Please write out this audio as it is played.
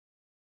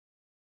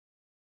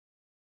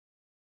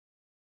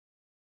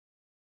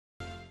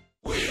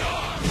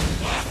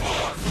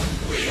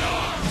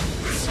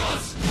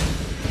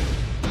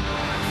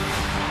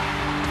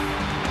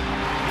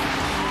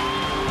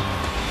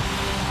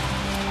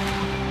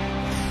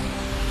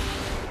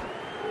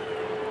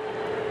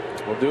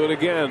We'll do it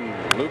again.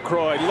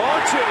 Lucroy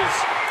launches.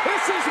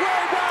 This is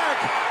way back.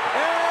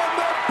 And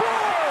the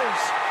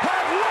Brewers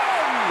have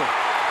won.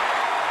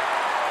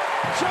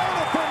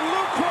 Jonathan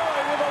Lucroy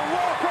with a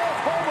walk-off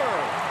homer.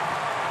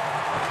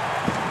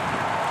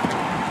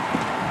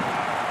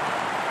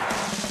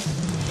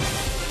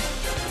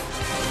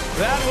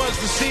 That was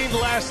the scene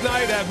last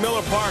night at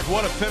Miller Park.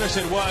 What a finish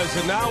it was.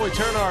 And now we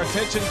turn our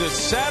attention to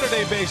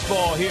Saturday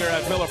baseball here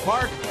at Miller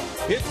Park.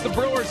 It's the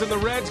Brewers and the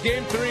Reds,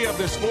 Game 3 of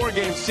this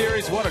 4-game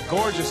series. What a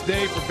gorgeous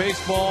day for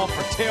baseball,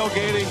 for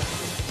tailgating,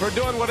 for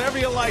doing whatever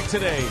you like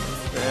today.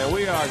 And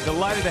we are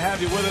delighted to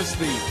have you with us.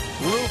 The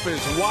roof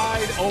is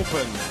wide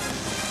open.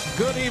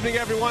 Good evening,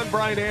 everyone.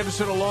 Brian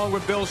Anderson along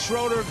with Bill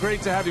Schroeder.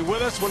 Great to have you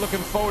with us. We're looking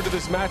forward to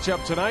this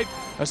matchup tonight,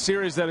 a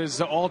series that is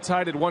all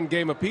tied at 1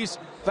 game apiece,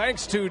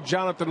 thanks to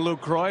Jonathan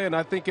Lucroy. And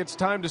I think it's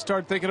time to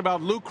start thinking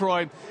about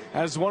Lucroy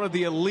as one of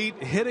the elite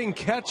hitting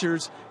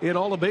catchers in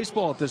all of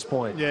baseball at this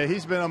point. Yeah,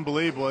 he's been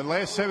unbelievable. In the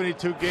last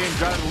 72 games,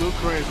 Jonathan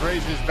Lucroy has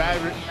raised his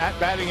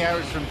batting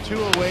average from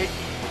 208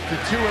 to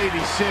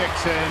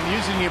 286. And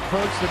using the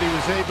approach that he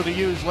was able to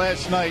use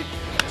last night,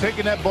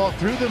 taking that ball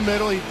through the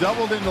middle, he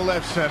doubled into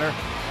left center.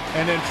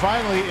 And then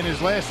finally, in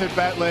his last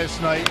at-bat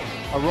last night,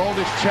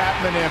 Aroldis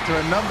Chapman, after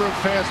a number of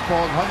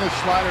fastballs, hung a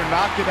slider,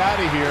 knocked it out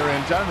of here.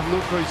 And Jonathan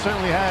Lucroy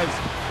certainly has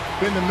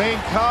been the main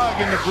cog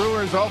in the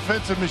Brewers'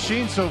 offensive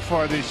machine so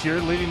far this year,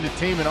 leading the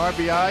team in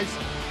RBIs.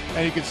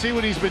 And you can see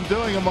what he's been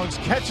doing amongst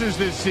catchers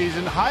this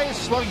season.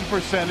 Highest slugging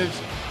percentage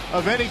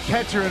of any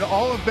catcher in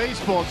all of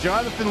baseball,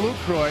 Jonathan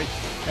Lucroy.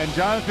 And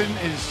Jonathan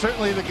is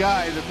certainly the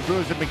guy that the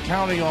Brewers have been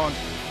counting on,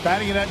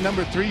 batting in that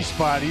number 3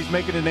 spot. He's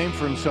making a name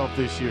for himself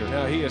this year.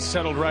 Yeah, he has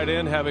settled right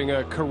in, having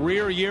a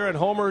career year in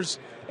homers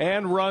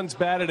and runs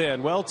batted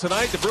in. Well,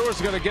 tonight the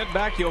Brewers are going to get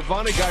back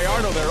Yovani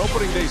Gallardo, their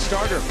opening day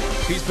starter.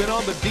 He's been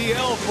on the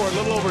DL for a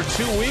little over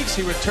 2 weeks.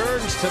 He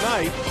returns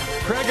tonight.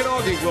 Craig and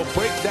Augie will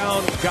break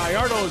down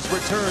Gallardo's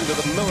return to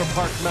the Miller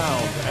Park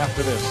mound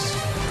after this.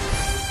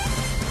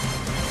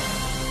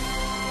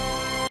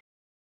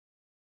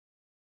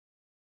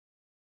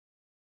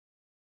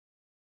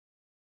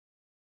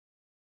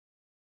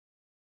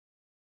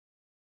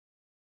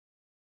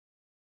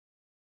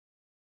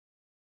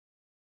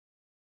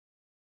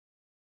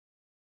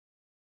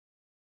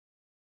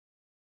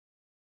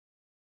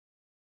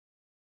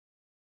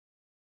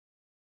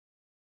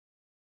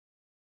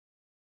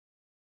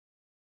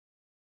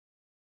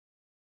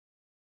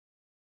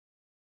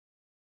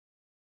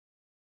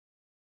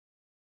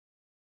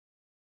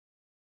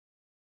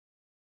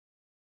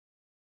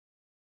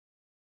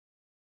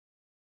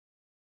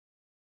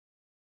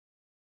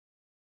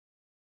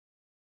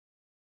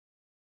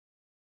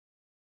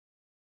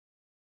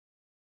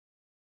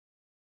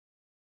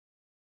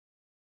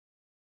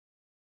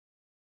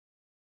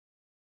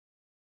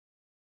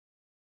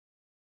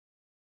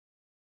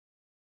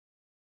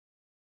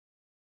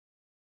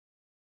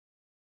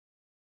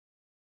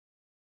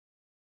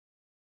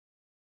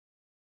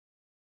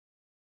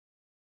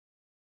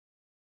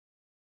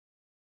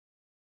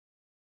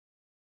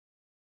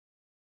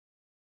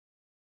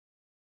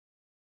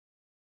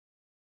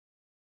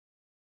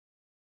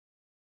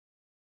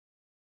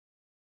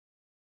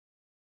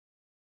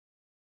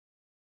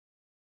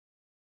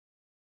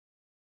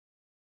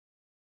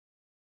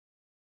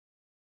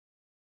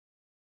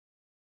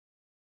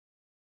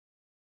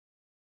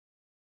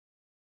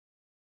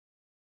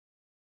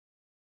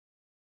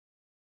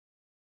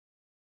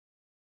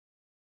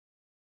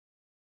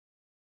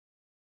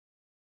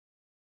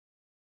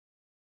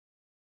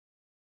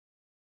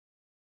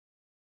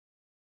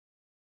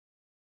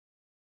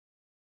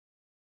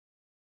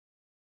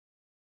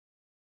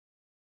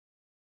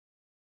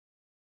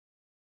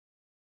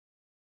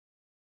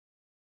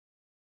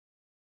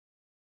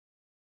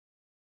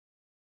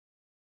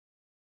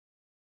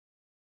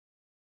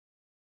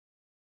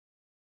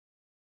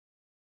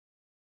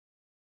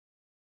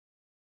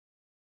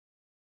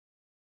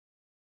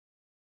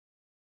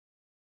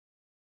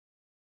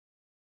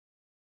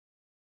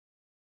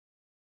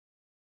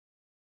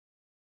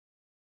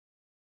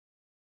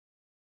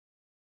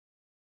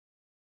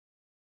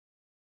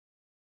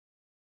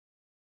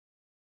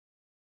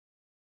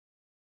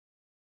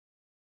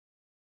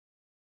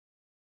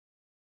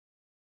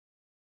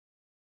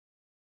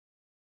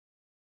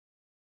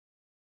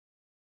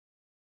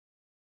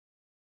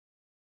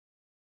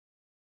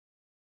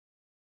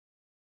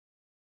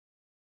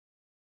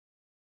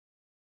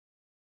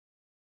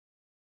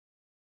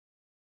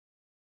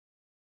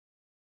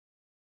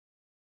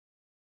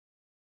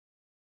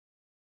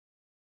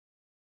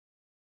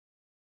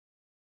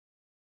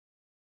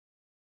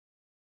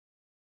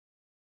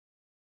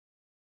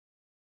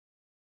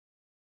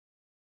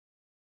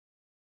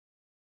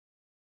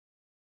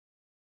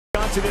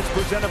 It's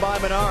presented by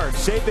Menards.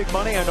 Save big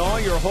money on all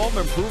your home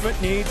improvement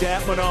needs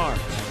at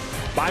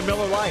Menards. By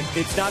Miller Lite.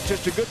 It's not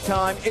just a good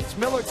time, it's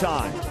Miller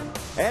time.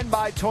 And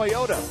by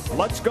Toyota.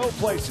 Let's go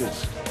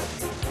places.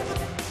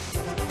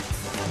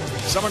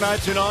 Summer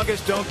nights in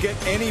August don't get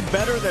any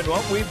better than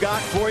what we've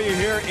got for you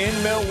here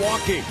in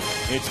Milwaukee.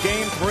 It's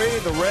Game 3,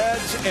 the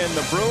Reds and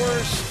the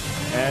Brewers.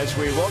 As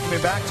we welcome you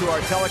back to our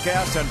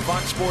telecast on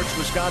Fox Sports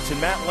Wisconsin.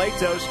 Matt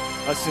Latos,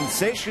 a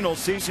sensational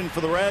season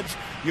for the Reds.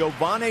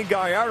 Yovani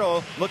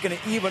Gallardo looking to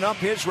even up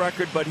his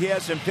record, but he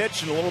hasn't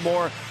pitched in a little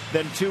more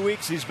than 2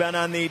 weeks. He's been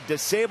on the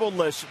disabled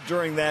list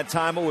during that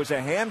time. It was a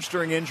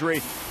hamstring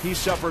injury he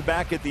suffered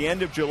back at the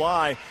end of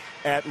July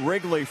at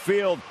Wrigley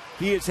Field.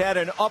 He has had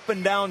an up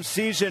and down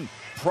season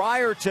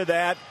prior to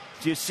that.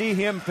 Do you see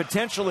him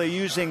potentially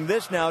using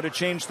this now to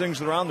change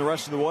things around the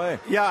rest of the way?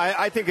 Yeah,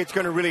 I think it's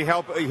going to really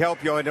help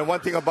you. And the one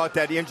thing about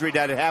that injury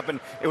that had happened,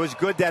 it was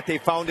good that they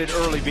found it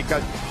early,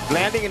 because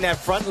landing in that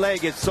front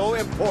leg is so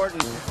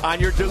important on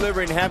your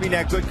delivery and having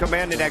that good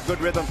command and that good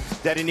rhythm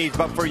that he needs.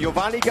 But for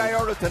Yovani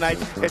Gallardo tonight,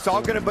 it's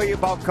all going to be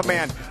about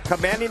command.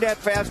 Commanding that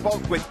fastball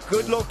with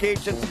good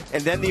location,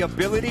 and then the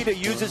ability to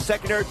use his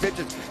secondary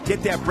pitches,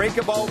 get that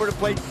breaking ball over the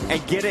plate,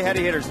 and get ahead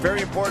of hitters.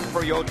 Very important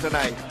for Yo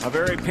tonight. A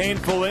very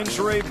painful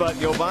injury, but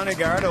Yovani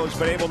Gallardo has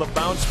been able to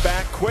bounce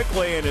back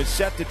quickly and is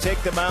set to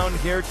take the mound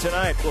here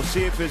tonight. We'll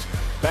see if his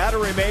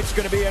battery mate's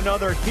going to be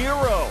another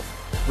hero.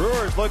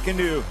 Brewers looking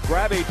to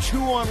grab a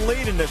 2-1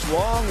 lead in this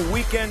long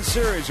weekend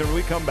series when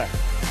we come back.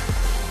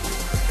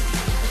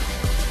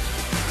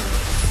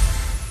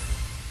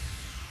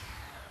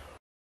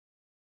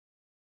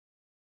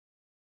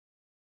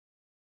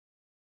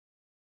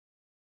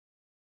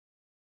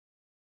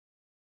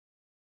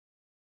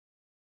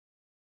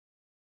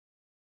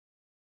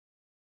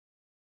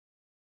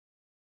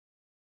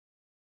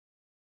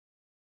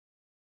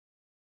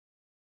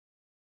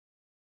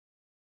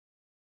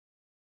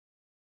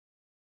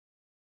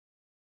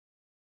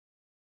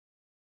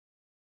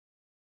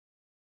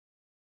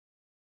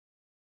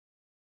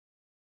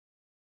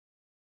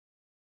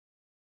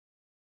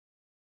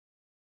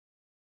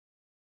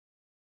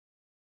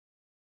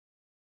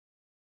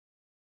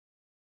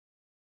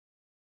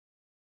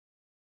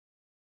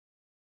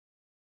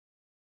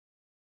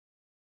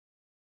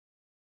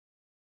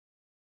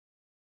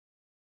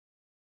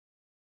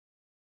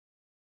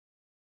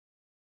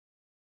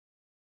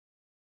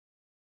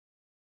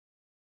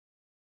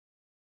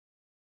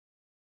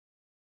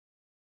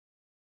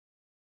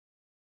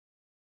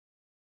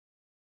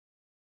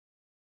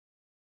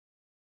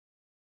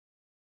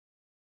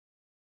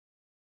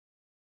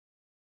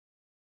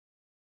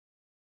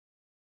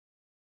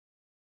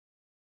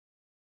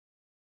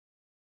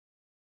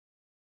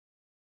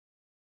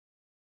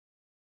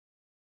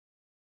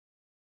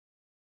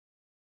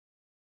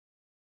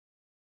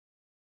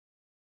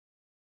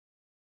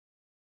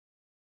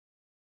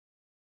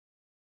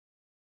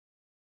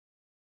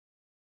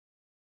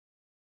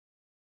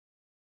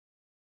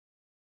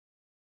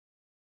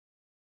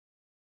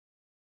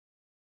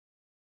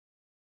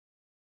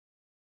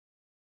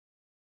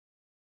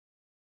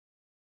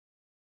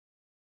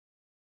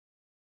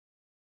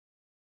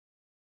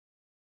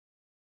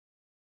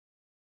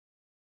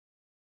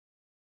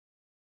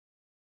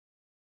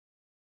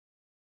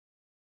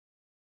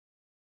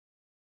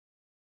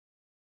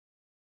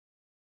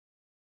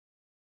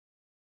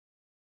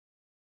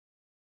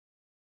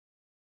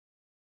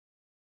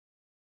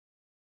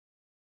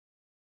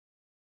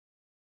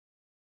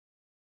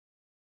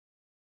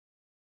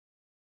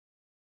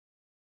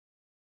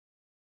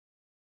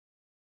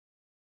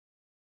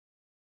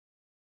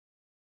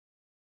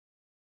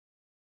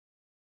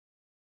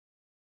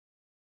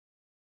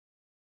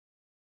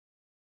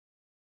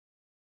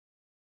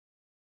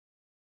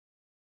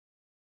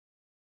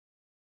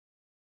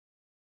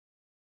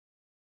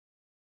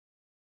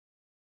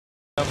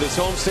 Of this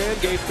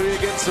homestand, Game 3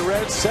 against the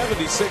Reds,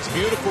 76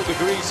 beautiful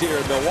degrees here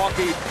in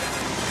Milwaukee.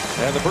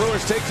 And the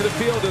Brewers take to the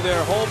field in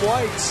their home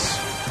whites.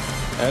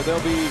 And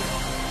they'll be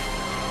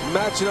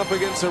matching up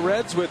against the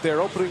Reds with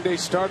their opening day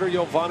starter,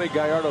 Yovani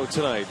Gallardo,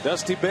 tonight.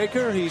 Dusty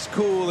Baker, he's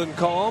cool and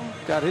calm.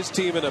 Got his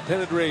team in a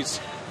pennant race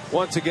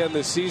once again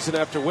this season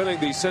after winning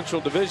the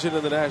Central Division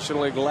in the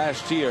National League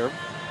last year.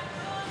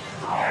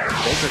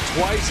 Baker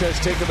twice has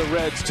taken the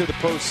Reds to the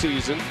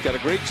postseason. Got a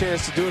great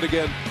chance to do it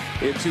again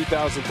in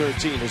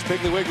 2013. His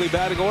Piggly Wiggly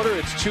batting order,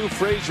 it's Chu,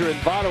 Frazier, and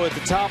Votto at the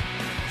top.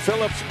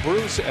 Phillips,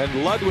 Bruce,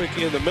 and Ludwig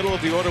in the middle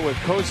of the order with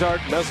Cozart,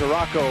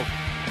 Mesoraco,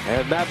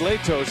 and Matt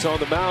Latos on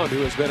the mound,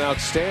 who has been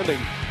outstanding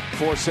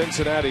for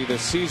Cincinnati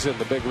this season,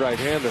 the big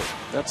right-hander.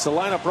 That's the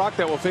lineup, Rock,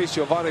 that will face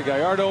Yovani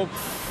Gallardo,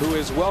 who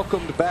is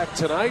welcomed back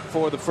tonight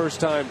for the first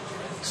time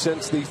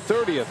since the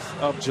 30th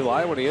of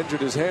July when he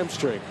injured his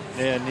hamstring.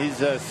 And he's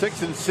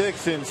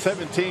 6-6 in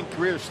 17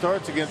 career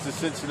starts against the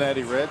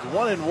Cincinnati Reds.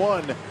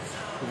 1-1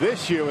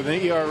 this year with an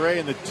ERA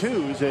in the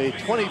 2s. A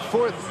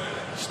 24th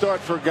start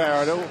for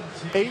Gallardo.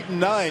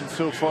 8-9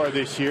 so far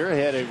this year. He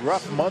had a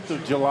rough month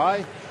of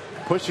July,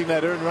 pushing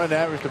that earned run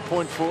average to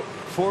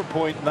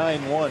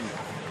 4.91.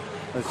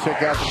 Let's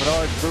check out the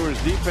Menards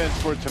Brewers defense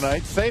for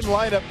tonight. Same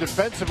lineup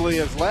defensively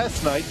as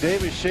last night.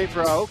 Davis,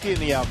 Schaefer, Aoki in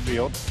the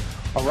outfield.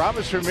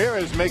 Aramis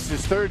Ramirez makes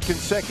his third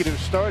consecutive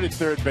start at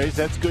third base.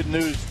 That's good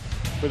news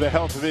for the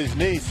health of his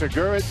knee.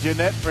 Segura,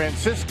 Jeanette,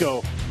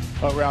 Francisco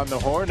around the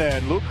horn.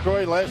 And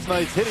Lucroy, last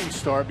night's hitting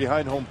star,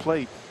 behind home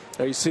plate.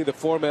 Now you see the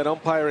 4-man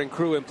umpiring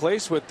crew in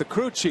place with the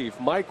crew chief,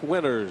 Mike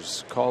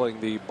Winters, calling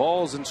the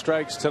balls and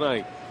strikes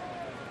tonight.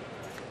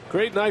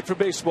 Great night for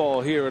baseball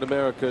here in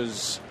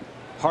America's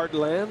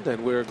heartland,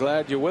 and we're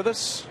glad you're with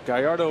us.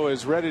 Gallardo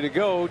is ready to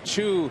go.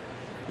 Chu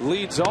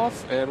leads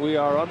off, and we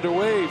are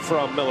underway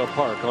from Miller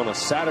Park on a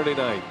Saturday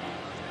night.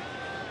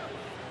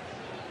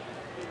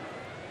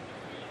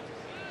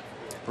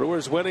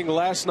 Brewers winning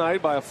last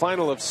night by a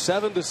final of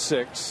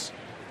 7-6.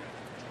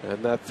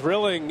 And that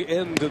thrilling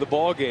end to the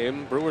ball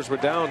game. Brewers were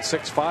down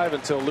 6-5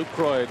 until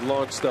Lucroy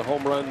launched the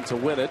home run to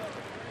win it.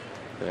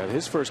 And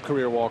his first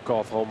career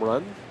walk-off home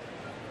run.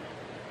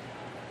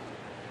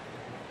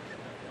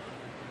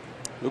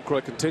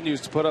 Lucroy continues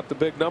to put up the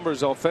big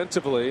numbers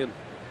offensively. And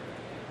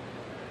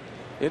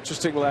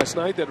interesting last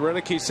night that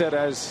Renicky said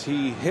as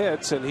he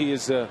hits, and he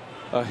is a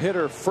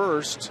hitter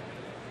first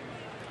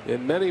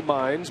in many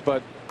minds,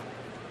 but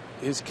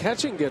his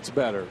catching gets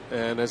better,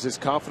 and as his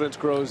confidence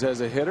grows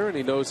as a hitter and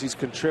he knows he's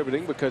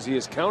contributing because he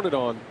is counted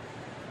on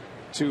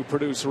to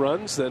produce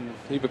runs, then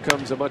he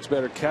becomes a much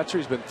better catcher.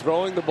 He's been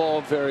throwing the ball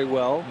very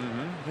well.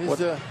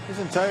 His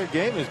entire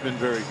game has been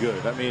very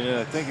good. I mean,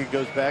 I think it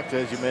goes back to,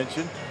 as you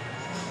mentioned,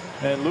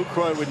 and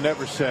Lucroy would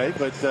never say,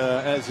 but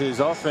as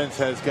his offense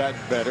has gotten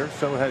better,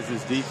 so has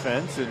his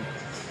defense, and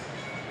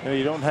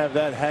you don't have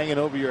that hanging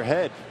over your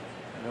head.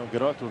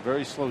 Got off to a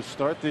very slow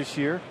start this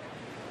year.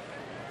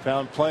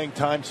 Found playing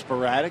time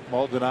sporadic.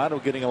 Maldonado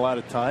getting a lot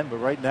of time, but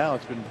right now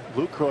it's been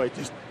Lucroy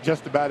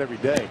just about every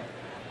day.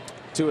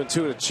 2-2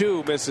 to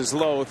Chu, misses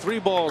low. 3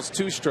 balls,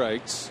 2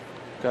 strikes.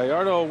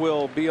 Gallardo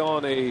will be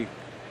on a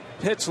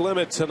pitch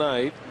limit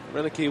tonight.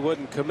 Renicky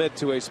wouldn't commit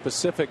to a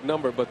specific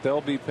number, but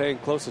they'll be paying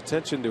close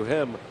attention to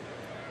him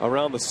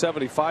around the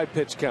 75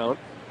 pitch count.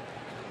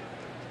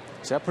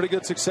 He's had pretty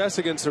good success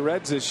against the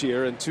Reds this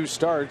year in 2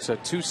 starts, a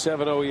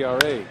 2.70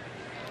 ERA.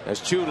 As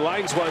Chu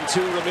lines one to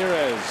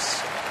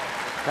Ramirez.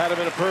 Had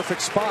him in a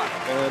perfect spot,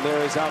 and there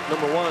is out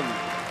number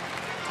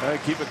 1.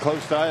 Keep a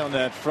close eye on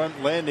that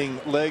front landing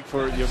leg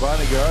for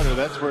Giovanni Gallardo.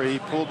 That's where he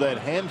pulled that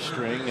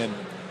hamstring, and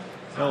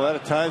a lot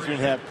of times when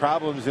you have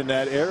problems in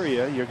that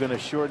area, you're going to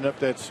shorten up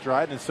that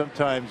stride, and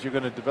sometimes you're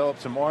going to develop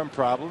some arm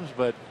problems,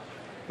 but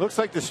looks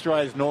like the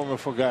stride is normal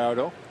for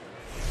Gallardo.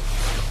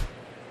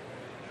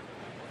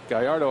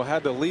 Gallardo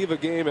had to leave a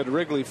game at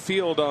Wrigley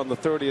Field on the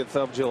 30th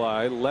of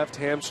July, left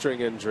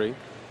hamstring injury,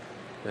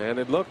 and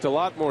it looked a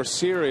lot more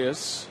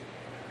serious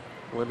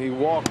when he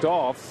walked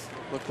off.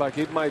 Looked like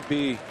he might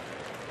be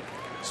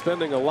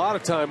spending a lot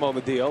of time on the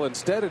deal.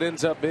 Instead, it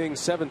ends up being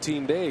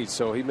 17 days.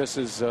 So he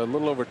misses a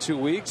little over 2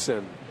 weeks,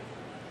 and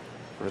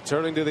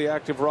returning to the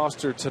active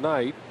roster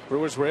tonight.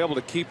 Brewers were able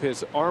to keep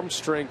his arm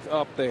strength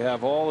up. They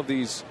have all of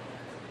these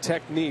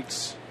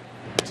techniques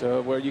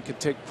to where you can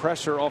take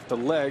pressure off the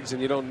legs,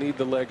 and you don't need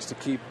the legs to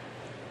keep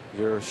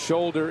your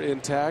shoulder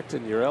intact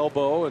and your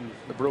elbow. And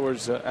the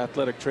Brewers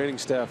athletic training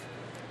staff,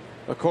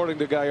 according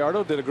to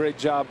Gallardo, did a great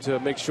job to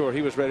make sure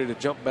he was ready to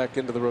jump back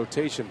into the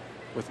rotation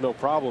with no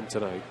problem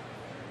tonight.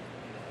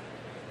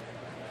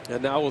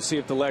 And now we'll see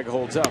if the leg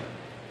holds up.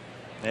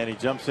 And he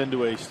jumps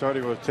into a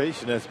starting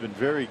rotation that's been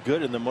very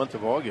good in the month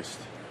of August.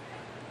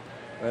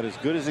 About as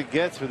good as it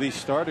gets for these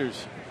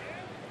starters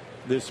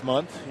this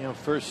month.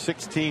 First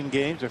 16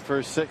 games or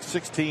first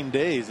 16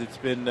 days, it's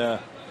been a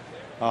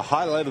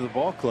highlight of the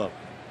ball club.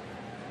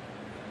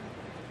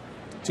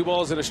 2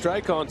 balls and a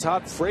strike on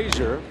Todd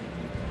Frazier.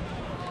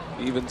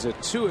 Evens at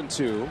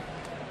 2-2.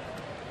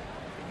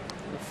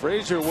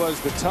 Frazier was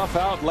the tough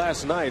out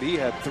last night. He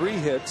had 3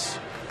 hits,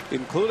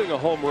 including a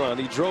home run.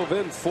 He drove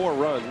in 4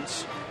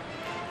 runs.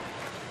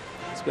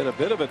 It's been a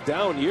bit of a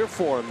down year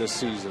for him this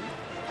season.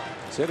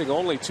 He's hitting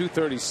only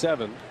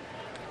 .237.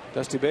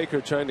 Dusty Baker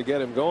trying to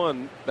get him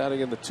going, batting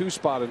in the 2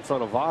 spot in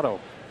front of Votto.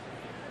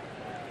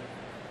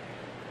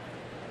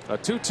 A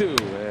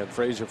 2-2, and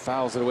Frazier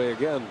fouls it away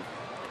again.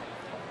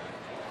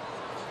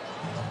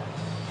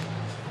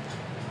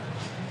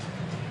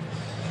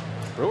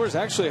 Brewers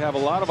actually have a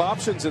lot of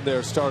options in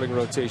their starting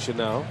rotation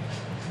now,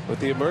 with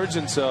the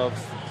emergence of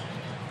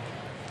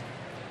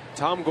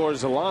Tom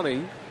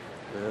Gorzolani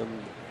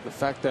and the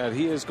fact that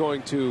he is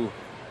going to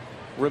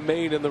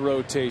remain in the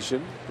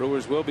rotation.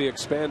 Brewers will be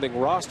expanding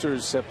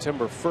rosters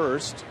September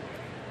 1st,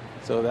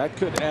 so that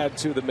could add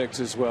to the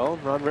mix as well.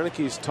 Ron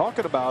Renicky's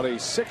talking about a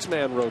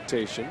 6-man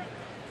rotation.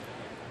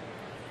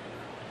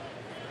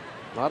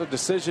 A lot of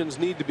decisions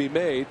need to be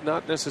made,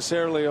 not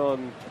necessarily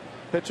on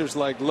pitchers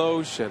like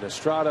Loesch and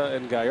Estrada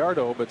and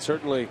Gallardo, but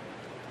certainly,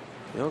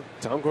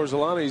 Tom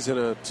Gorzolani's in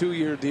a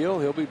 2-year deal.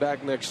 He'll be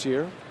back next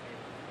year.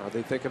 Are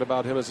they thinking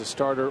about him as a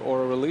starter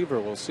or a reliever?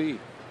 We'll see.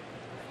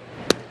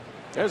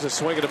 There's a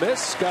swing and a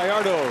miss.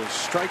 Gallardo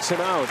strikes him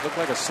out. Looked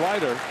like a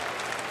slider.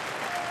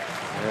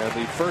 And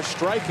the first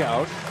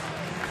strikeout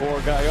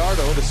for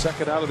Gallardo, the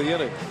second out of the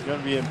inning. It's going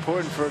to be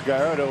important for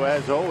Gallardo,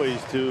 as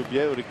always, to be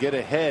able to get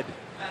ahead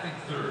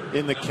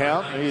in the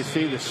count. And you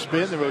see the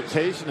spin, the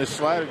rotation, the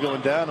slider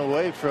going down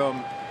away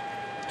from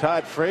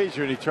Todd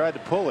Frazier, and he tried to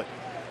pull it.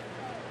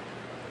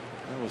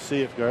 And we'll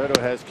see if Gallardo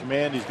has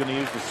command. He's going to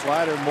use the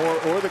slider more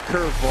or the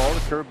curveball.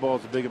 The curveball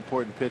is a big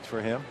important pitch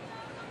for him.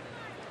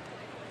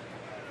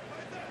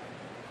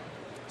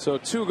 So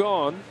 2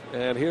 gone,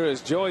 and here is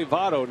Joey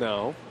Votto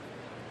now.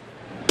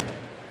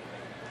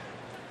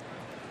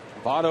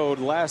 Votto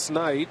last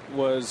night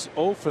was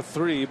 0 for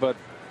 3, but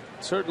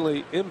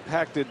certainly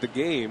impacted the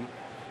game.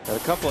 Had a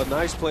couple of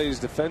nice plays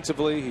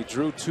defensively. He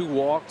drew 2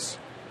 walks.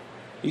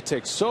 He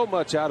takes so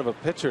much out of a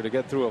pitcher to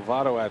get through a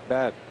Votto at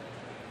bat.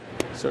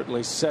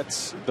 Certainly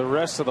sets the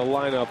rest of the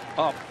lineup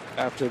up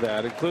after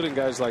that, including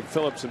guys like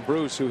Phillips and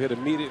Bruce, who hit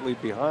immediately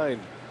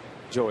behind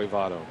Joey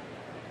Votto.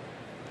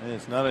 And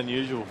it's not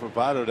unusual for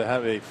Votto to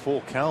have a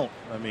full count.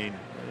 I mean,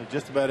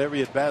 just about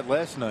every at bat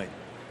last night.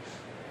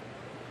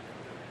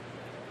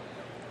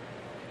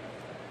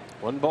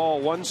 1 ball,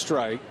 1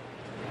 strike.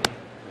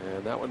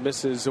 And that one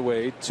misses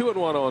away.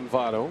 2-1 on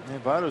Votto.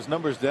 And Votto's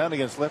numbers down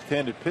against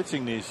left-handed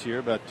pitching this year,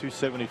 about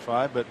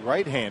 275. But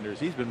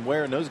right-handers, he's been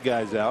wearing those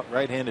guys out.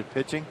 Right-handed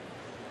pitching,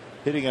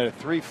 hitting at a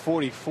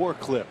 344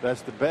 clip.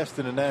 That's the best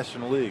in the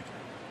National League.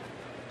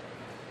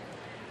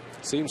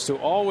 Seems to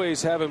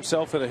always have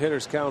himself in a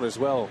hitter's count as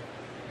well.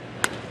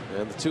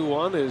 And the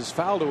 2-1 is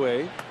fouled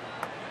away.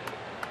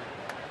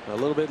 A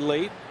little bit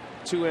late.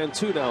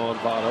 2-2 now on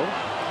Votto.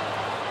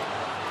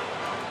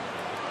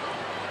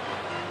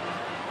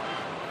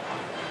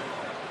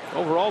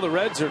 Overall, the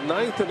Reds are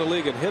 9th in the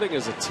league in hitting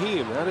as a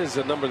team. That is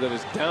a number that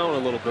is down a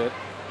little bit.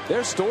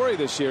 Their story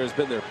this year has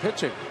been their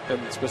pitching, and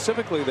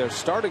specifically their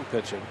starting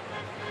pitching.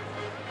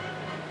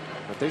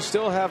 But they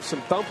still have some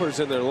thumpers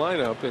in their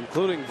lineup,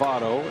 including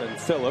Votto and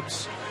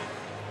Phillips,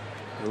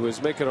 who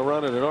is making a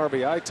run at an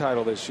RBI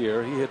title this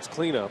year. He hits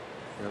cleanup.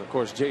 And of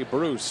course, Jay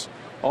Bruce,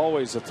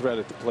 always a threat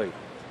at the plate.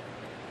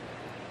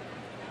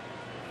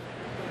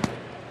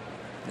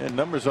 And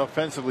numbers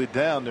offensively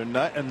down. They're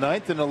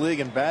 9th in the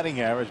league in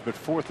batting average, but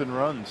 4th in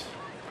runs.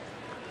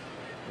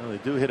 Well, they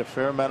do hit a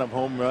fair amount of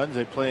home runs.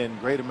 They play in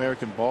Great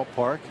American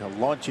Ballpark, a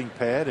launching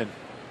pad.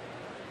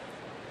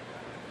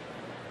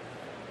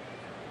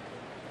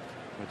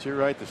 But you're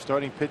right, the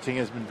starting pitching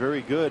has been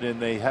very good,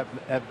 and they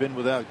have been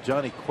without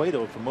Johnny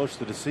Cueto for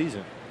most of the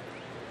season.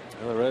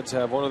 Well, the Reds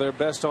have one of their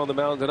best on the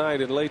mound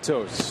tonight in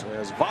Latos,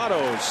 as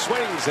Votto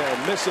swings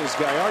and misses.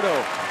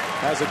 Gallardo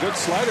has a good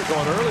slider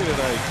going early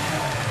tonight.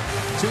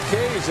 2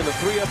 Ks in a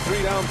 3-up,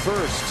 3-down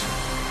first.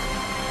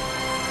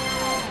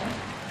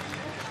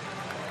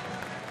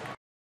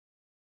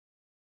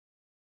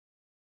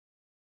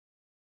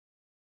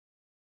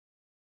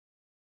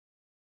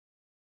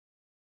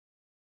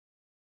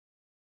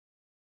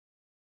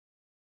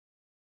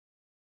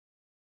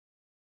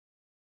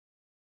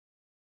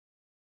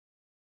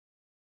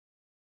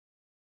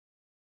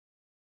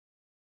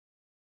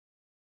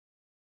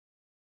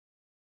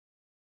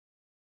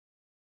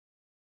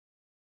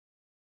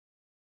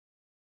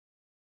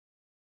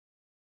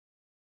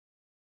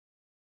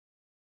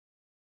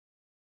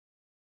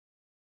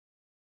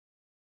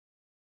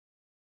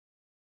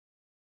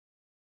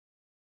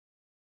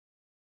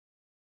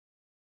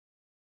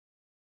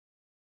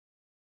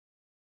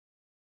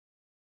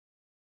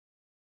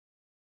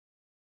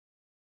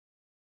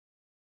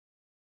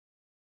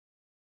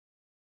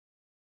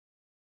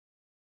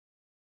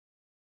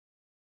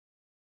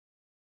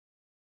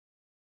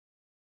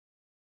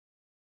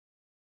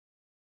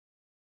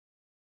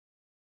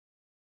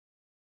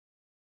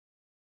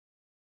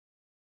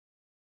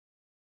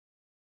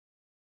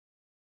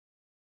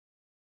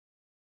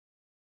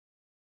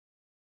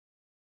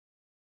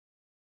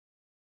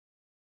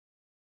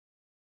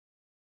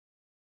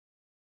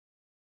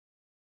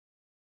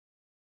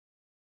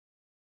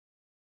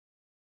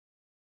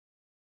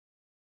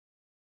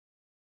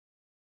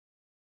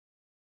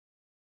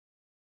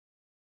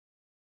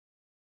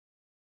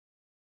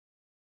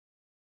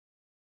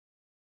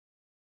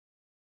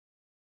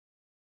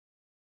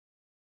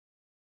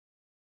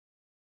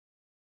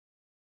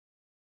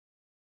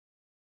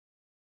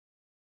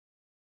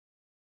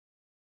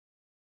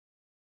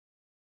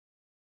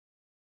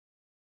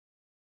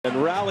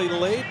 And rallied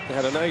late,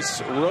 had a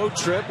nice road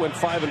trip, went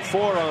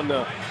 5-4 on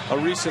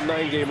a recent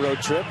 9-game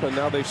road trip, and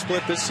now they've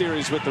split this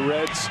series with the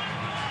Reds.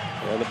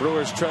 And the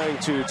Brewers trying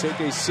to take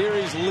a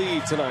series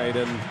lead tonight,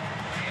 and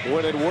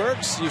when it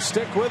works, you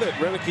stick with it.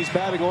 Renick's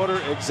batting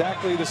order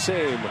exactly the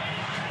same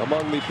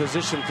among the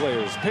position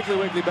players. Piggly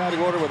Wiggly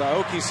batting order with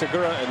Aoki,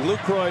 Segura, and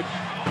Lucroy.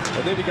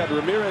 And then you got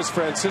Ramirez,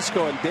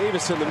 Francisco, and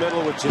Davis in the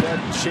middle with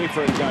Jeanette,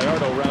 Schaefer, and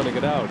Gallardo rounding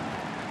it out.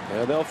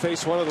 And they'll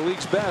face one of the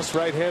league's best,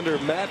 right-hander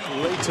Matt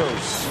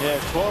Latos. Yeah,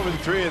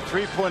 12-3 at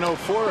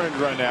 3.04 earned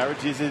run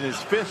average. He's in his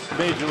 5th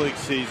major league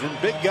season.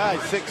 Big guy,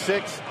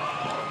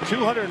 6'6",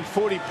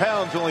 240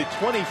 pounds, only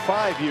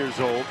 25 years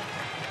old.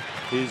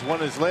 He's won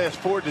his last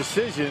 4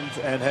 decisions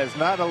and has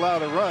not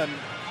allowed a run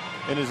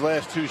in his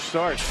last 2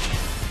 starts.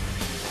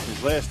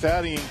 His last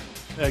outing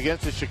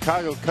against the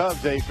Chicago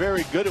Cubs, a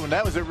very good one.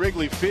 That was at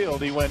Wrigley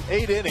Field. He went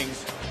 8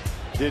 innings.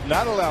 Did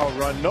not allow a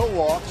run, no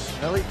walks.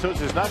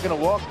 Latos is not going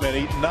to walk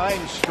many, 9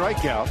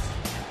 strikeouts,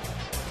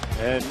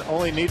 and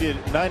only needed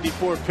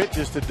 94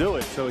 pitches to do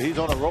it. So he's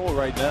on a roll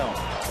right now.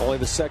 Only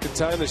the second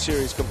time this year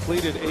he's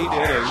completed 8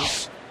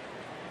 innings,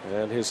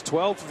 and his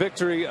 12th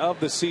victory of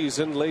the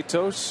season.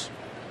 Latos,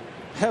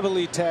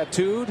 heavily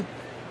tattooed,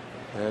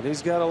 And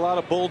he's got a lot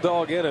of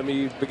bulldog in him.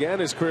 He began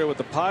his career with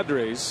the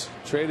Padres,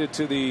 traded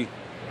to the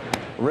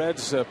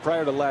Reds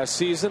prior to last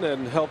season,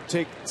 and helped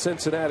take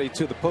Cincinnati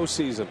to the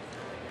postseason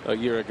a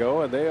year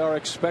ago. And they are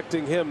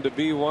expecting him to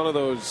be one of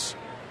those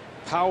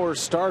power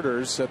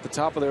starters at the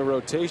top of their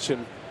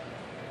rotation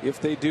if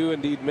they do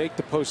indeed make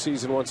the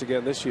postseason once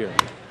again this year.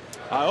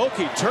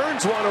 Aoki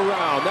turns one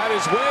around. That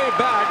is way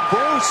back.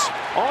 Bruce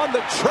on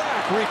the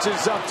track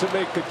reaches up to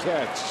make the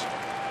catch.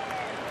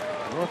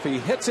 Well, if he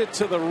hits it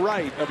to the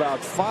right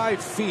about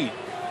 5 feet,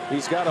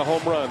 he's got a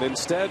home run.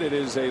 Instead, it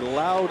is a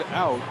loud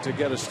out to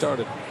get us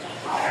started.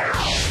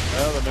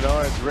 Well, the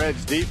Menards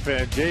Reds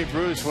defense. Jay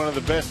Bruce, one of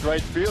the best right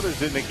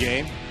fielders in the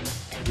game.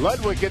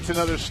 Ludwig gets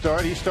another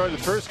start. He started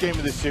the first game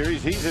of the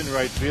series. He's in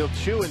right field.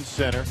 Chu in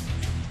center.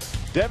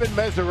 Devin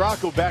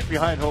Mesoraco back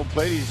behind home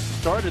plate. He's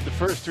started the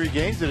first 3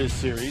 games of this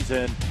series,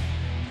 and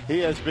he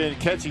has been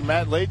catching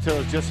Matt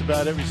Latos just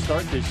about every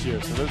start this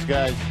year. So those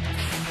guys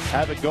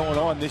have it going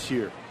on this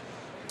year.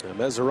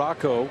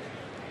 Mesoraco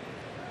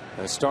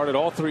has started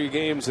all 3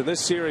 games in this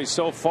series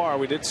so far.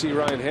 We did see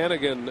Ryan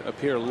Hannigan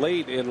appear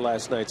late in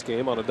last night's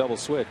game on a double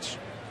switch.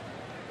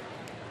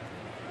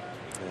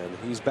 And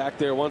he's back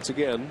there once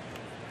again.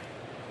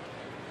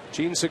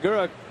 Gene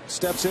Segura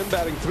steps in,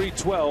 batting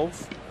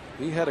 .312.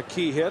 He had a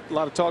key hit. A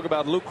lot of talk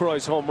about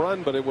Lucroy's home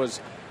run, but it was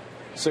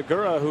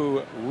Segura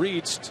who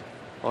reached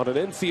on an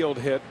infield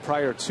hit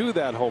prior to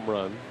that home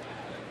run.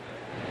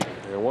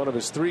 And one of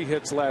his 3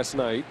 hits last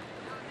night.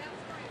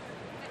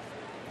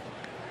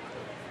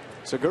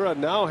 Segura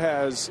now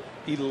has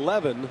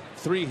 11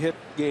 3-hit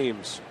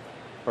games,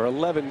 or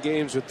 11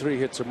 games with 3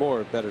 hits or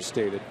more, better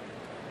stated.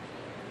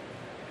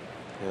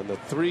 And the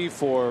 3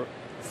 for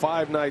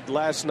 5 night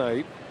last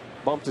night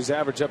bumped his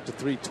average up to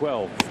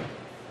 .312.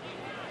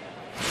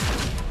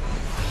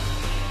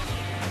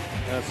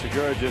 Now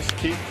Segura just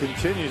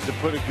continues to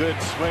put a good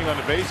swing on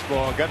the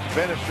baseball. Got the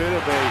benefit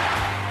of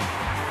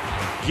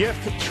a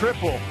gift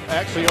triple,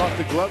 actually off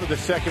the glove of the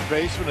second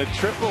baseman, a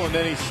triple, and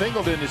then he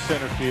singled into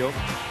center field.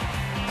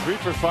 3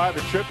 for 5, a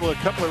triple, a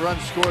couple of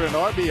runs scored, an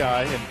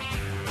RBI,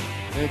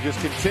 and it just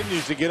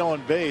continues to get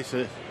on base.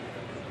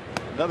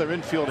 Another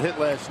infield hit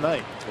last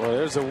night. Well,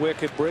 there's a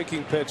wicked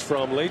breaking pitch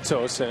from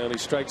Latos, and he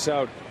strikes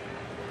out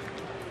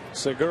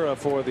Segura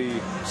for the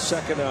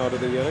 2nd out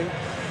of the inning.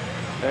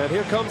 And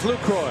here comes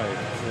Lucroy,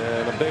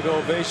 and a big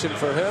ovation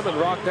for him. And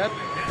Rock, that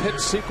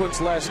pitch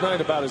sequence last night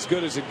about as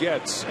good as it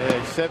gets.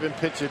 A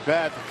 7-pitch at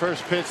bat. The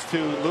first pitch to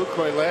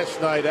Lucroy last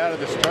night out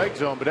of the strike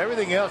zone, but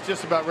everything else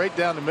just about right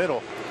down the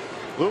middle.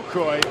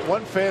 Lucroy,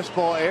 one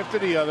fastball after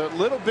the other, a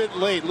little bit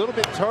late, a little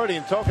bit tardy.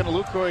 And talking to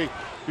Lucroy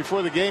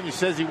before the game, he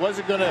says he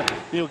wasn't going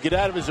to get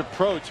out of his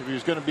approach. If he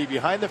was going to be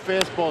behind the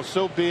fastball,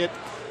 so be it.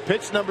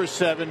 Pitch number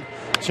 7,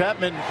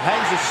 Chapman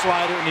hangs his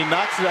slider and he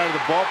knocks it out of the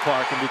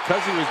ballpark. And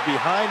because he was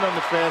behind on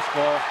the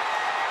fastball,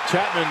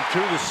 Chapman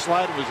threw the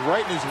slider, was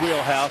right in his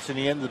wheelhouse, and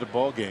he ended the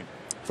ball game.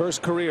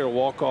 First career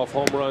walk-off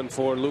home run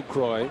for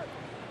Lucroy.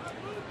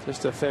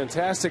 Just a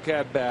fantastic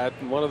at-bat,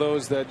 and one of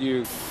those that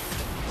you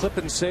clip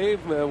and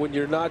save when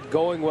you're not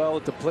going well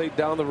at the plate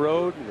down the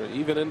road,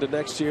 even into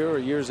next year or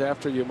years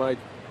after. You might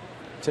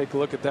take a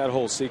look at that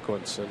whole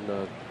sequence.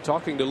 And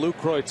talking to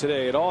Lucroy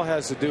today, it all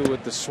has to do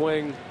with the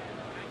swing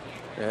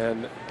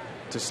and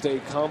to stay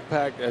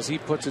compact, as he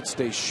puts it,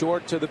 stay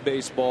short to the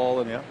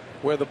baseball, and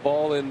where the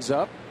ball ends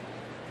up,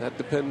 that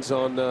depends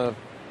on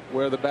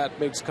where the bat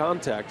makes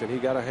contact. And he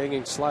got a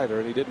hanging slider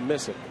and he didn't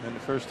miss it. And the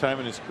first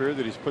time in his career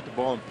that he's put the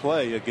ball in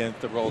play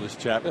against the Aroldis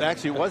Chapman.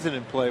 Actually, it wasn't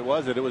in play,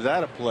 was it? It was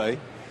out of play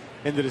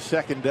into the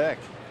second deck.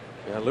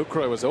 Yeah,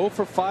 Lucroy was 0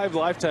 for 5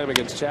 lifetime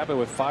against Chapman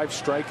with 5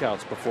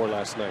 strikeouts before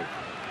last night.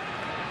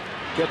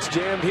 Gets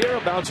jammed here,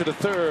 a bouncer to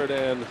third,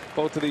 and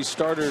both of these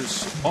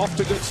starters off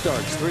to good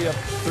starts. 3 up,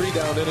 3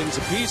 down innings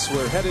apiece.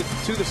 We're headed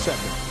to the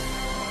 2nd.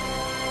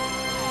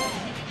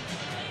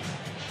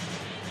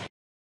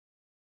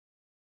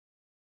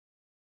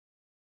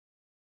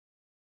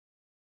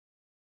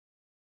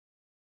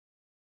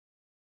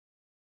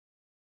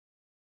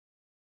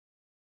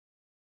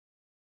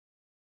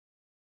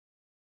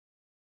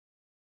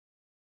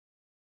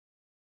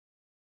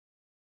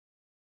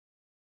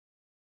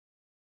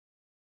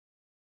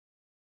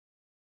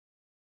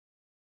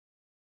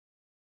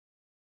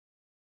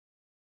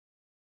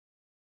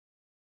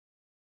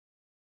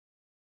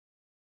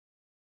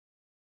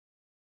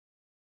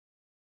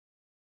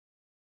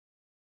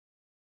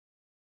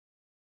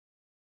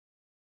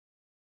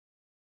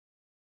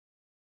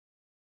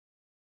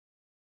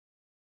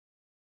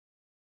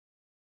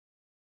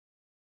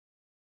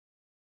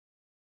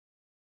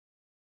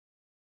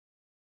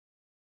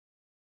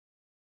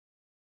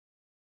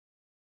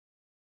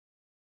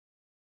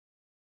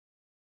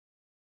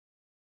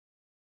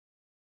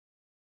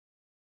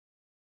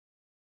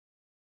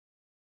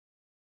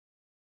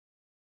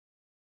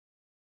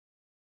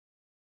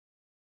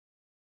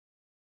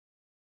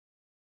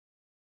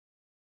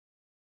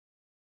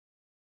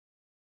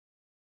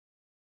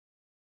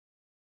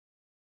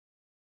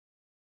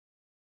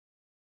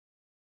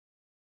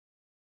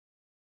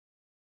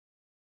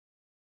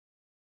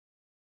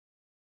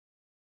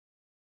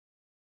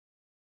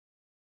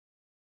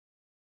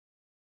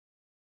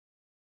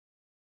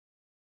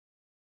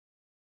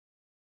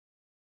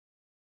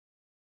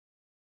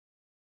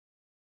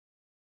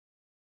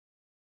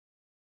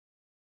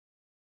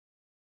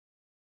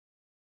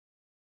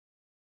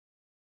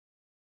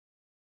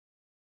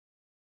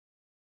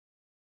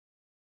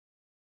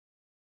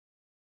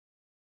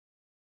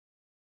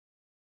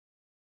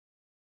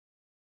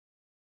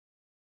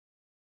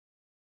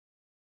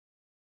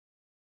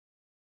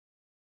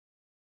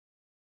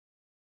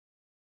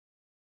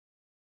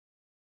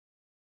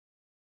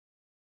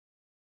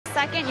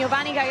 2nd.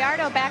 Giovanni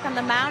Gallardo back on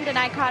the mound, and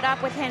I caught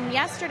up with him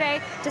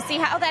yesterday to see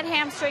how that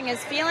hamstring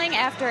is feeling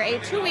after a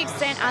 2-week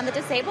stint on the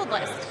disabled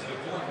list.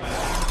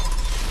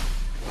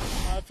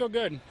 I feel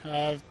good.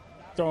 I've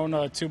thrown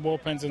 2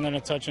 bullpens and then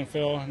a touch and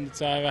fill.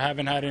 I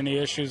haven't had any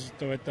issues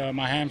with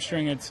my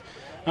hamstring.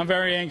 I'm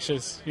very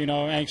anxious,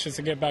 anxious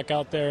to get back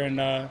out there and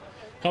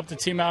help the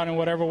team out in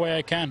whatever way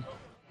I can.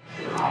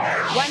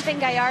 One thing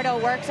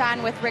Gallardo worked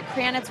on with Rick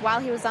Kranitz while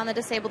he was on the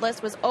disabled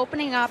list was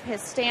opening up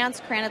his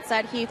stance. Kranitz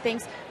said he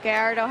thinks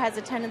Gallardo has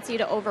a tendency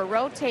to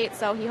over-rotate,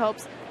 so he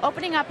hopes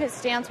opening up his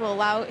stance will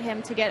allow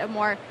him to get a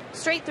more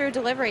straight-through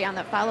delivery on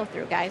the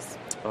follow-through, guys.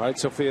 All right,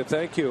 Sophia,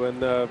 thank you.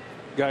 And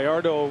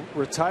Gallardo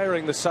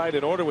retiring the side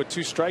in order with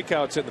 2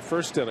 strikeouts in the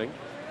first inning.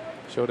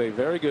 Showed a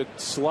very good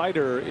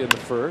slider in the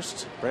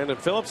first. Brandon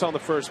Phillips on the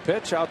first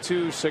pitch, out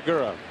to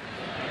Segura.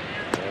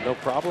 And no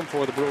problem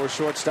for the Brewers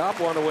shortstop.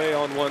 1 away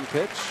on 1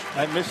 pitch.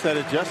 I missed that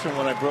adjustment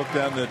when I broke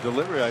down the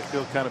delivery. I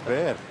feel kind of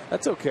bad.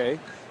 That's okay.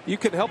 You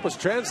can help us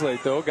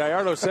translate, though.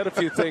 Gallardo said a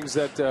few things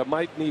that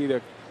might need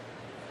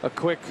a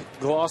quick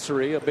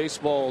glossary, a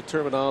baseball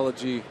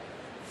terminology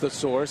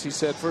thesaurus. He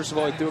said, first of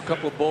all, he'd do a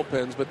couple of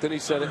bullpens, but then he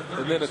said,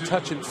 and then a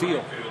touch and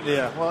feel.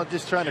 Yeah, well,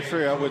 just trying to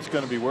figure out what's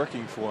going to be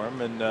working for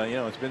him. And,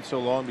 it's been so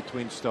long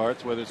between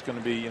starts, whether it's going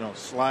to be,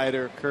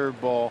 slider,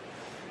 curveball,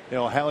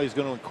 how he's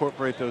going to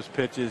incorporate those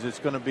pitches. It's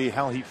going to be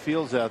how he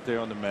feels out there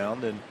on the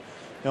mound and,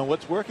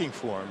 what's working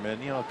for him.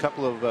 And, a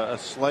couple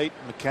of slight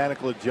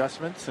mechanical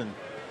adjustments. And,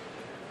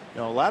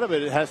 a lot of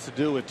it has to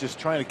do with just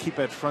trying to keep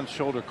that front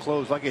shoulder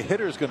closed, like a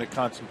hitter is going to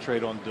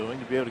concentrate on doing,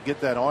 to be able to get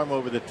that arm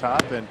over the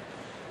top and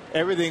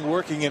everything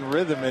working in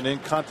rhythm and in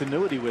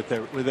continuity with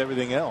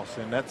everything else.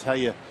 And that's how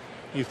you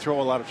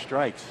throw a lot of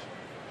strikes.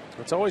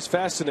 It's always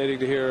fascinating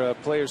to hear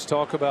players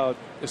talk about,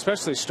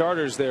 especially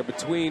starters, their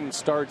between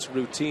starts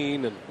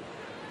routine.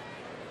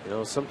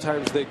 And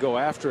sometimes they go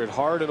after it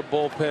hard in a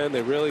bullpen.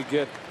 They really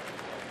get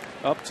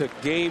up to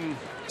game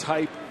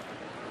type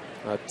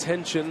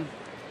tension,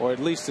 or at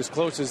least as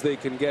close as they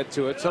can get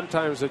to it.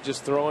 Sometimes they're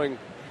just throwing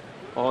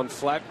on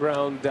flat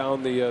ground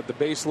down the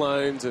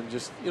baselines and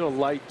just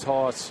light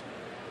toss.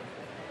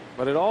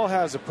 But it all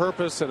has a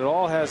purpose and it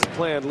all has a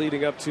plan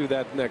leading up to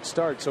that next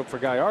start. So for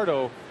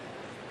Gallardo,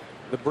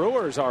 the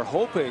Brewers are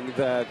hoping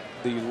that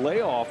the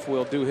layoff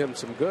will do him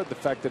some good. The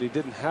fact that he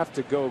didn't have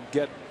to go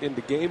get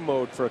into game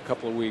mode for a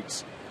couple of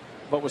weeks,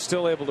 but was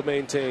still able to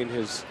maintain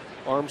his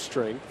arm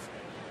strength.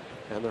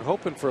 And they're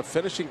hoping for a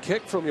finishing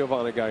kick from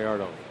Giovanni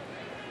Gallardo.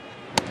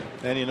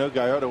 And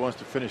Gallardo wants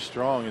to finish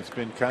strong. It's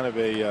been kind of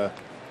a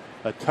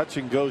touch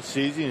and go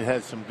season. He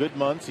had some good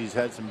months. He's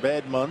had some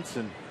bad months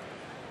and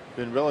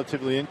been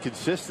relatively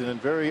inconsistent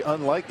and very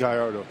unlike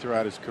Gallardo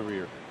throughout his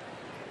career.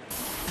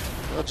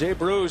 Well, Jay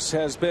Bruce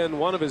has been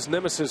one of his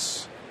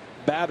nemesis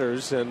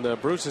batters,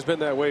 and Bruce has been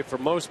that way for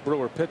most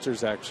Brewer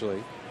pitchers,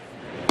 actually.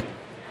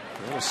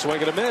 A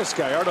swing and a miss.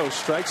 Gallardo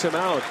strikes him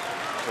out.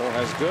 So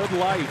has good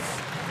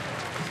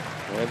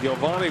life. And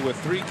Giovanni with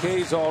 3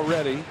 Ks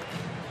already.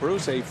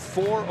 Bruce a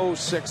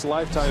 .406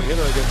 lifetime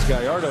hitter against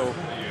Gallardo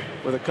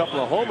with a couple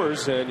of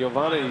homers, and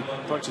Giovanni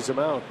punches him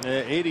out.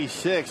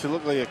 86. It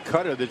looked like a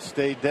cutter that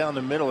stayed down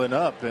the middle and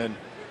up, and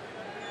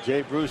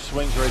Jay Bruce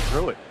swings right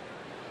through it.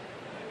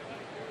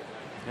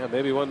 Yeah,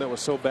 maybe one that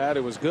was so bad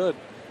it was good.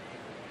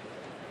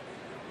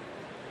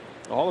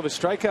 All of his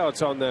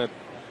strikeouts on that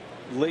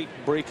late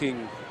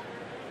breaking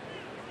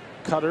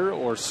cutter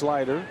or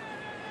slider.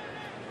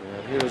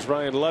 And here's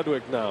Ryan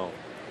Ludwig now.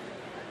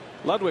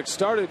 Ludwig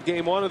started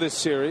game 1 of this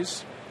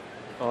series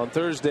on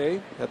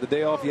Thursday, had the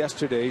day off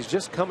yesterday. He's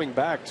just coming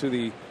back to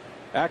the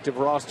active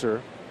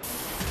roster.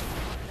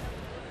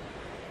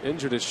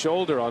 Injured his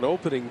shoulder on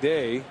opening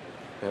day,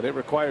 and it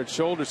required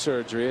shoulder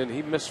surgery, and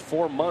he missed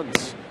 4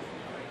 months.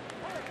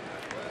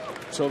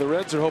 So the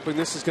Reds are hoping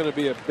this is going to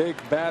be a big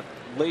bat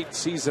late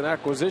season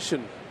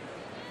acquisition.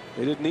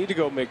 They didn't need to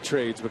go make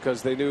trades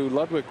because they knew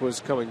Ludwig was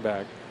coming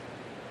back.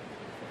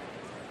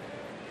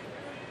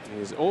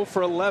 He's 0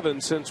 for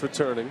 11 since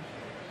returning.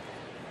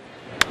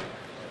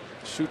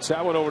 Shoots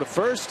that one over to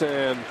first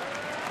and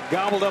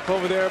gobbled up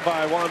over there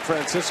by Juan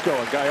Francisco.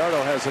 And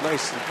Gallardo has a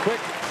nice quick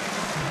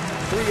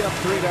 3 up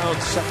 3 down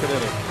second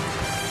inning.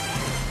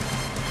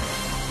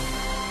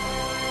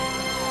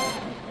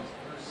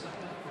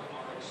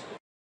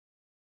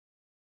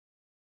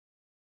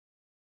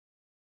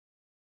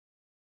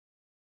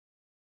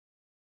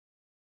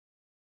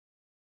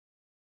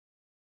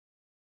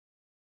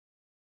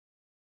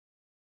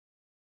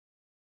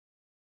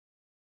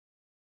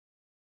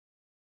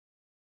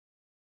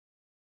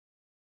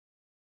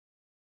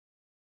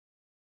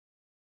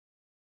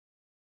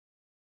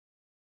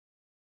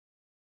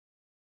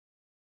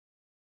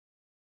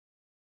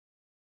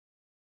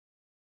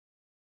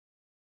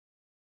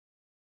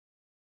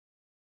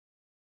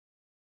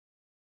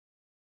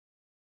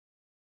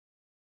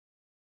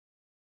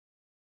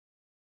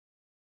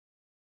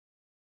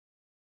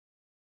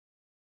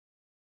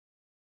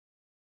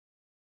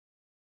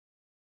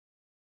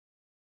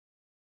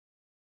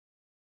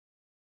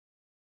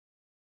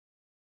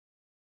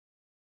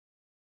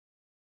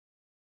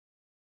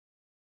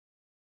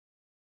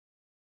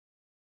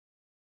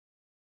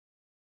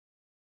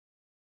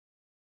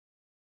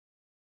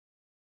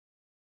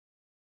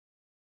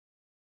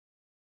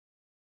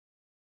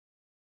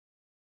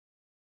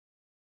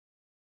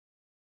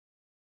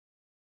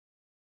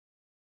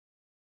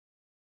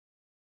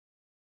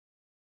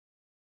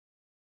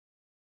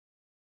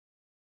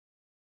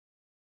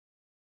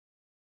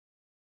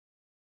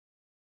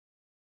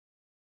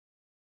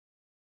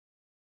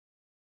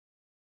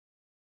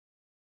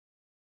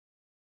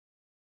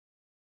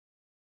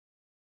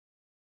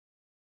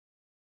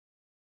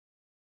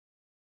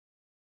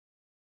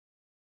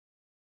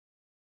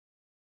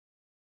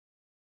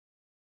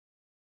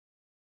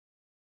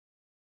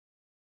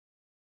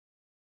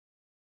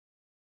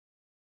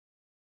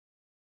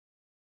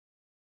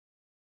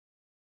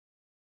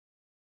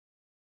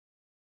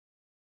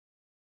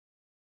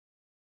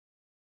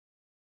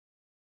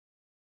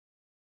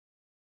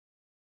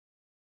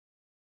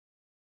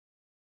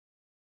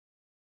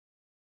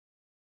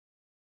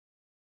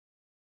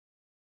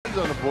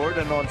 on the board.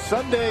 And on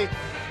Sunday,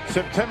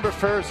 September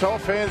 1st, all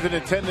fans in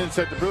attendance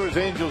at the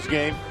Brewers-Angels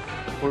game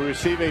will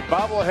receive a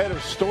bobblehead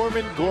of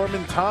Stormin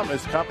Gorman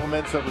Thomas,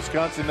 compliments of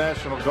Wisconsin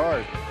National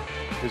Guard.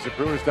 Visit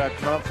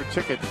Brewers.com for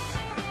tickets.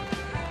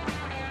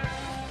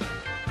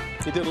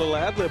 He did a little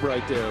ad-lib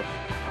right there.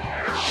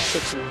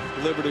 Took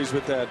some liberties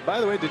with that.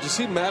 By the way, did you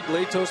see Matt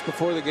Latos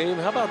before the game?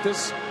 How about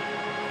this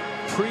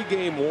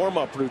pre-game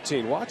warm-up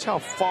routine? Watch how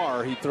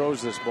far he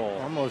throws this ball.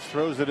 Almost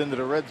throws it into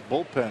the Reds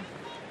bullpen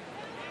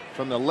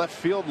from the left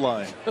field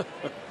line.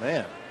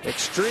 Man.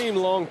 Extreme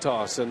long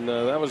toss, and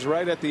that was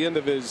right at the end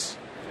of his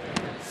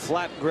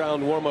flat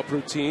ground warm-up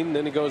routine.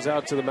 Then he goes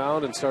out to the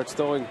mound and starts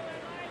throwing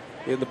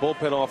in the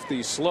bullpen off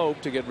the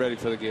slope to get ready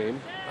for the game.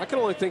 I can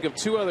only think of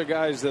two other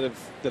guys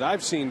that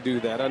I've seen do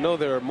that. I know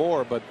there are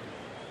more, but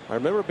I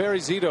remember Barry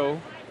Zito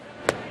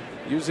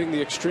using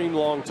the extreme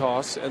long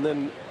toss, and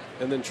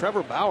then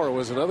Trevor Bauer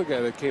was another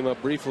guy that came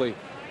up briefly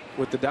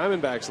with the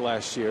Diamondbacks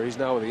last year. He's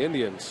now with the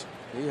Indians.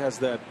 He has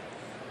that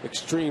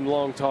extreme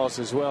long toss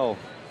as well.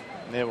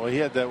 Yeah, well, he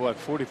had that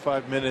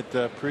 45-minute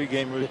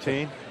pregame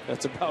routine.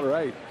 That's about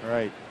right.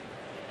 Right.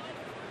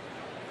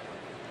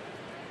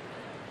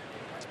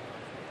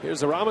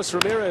 Here's Aramis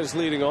Ramirez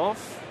leading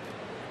off,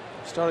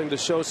 starting to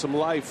show some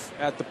life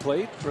at the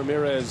plate.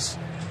 Ramirez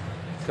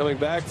coming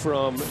back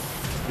from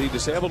the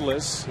disabled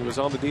list. He was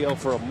on the DL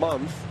for a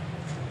month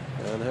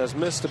and has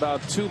missed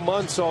about 2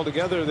 months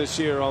altogether this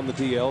year on the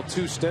DL.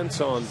 2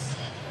 stints on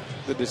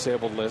the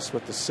disabled list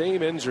with the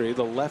same injury,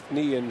 the left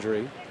knee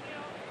injury.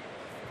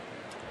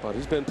 But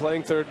he's been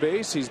playing third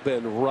base. He's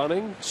been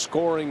running,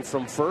 scoring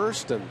from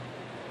first, and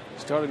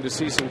starting to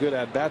see some good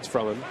at-bats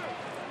from him.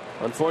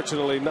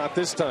 Unfortunately, not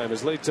this time,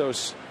 as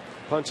Latos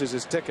punches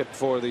his ticket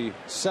for the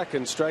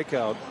second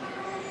strikeout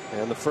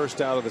and the first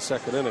out of the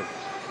second inning.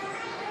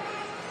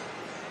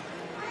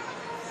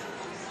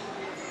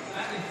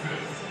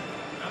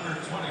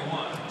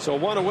 So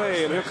 1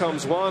 away, and here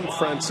comes Juan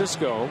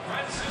Francisco.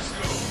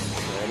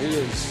 And he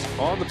is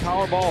on the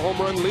Powerball home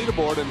run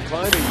leaderboard and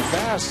climbing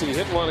fast. He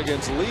hit one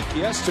against Leake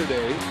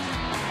yesterday.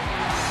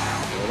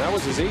 And that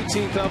was his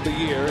 18th of the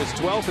year, his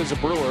 12th as a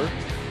Brewer.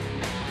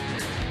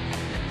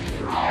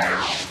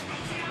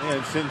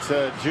 And since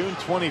June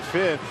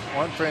 25th,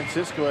 Juan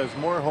Francisco has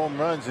more home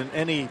runs than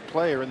any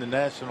player in the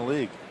National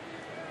League.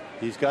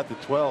 He's got the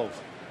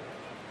 12.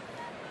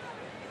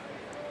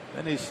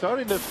 And he's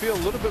starting to feel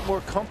a little bit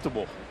more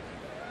comfortable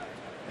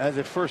as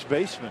a first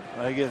baseman.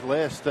 I guess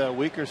last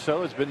week or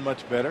so has been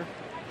much better.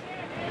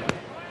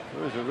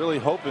 Brewers are really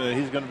hoping that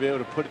he's going to be able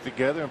to put it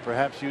together and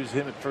perhaps use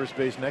him at first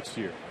base next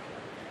year.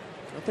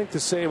 I think the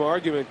same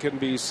argument can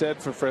be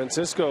said for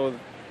Francisco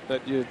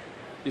that you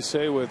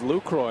say with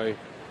Lucroy.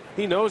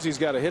 He knows he's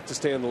got to hit to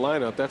stay in the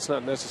lineup. That's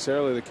not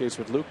necessarily the case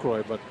with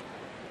Lucroy, but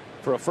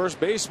for a first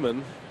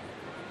baseman,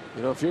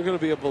 you know, if you're going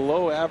to be a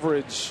below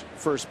average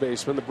first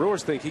baseman, the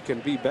Brewers think he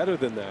can be better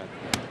than that.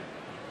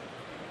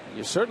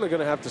 You're certainly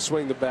going to have to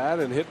swing the bat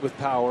and hit with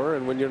power,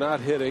 and when you're not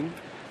hitting,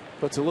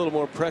 puts a little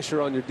more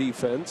pressure on your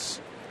defense.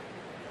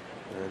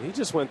 And he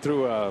just went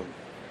through I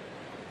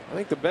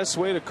think the best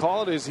way to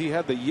call it is he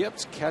had the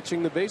yips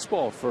catching the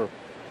baseball for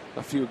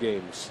a few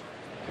games.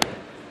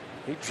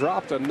 He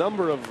dropped a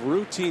number of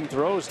routine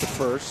throws to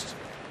first,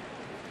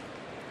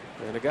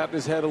 and it got in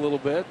his head a little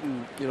bit,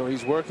 and you know,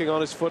 he's working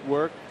on his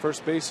footwork.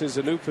 First base is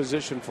a new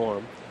position for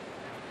him,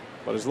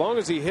 but as long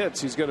as he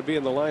hits, he's going to be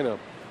in the lineup.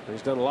 And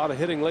he's done a lot of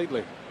hitting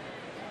lately.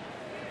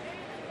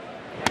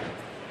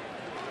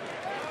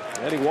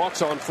 And he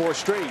walks on 4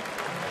 straight.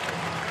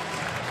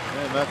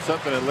 And that's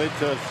something that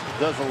Latos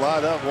does a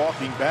lot of,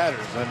 walking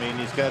batters. I mean,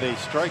 he's got a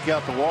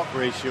strikeout to walk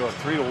ratio of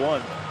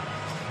 3-to-1.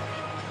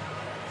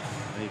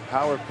 A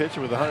power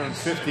pitcher with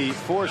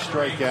 154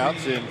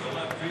 strikeouts in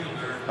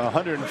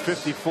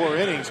 154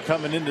 innings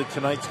coming into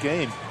tonight's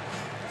game.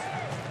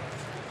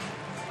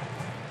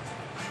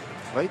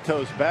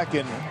 Latos back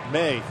in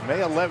May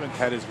 11th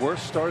had his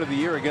worst start of the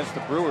year against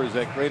the Brewers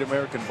at Great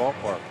American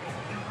Ballpark.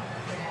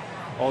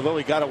 Although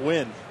he got a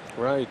win.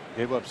 Right.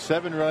 Gave up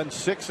 7 runs,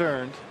 6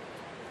 earned.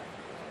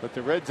 But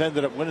the Reds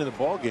ended up winning the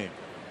ball game.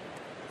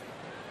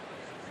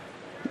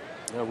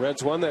 Now,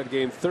 Reds won that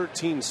game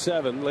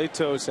 13-7.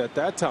 Latos at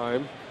that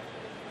time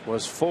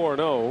was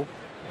 4-0.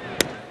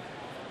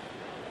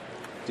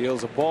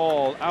 Deals a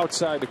ball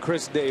outside to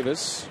Chris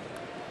Davis.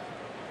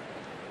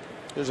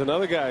 There's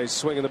another guy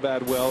swinging the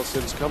bat well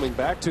since coming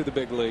back to the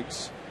big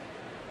leagues.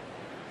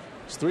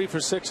 He's 3 for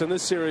 6 in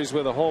this series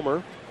with a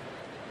homer.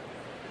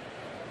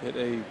 Hit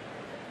a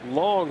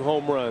long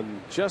home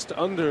run just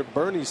under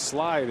Bernie's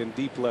slide in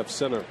deep left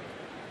center.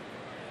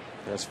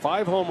 Has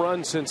 5 home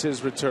runs since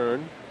his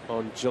return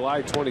on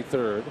July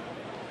 23rd.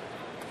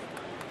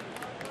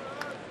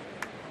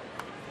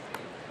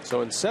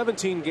 So in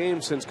 17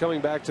 games since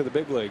coming back to the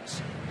big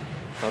leagues,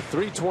 a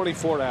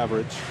 .324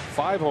 average,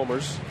 5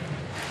 homers,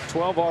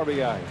 12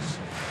 RBIs.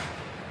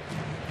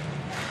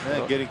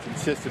 And getting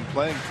consistent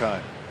playing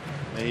time.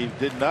 And he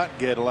did not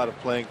get a lot of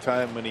playing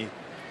time when he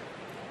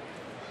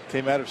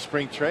came out of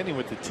spring training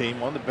with the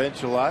team. On the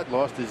bench a lot,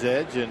 lost his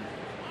edge, and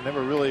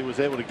never really was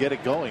able to get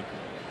it going.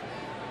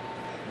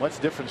 much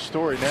different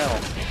story now.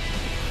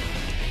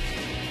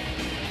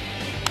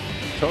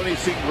 Tony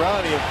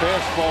Cingrani, a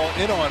fastball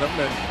in on him,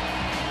 and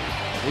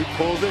he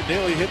pulls it,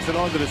 nearly hits it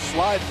onto the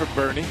slide for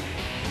Bernie.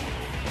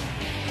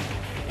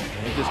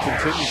 And he just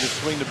continues to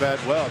swing the bat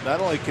well.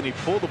 Not only can he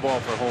pull the ball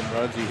for home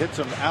runs, he hits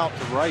them out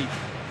to right.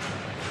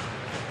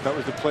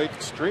 Covers the plate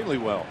extremely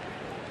well.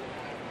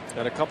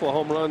 And a couple of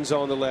home runs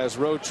on the last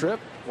road trip.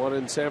 One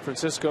in San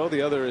Francisco,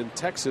 the other in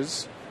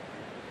Texas.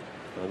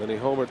 And then he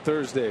homered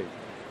Thursday.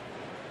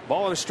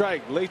 Ball and a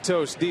strike.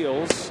 Latos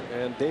deals,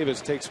 and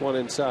Davis takes one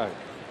inside.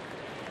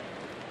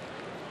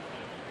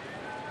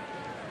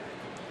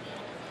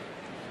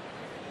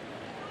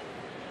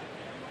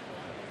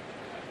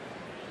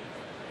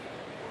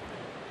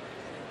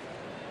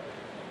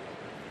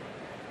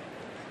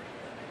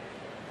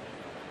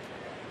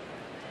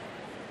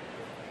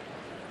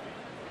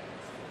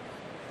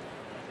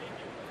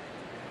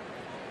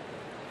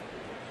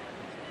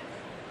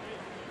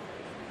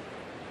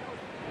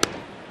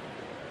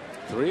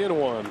 Three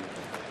and one.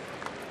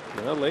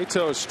 Now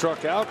Latos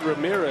struck out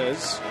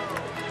Ramirez,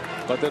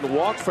 but then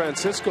walked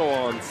Francisco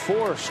on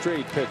 4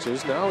 straight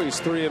pitches. Now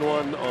he's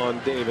 3-1 on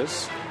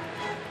Davis.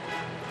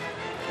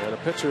 And a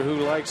pitcher who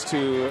likes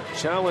to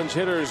challenge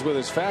hitters with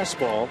his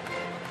fastball.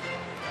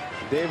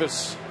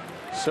 Davis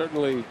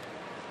certainly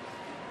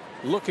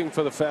looking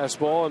for the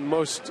fastball on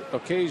most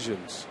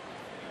occasions.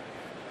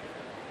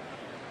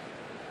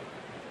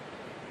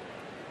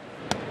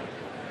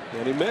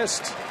 And he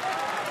missed.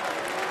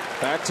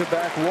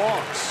 Back-to-back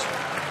walks,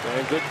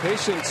 and good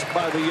patience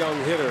by the young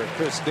hitter,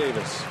 Chris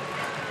Davis.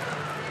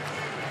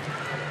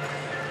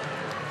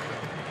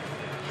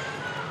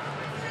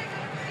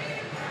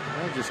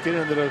 Well, just get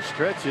into those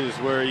stretches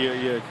where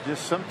you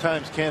just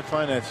sometimes can't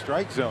find that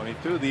strike zone. He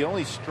threw the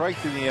only strike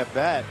in the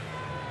at-bat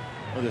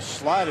with a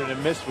slider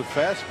and missed with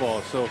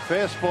fastball. So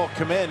fastball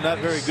command not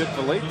very good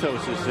for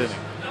Latos this inning.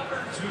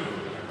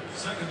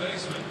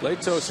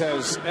 Latos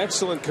has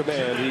excellent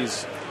command.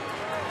 He's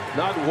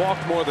not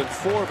walked more than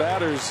 4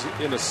 batters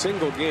in a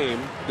single game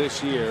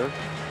this year,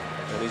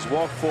 and he's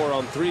walked 4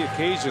 on 3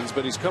 occasions,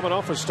 but he's coming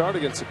off a start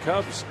against the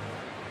Cubs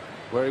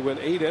where he went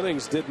 8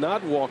 innings, did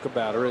not walk a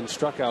batter, and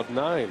struck out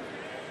 9.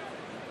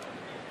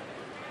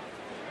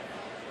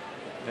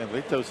 And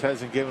Latos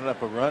hasn't given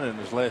up a run in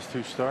his last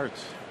 2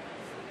 starts.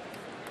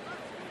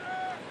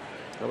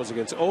 That was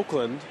against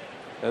Oakland,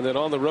 and then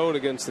on the road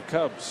against the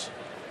Cubs.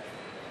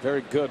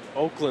 Very good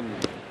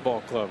Oakland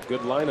ball club,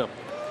 good lineup.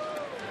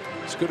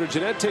 Scooter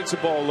Gennett takes a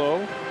ball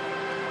low.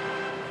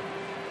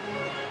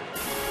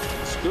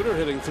 Scooter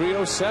hitting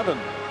 .307.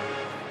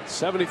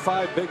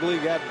 75 big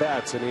league at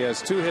bats, and he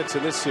has 2 hits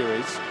in this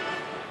series.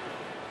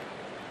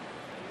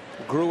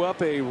 Grew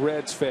up a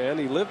Reds fan.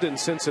 He lived in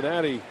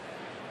Cincinnati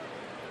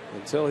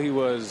until he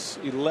was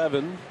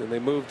 11, and they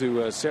moved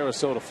to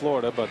Sarasota,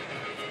 Florida, but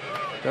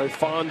very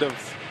fond of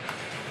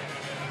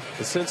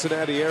the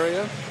Cincinnati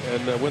area.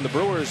 And when the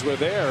Brewers were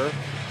there,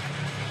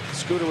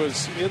 Scooter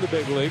was in the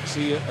big leagues.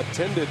 He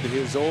attended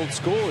his old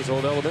school, his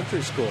old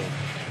elementary school.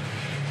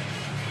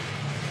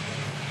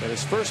 And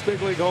his first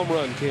big league home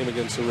run came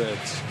against the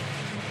Reds.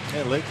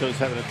 Yeah, Latos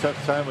having a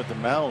tough time with the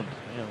mound.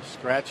 You know,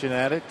 scratching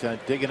at it,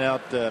 digging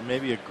out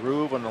maybe a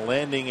groove on the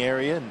landing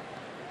area,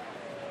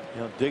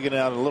 and digging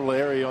out a little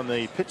area on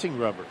the pitching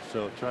rubber.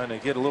 So trying to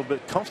get a little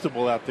bit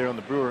comfortable out there on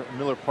the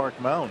Miller Park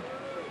mound.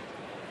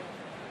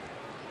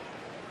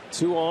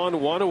 2 on,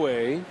 1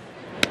 away,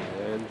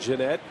 and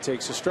Gennett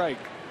takes a strike.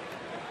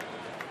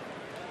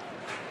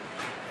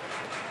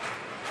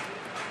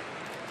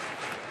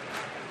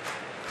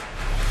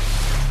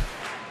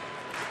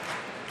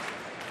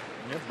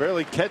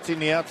 Barely catching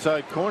the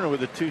outside corner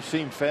with a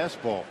 2-seam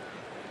fastball.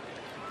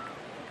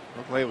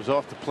 Looked like it was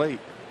off the plate.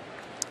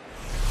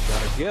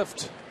 Got a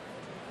gift.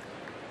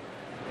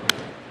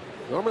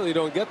 Normally you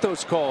don't get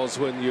those calls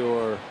when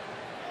you're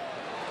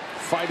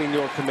fighting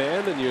your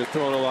command and you're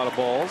throwing a lot of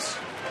balls.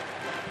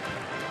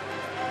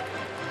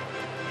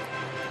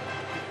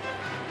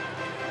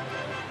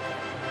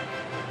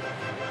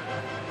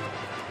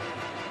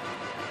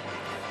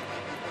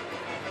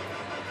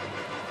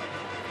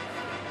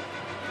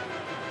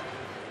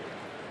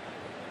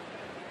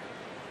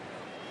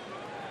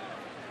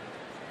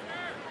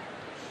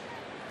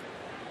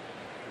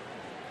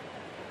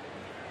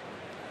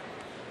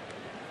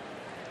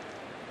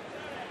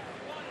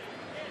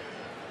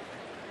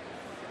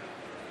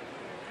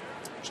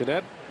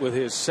 Gennett with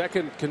his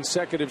 2nd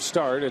consecutive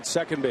start at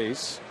second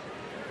base,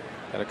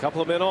 and a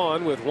couple of men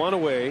on with 1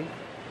 away.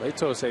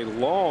 Latos a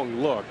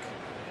long look,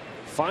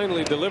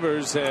 finally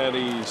delivers, and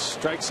he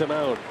strikes him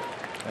out.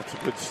 That's a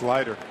good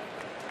slider.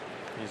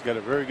 He's got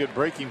a very good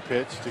breaking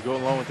pitch to go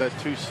along with that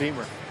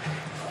 2-seamer.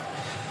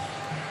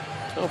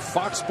 Well,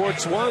 Fox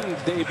Sports 1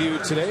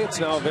 debuted today. It's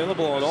now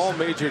available on all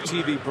major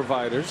TV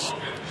providers.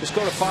 Just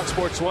go to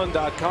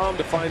foxsports1.com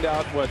to find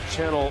out what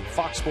channel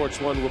Fox Sports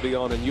 1 will be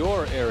on in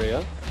your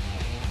area.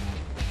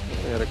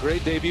 They had a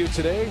great debut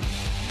today.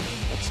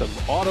 Got some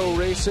auto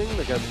racing.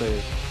 They got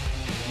the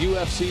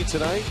UFC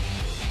tonight.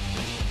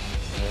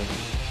 And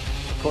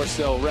of course,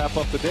 they'll wrap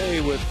up the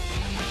day with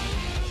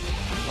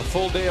A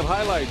full day of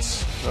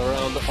highlights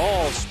around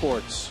all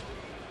sports.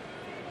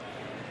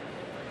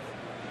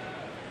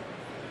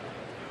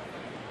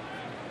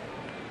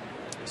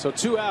 So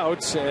 2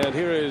 outs, and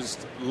here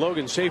is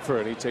Logan Schaefer,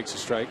 and he takes a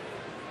strike.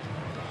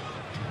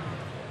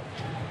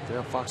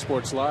 Now Fox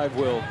Sports Live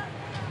will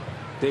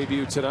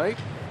debut tonight.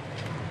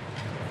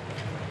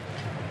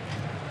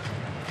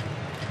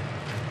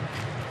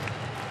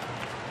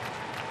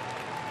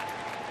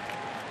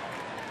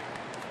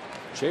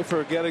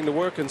 Schaefer getting to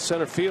work in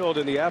center field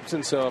in the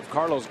absence of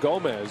Carlos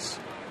Gomez.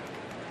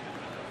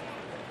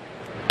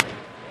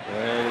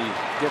 And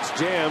he gets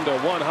jammed. A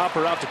one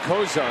hopper out to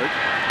Cozart.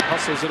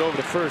 Hustles it over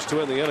to first to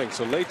end the inning.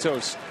 So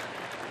Latos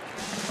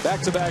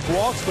back-to-back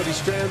walks, but he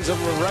strands him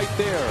right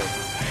there.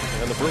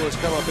 And the Brewers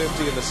come up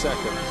empty in the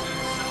second.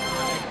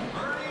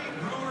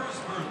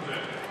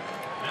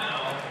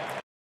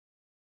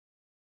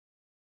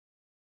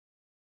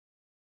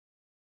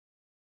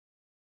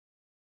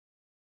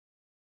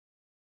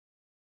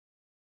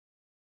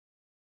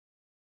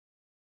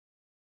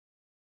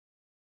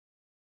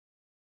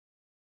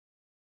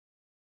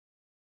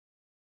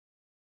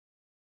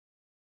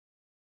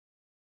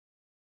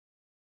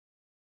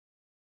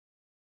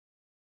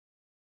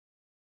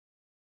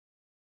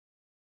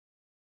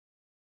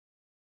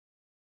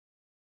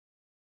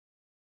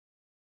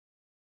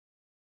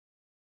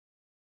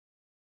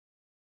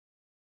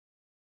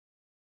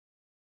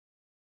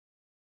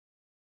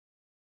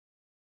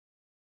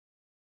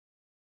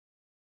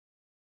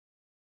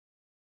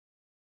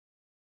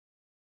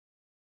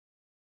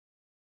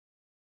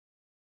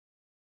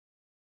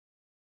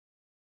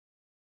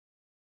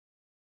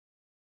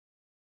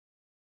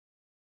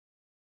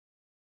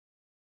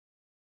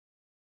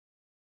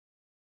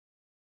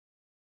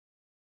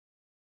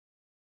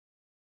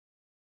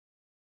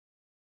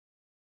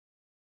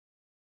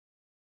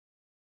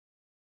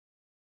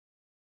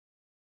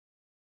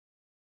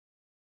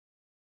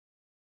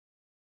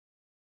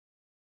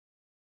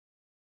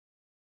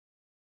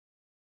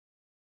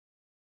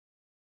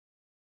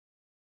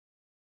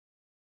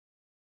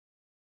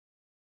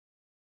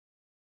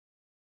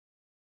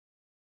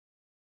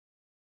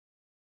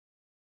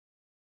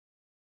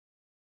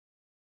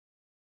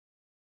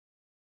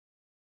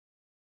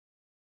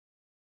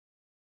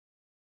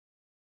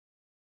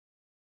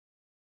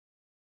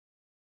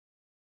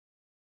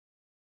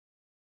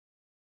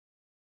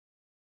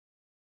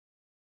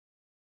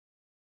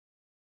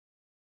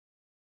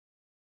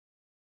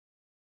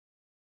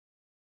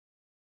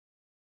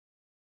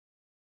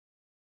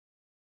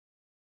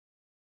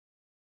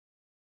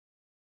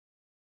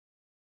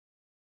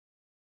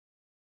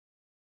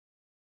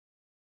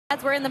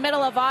 As we're in the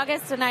middle of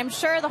August, and I'm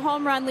sure the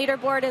home run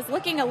leaderboard is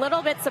looking a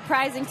little bit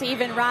surprising to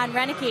even Ron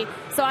Renneke.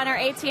 So on our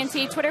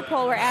AT&T Twitter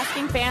poll, we're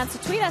asking fans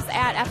to tweet us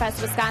at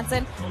FS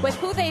Wisconsin with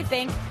who they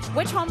think,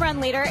 which home run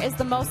leader is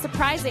the most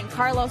surprising.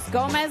 Carlos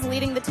Gomez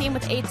leading the team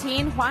with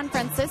 18. Juan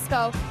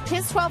Francisco,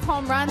 his 12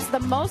 home runs, the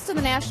most in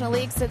the National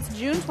League since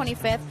June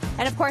 25th.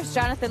 And of course,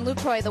 Jonathan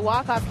Lucroy, the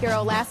walk-off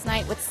hero last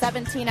night with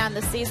 17 on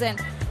the season.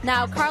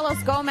 Now,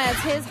 Carlos Gomez,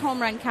 his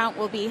home run count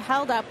will be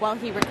held up while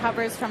he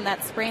recovers from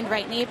that sprained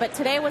right knee. But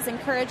today was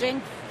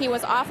encouraging. He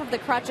was off of the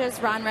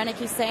crutches. Ron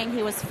Renneke saying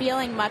he was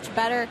feeling much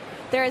better.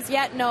 There is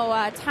yet no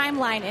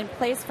timeline in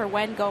place for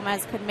when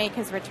Gomez could make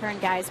his return,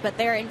 guys. But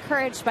they're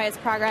encouraged by his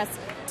progress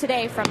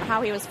today from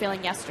how he was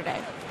feeling yesterday.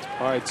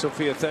 All right,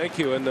 Sophia, thank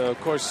you. And, of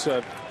course,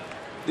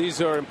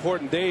 these are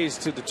important days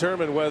to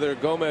determine whether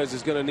Gomez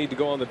is going to need to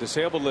go on the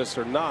disabled list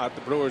or not.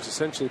 The Brewers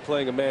essentially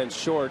playing a man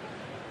short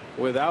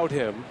without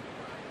him.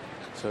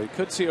 So he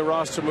could see a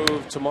roster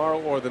move tomorrow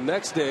or the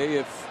next day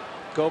if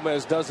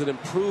Gomez doesn't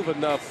improve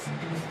enough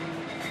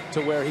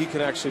to where he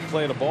can actually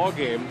play in a ball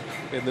game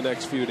in the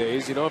next few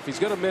days. You know, if he's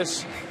going to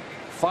miss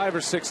 5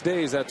 or 6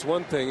 days, that's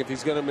one thing. If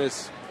he's going to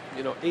miss,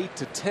 8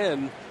 to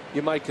 10,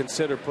 you might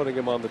consider putting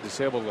him on the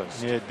disabled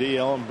list. Yeah,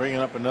 DL and bringing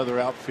up another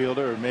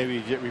outfielder, or maybe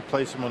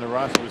replace him on the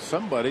roster with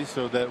somebody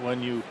so that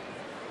when you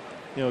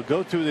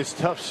go through this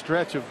tough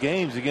stretch of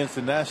games against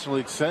the National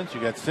League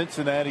Central, you got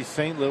Cincinnati,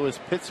 St. Louis,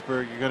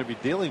 Pittsburgh you're going to be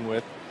dealing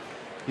with.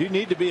 You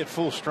need to be at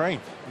full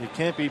strength. You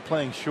can't be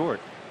playing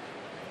short.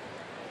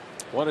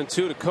 1-2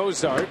 to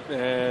Cozart,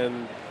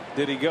 and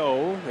did he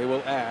go? They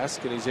will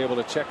ask, and he's able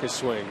to check his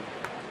swing.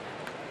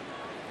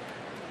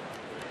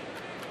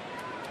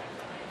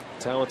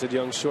 Talented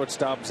young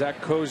shortstop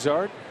Zach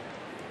Cozart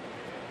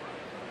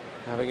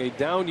having a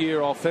down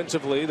year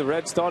offensively. The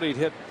Reds thought he'd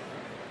hit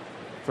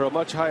for a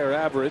much higher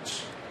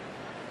average.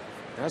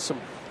 Has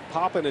some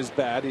pop in his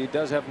bat. He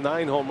does have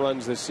 9 home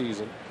runs this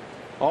season.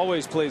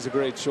 Always plays a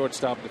great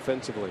shortstop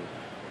defensively.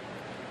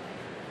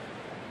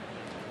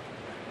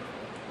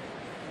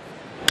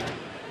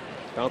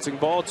 Bouncing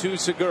ball to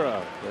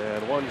Segura,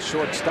 and one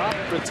shortstop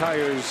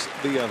retires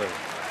the other.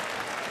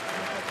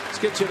 Let's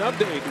get you an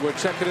update. We're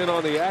checking in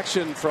on the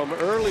action from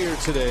earlier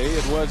today.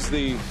 It was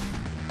the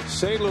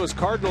St. Louis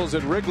Cardinals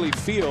at Wrigley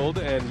Field,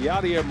 and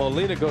Yadier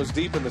Molina goes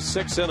deep in the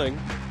 6th inning.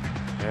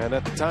 And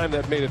at the time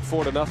that made it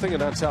 4-0,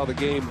 and that's how the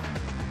game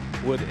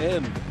would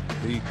end.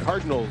 The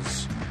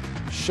Cardinals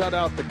shut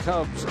out the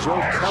Cubs.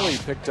 Joe Kelly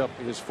picked up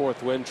his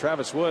 4th win.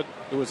 Travis Wood,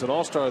 who was an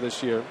all-star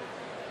this year,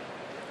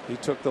 he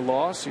took the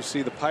loss. You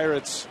see the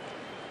Pirates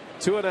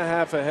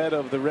 2.5 ahead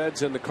of the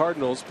Reds and the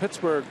Cardinals.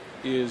 Pittsburgh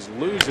is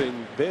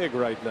losing big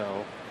right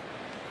now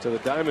to the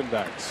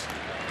Diamondbacks.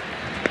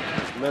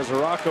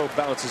 Mesoraco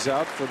bounces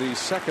out for the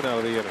 2nd out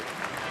of the inning.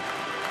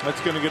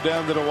 That's going to go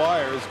down to the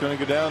wire. It's going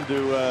to go down to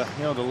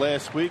the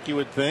last week, you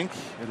would think.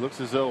 It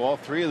looks as though all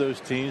 3 of those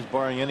teams,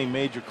 barring any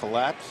major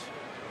collapse,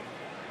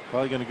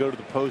 probably going to go to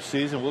the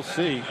postseason. We'll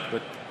see,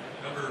 but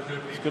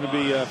it's going to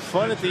be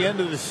fun at the end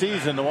of the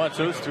season to watch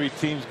those 3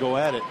 teams go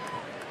at it.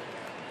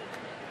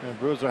 And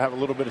Brewers will have a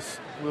little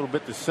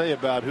bit to say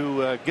about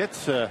who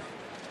gets the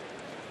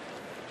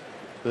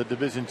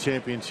division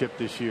championship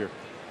this year.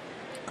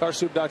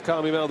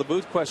 Carsoup.com email the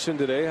booth question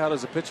today. How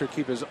does a pitcher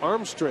keep his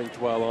arm strength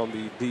while on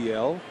the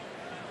DL?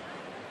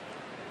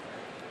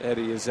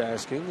 Eddie is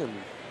asking, and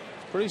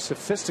pretty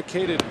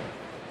sophisticated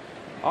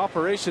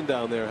operation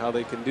down there how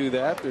they can do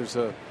that.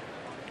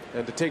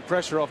 And to take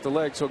pressure off the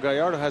leg. So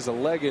Gallardo has a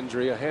leg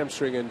injury, a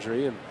hamstring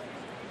injury, and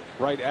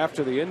right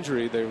after the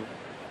injury they're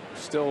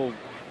still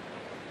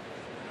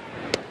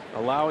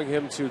allowing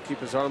him to keep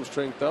his arm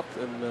strength up,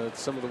 and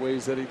some of the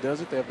ways that he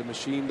does it, they have the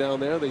machine down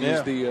there. They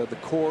use the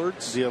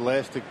cords, the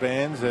elastic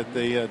bands that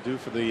they do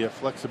for the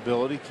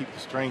flexibility, keep the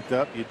strength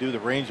up. You do the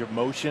range of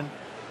motion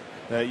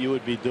that you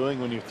would be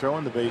doing when you're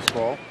throwing the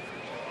baseball.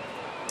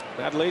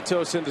 Matt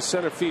Latos into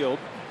center field,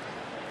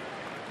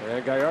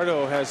 and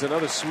Gallardo has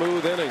another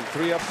smooth inning.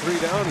 3 up, 3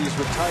 down. He's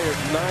retired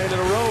 9 in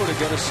a row to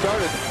get us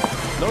started.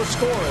 No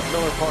score at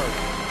Miller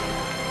Park.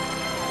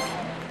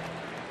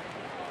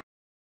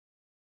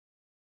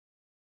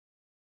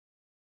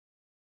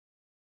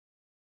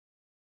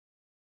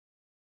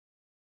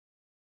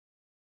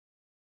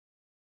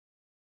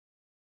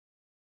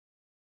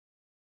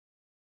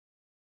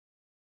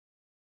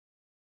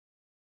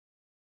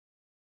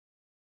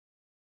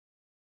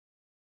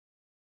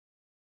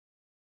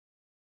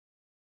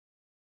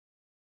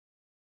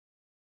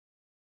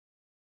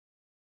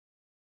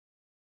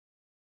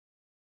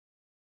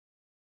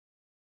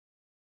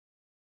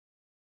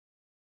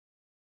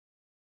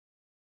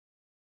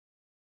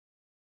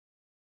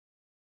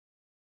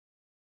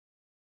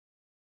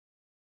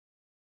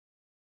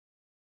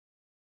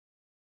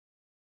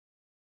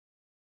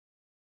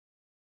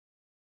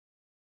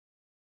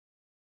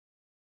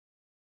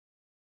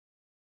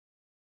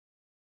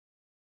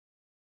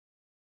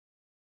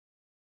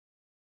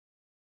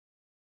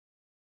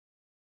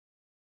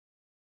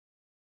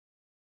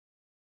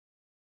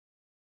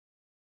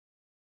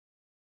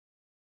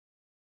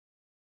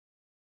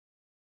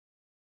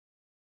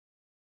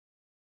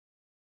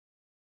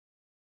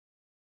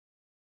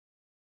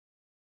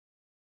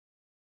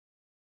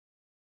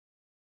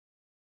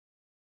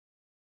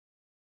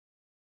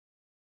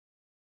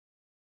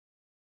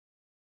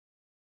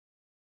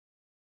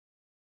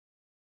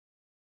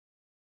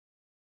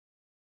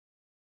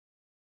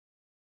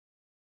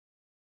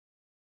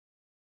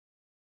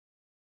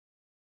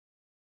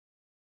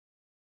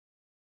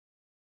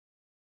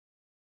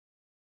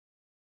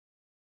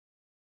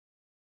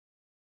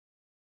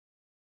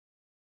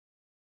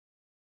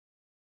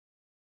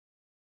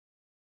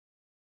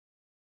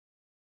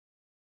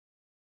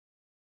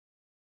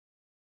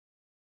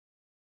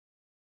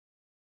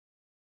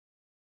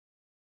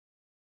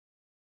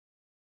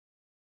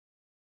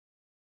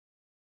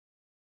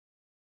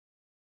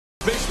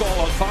 Baseball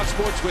on Fox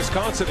Sports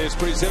Wisconsin is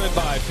presented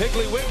by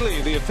Piggly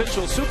Wiggly, the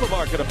official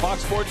supermarket of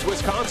Fox Sports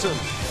Wisconsin.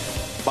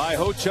 By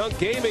Ho Chunk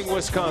Gaming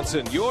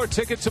Wisconsin, your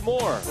ticket to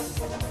more.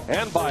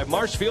 And by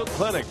Marshfield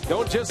Clinic.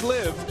 Don't just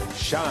live,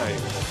 shine.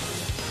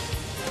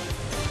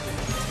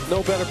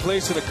 No better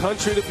place in the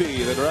country to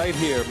be than right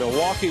here,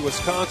 Milwaukee,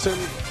 Wisconsin.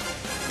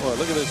 Boy,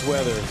 look at this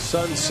weather.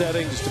 Sun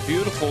setting, just a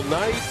beautiful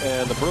night.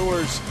 And the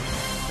Brewers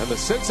and the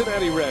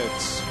Cincinnati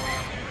Reds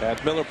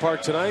at Miller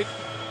Park tonight.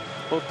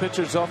 Both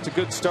pitchers off to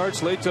good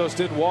starts. Latos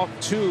did walk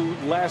 2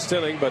 last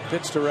inning, but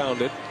pitched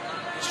around it,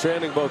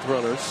 stranding both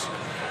runners.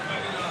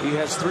 He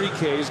has 3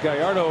 Ks.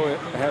 Gallardo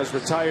has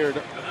retired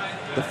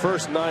the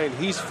first 9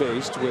 he's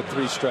faced with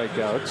 3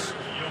 strikeouts.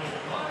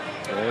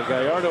 And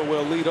Gallardo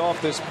will lead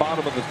off this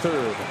bottom of the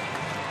 3rd.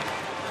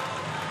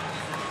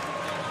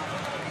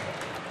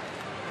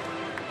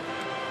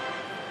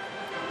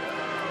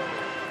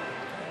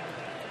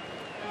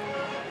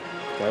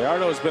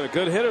 Gallardo has been a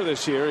good hitter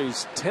this year.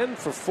 He's 10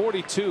 for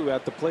 42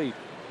 at the plate.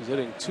 He's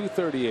hitting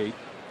 .238.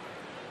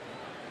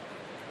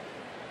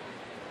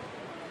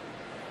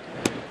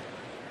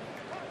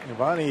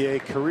 Giovanni, a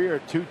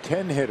career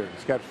 .210 hitter.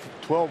 He's got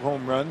 12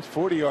 home runs,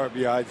 40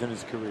 RBIs in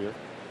his career.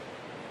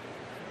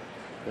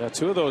 Yeah,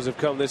 2 of those have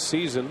come this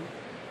season.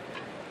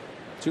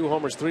 2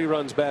 homers, 3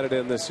 runs batted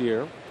in this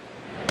year.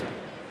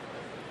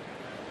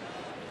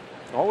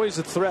 Always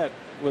a threat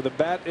with a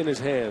bat in his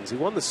hands. He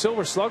won the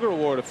Silver Slugger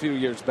Award a few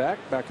years back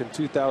in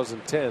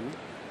 2010.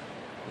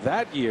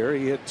 That year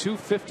he hit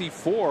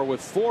 .254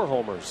 with 4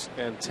 homers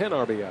and 10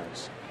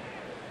 RBIs.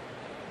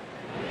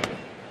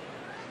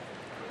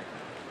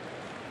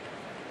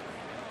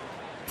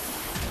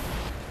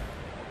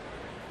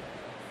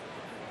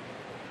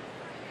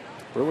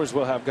 Brewers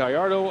will have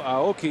Gallardo,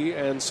 Aoki,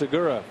 and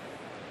Segura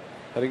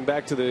heading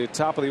back to the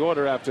top of the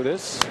order after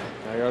this.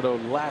 Gallardo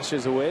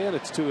lashes away, and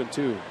it's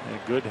 2-2.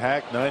 A good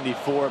hack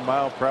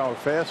 94-mile-per-hour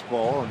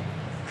fastball, and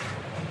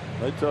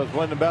Laitos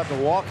wasn't about to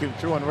walk him,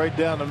 threw one right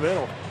down the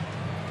middle.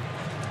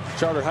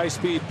 Charter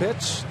high-speed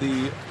pitch.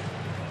 The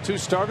two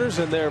starters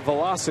and their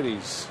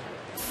velocities.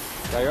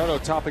 Gallardo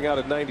topping out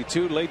at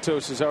 92.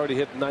 Laitos has already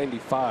hit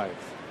 95.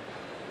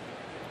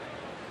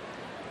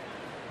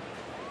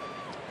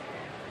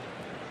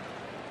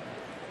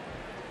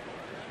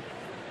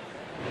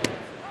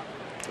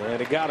 And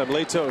he got him.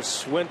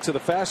 Laitos went to the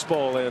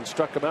fastball and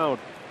struck him out.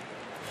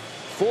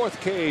 4th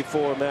K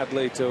for Matt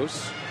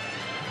Laitos.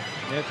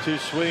 Yeah, 2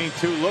 swinging,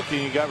 2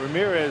 looking. You got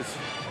Ramirez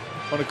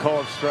on a call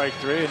of strike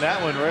 3, and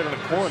that one right on the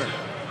corner.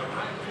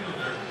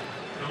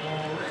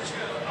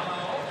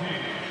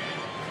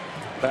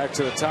 Back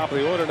to the top of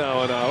the order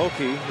now, and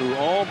Aoki, who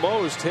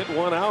almost hit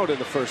one out in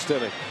the first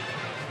inning.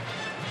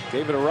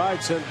 Gave it a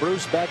ride, sent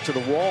Bruce back to the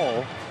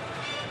wall.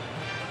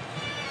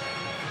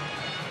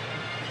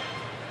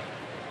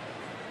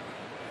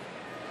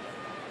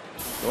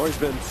 Norrie's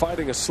been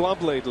fighting a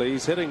slump lately.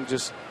 He's hitting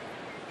just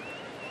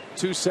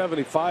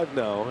 .275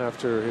 now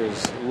after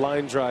his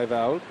line drive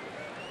out.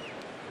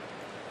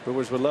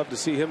 Brewers would love to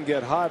see him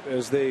get hot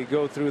as they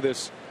go through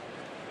this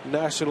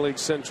National League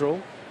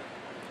Central.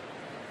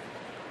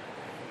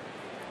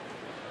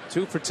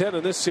 2 for 10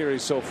 in this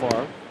series so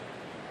far.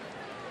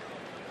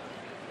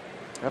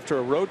 After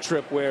a road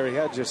trip where he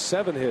had just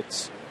 7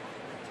 hits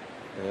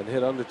and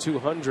hit under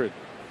 200.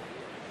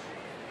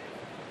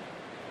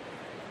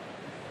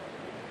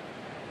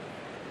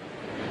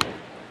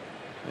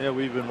 Yeah,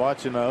 we've been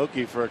watching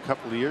Aoki for a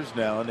couple of years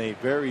now, and a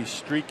very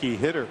streaky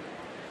hitter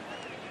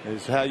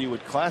is how you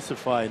would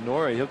classify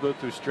Norrie. He'll go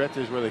through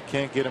stretches where they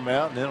can't get him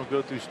out, and then he'll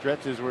go through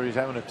stretches where he's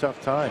having a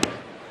tough time.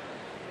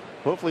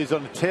 Hopefully he's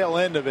on the tail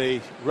end of a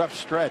rough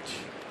stretch.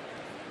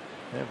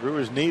 Yeah,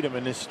 Brewers need him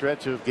in this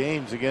stretch of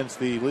games against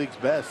the league's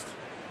best.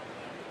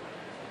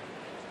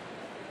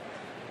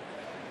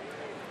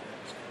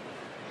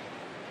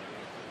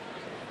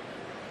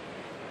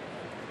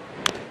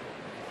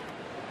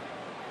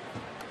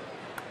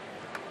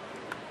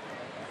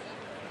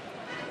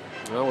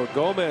 Well, with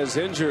Gomez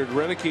injured,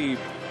 Renicky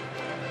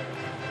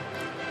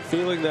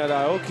feeling that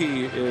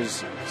Aoki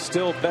is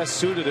still best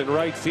suited in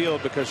right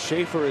field because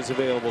Schaefer is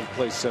available to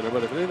play center.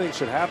 But if anything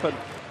should happen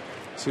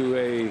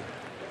to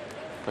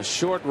a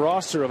short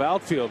roster of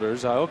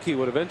outfielders, Aoki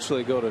would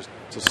eventually go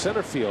to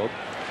center field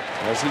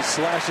as he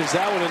slashes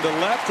that one into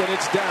left, and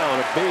it's down,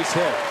 a base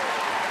hit.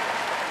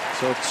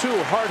 So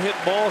 2 hard hit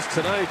balls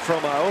tonight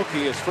from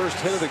Aoki, his first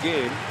hit of the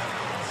game.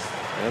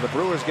 And the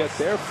Brewers get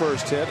their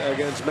first hit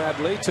against Matt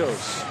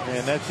Laitos.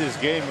 And that's his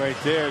game right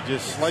there,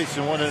 just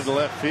slicing one into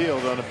left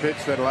field on a pitch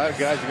that a lot of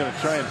guys are going to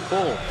try and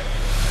pull.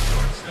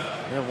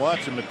 And watch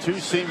him, a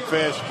 2-seam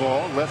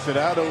fastball, left it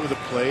out over the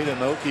plate, and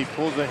Aoki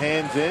pulls the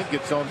hands in,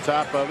 gets on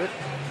top of it.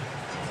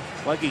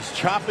 Like he's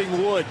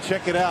chopping wood.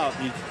 Check it out.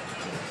 He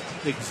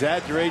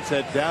exaggerates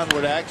that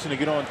downward action to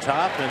get on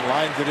top and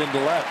lines it into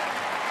left.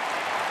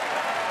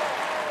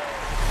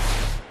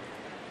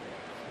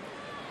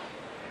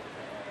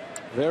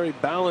 Very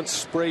balanced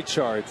spray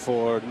chart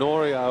for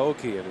Nori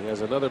Aoki, and he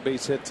has another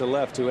base hit to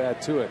left to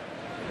add to it.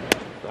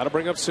 Got to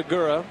bring up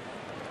Segura,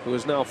 who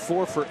is now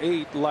 4 for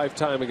 8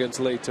 lifetime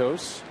against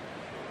Laitos,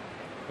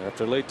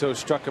 after Laitos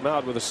struck him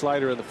out with a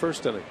slider in the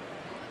first inning.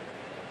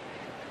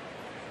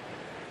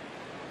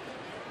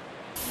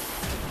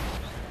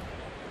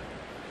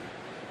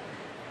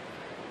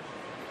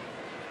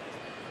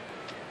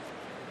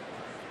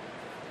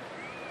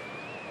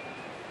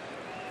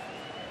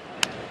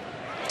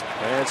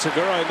 And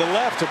Segura in the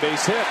left, a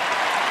base hit.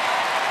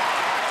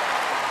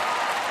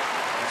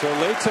 So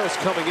Laitos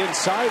coming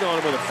inside on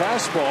him with a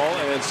fastball,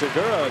 and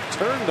Segura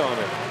turned on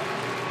it.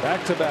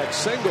 Back-to-back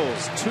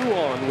singles, 2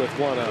 on with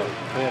 1 out.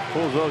 Yeah,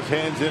 pulls those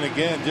hands in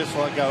again, just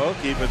like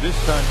Aoki, but this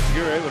time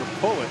Segura able to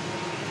pull it.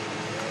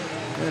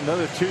 And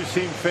another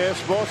 2-seam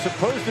fastball,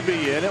 supposed to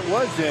be in. It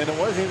was in. It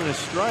wasn't even a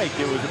strike.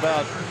 It was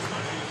about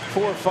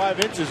 4 or 5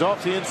 inches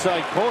off the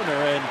inside corner,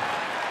 and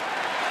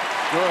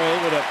Segura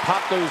able to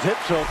pop those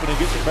hips open and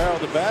get the barrel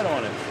of the bat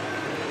on it.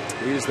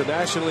 He's the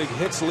National League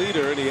hits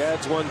leader, and he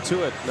adds 1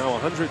 to it. Now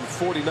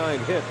 149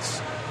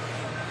 hits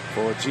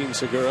for Gene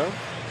Segura.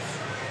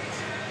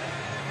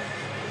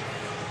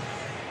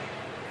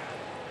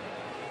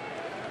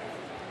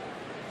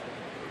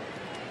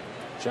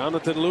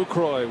 Jonathan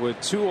Lucroy with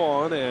 2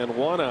 on and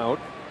 1 out.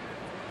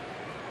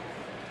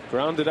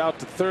 Grounded out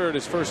to third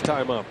his first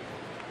time up.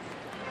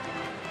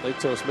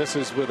 Laitos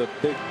misses with a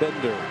big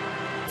bender.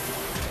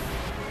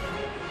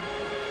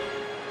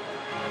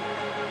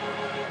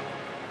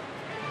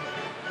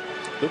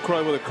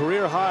 Lucroy with a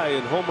career high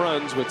in home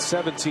runs with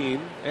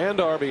 17 and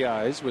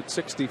RBIs with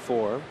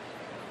 64.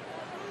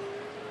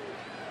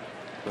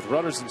 With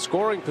runners in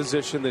scoring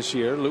position this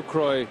year,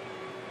 Lucroy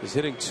is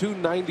hitting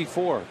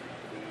 .294.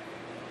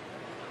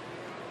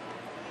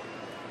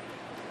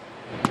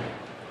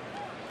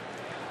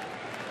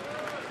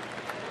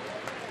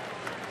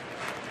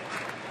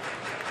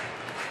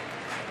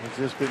 He's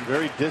just been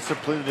very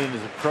disciplined in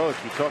his approach.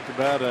 We talked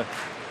about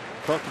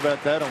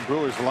that on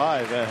Brewers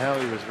Live, how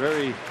he was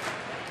very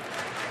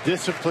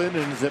disciplined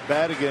in his at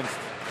bat against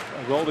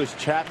Aroldis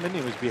Chapman.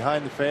 He was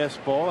behind the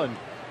fastball and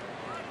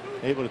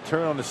able to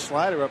turn on the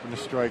slider up in the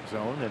strike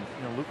zone. And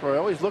Lucroy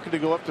always looking to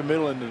go up the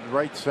middle into the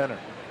right center.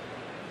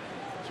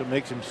 So it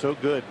makes him so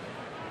good.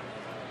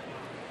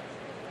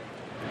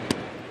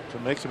 So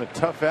it makes him a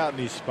tough out in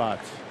these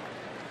spots.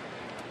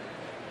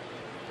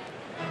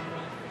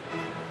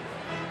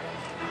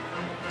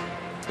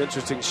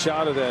 Interesting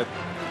shot of that.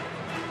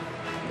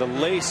 The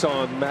lace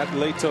on Matt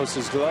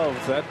Latos's glove.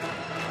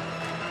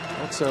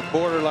 That's a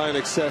borderline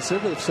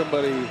excessive. If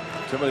somebody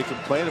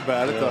complain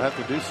about it, they'll have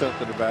to do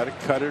something about it.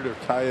 Cut it or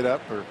tie it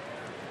up or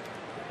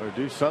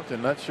do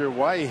something. Not sure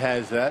why he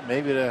has that.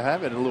 Maybe to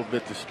have it a little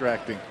bit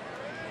distracting.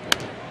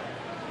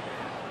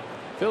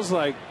 Feels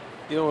like,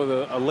 with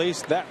a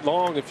lace that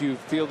long, if you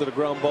fielded a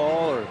ground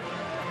ball, or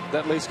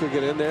that lace could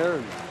get in there.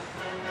 And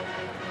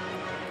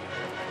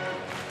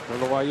I don't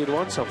know why you'd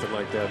want something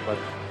like that, but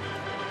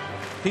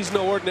he's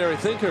no ordinary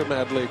thinker,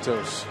 Matt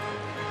Latos.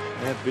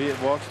 And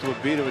it walks to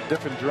a beat of a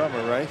different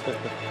drummer, right?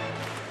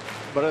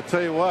 But I'll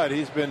tell you what,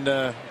 he's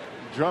been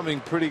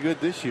drumming pretty good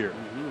this year.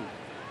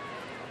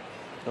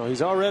 No,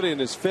 he's already in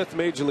his 5th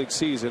major league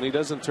season. He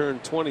doesn't turn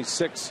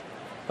 26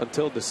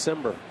 until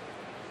December.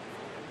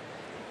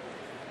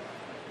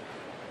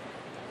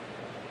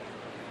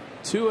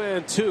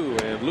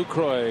 2-2, and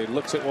Lucroy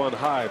looks at one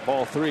high,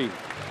 ball 3.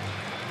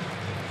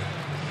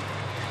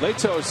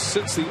 Latos,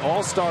 since the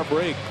All-Star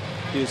break,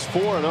 is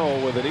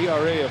 4-0 with an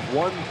ERA of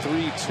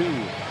 1.32.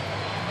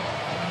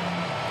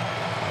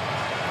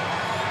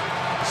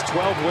 His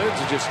 12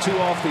 wins are just 2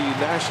 off the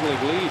National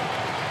League lead.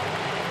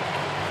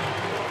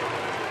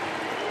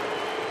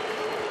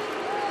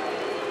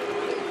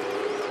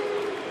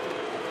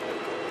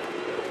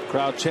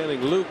 Crowd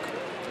chanting Luke.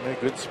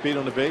 Good speed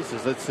on the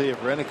bases. Let's see if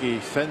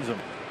Renicky sends him.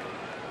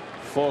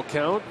 Full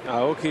count.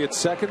 Aoki at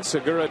second,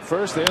 Segura at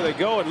first. There they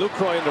go, and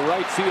Lucroy into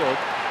right field.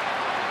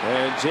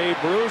 And Jay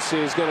Bruce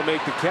is going to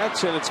make the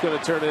catch, and it's going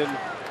to turn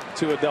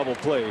into a double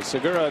play.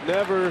 Segura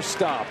never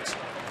stopped.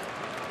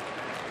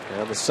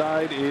 And the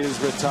side is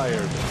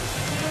retired.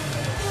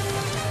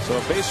 So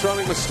a base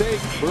running mistake.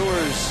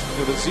 Brewers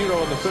with a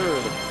 0 in the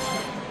 3rd.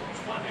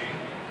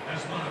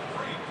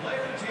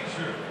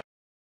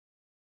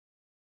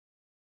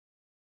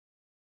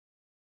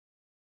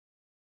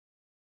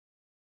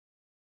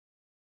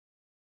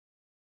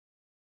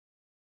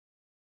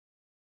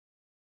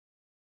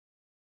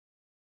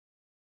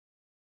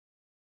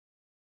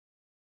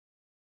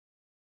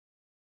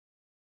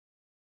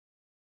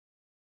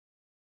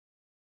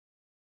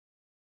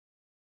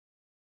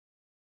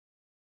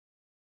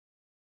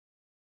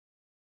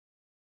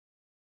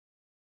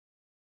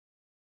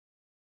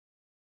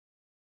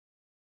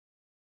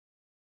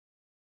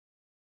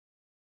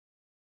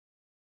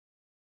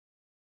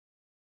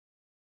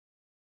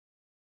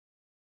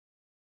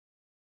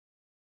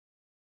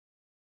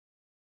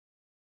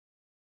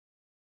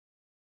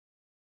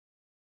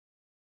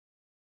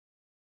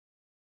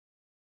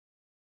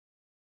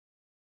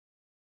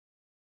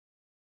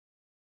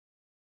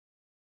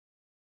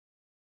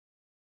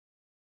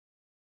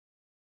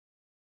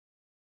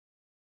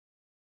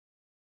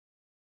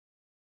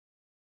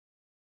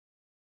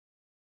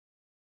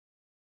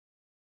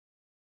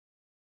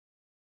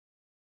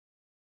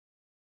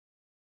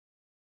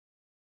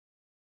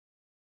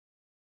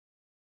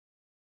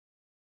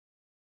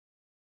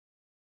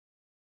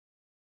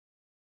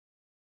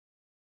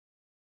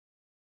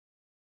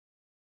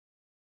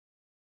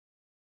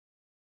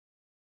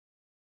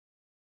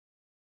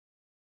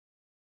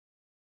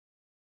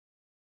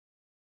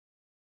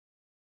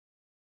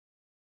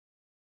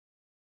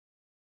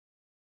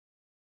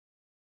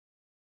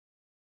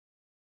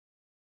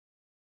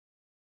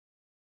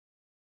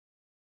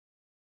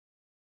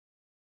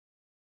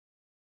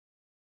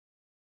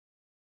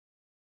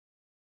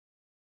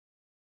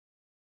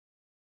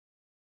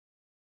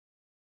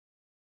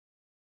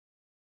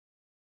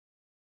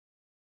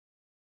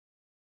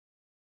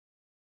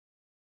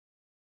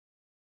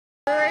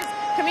 Brewers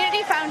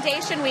Community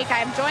Foundation Week.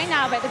 I'm joined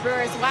now by the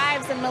Brewers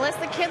Wives, and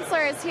Melissa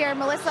Kinsler is here.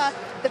 Melissa,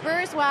 the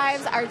Brewers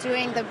Wives are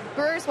doing the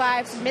Brewers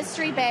Wives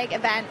Mystery Bag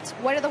event.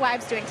 What are the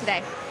wives doing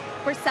today?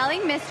 We're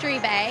selling mystery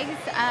bags.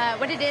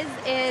 What it is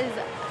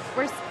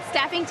we're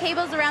staffing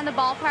tables around the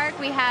ballpark.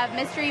 We have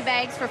mystery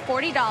bags for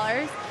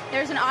 $40.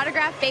 There's an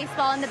autographed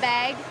baseball in the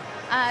bag.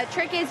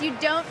 Trick is you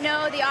don't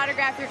know the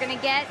autograph you're going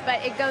to get,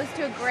 but it goes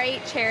to a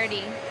great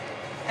charity.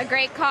 A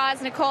great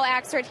cause. Nicole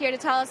Axford here to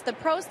tell us the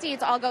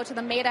proceeds all go to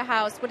the Maida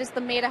House. What does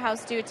the Maida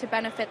House do to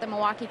benefit the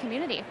Milwaukee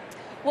community?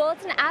 Well,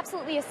 it's an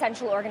absolutely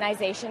essential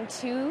organization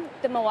to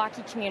the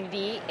Milwaukee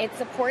community. It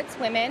supports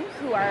women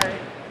who are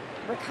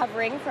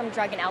recovering from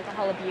drug and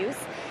alcohol abuse.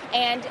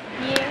 And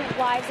being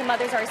wives and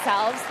mothers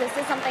ourselves, this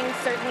is something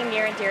certainly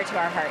near and dear to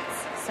our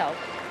hearts. So. All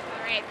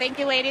right, thank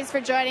you, ladies,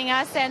 for joining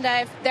us. And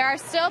there are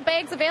still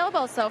bags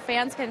available, so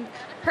fans can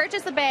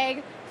purchase a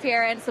bag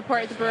here and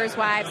support the Brewers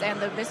Wives and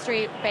the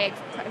Mystery Bag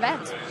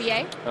event.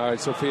 BA? All right,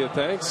 Sophia,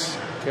 thanks.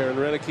 Karen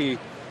Renicky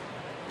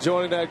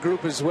joining that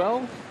group as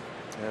well.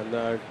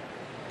 And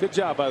good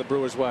job by the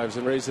Brewers Wives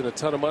in raising a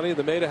ton of money.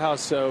 The Maida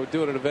House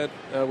doing an event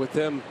with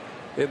them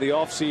in the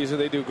off season.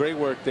 They do great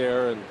work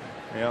there.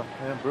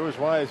 And Brewers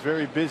Wives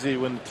very busy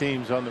when the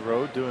team's on the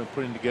road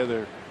putting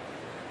together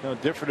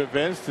different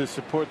events to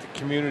support the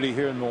community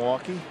here in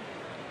Milwaukee.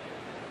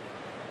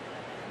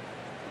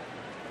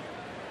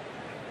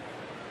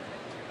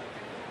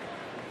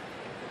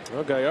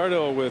 Well,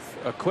 Gallardo with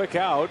a quick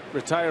out,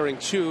 retiring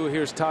Chu.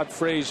 Here's Todd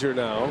Frazier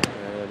now,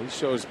 and he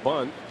shows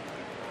bunt.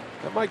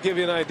 That might give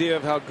you an idea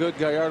of how good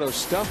Gallardo's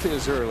stuff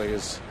is early,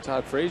 as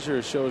Todd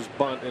Frazier shows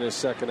bunt in his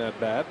second at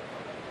bat.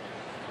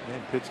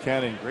 And pitch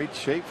count in great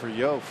shape for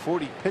Yo.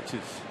 40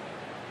 pitches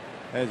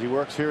as he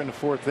works here in the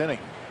 4th inning.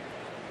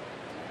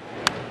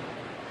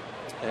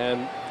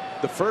 And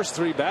the first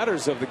 3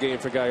 batters of the game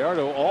for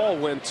Gallardo all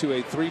went to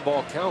a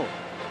 3-ball count.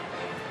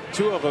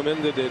 2 of them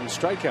ended in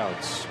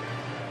strikeouts.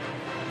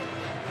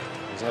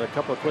 He's had a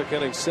couple of quick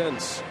innings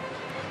since.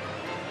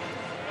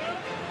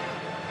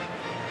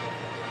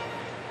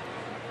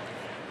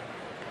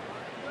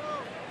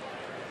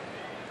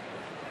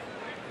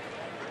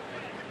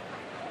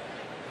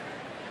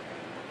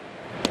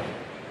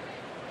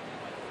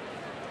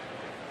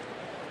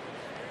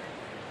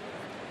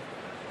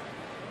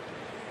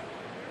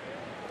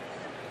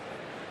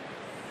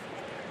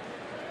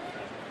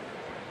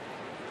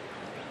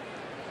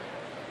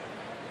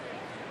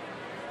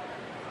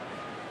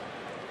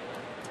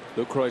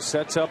 Lucroy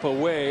sets up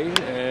away,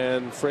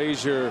 and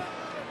Frazier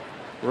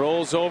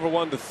rolls over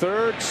one to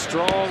third.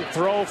 Strong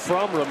throw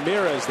from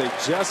Ramirez. They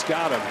just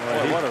got him.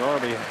 Boy, what an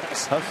arm he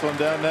has. Hustling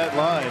down that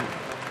line.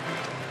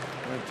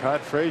 And Todd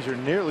Frazier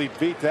nearly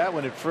beat that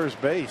one at first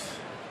base.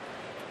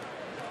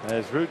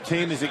 As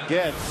routine as it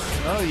gets.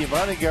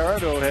 Yovani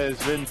Gallardo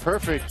has been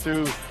perfect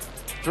through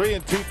 3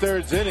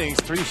 2/3 innings,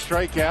 3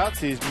 strikeouts.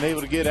 He's been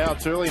able to get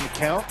outs early in the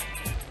count.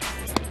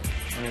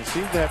 And he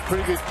seems to have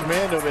pretty good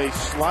command of a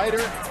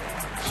slider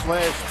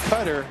 /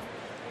 cutter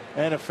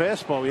and a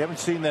fastball. We haven't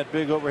seen that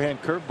big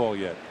overhand curveball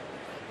yet.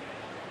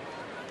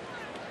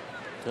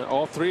 And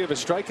all 3 of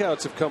his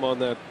strikeouts have come on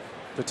that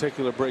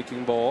particular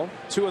breaking ball.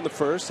 2 in the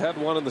first, had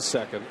 1 in the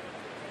second.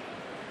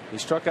 He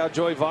struck out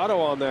Joey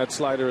Votto on that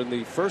slider in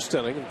the first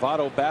inning, and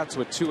Votto bats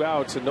with 2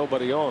 outs and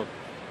nobody on.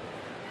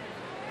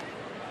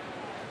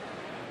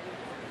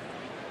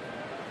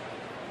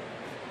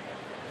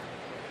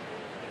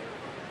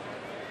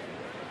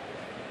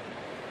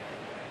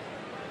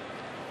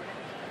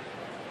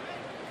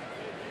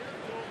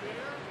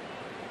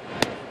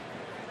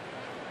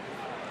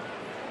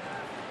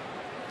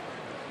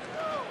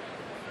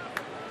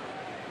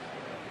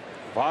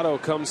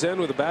 Votto comes in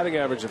with a batting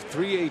average of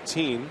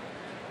 .318.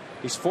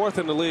 He's 4th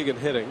in the league in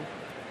hitting.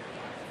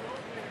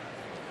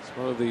 It's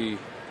one of the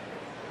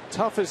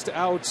toughest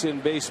outs in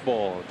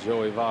baseball,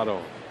 Joey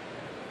Votto.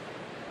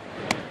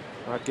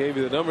 I gave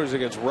you the numbers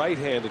against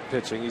right-handed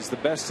pitching. He's the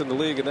best in the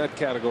league in that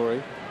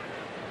category.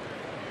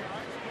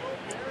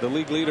 The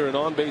league leader in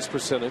on-base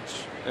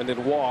percentage and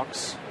in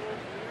walks.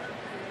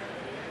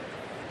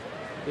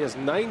 He has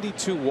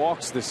 92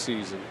 walks this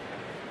season.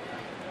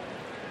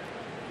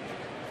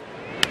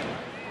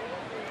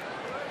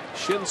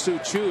 Shin-Soo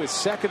Choo is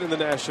 2nd in the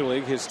National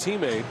League, his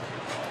teammate.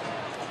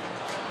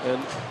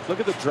 And look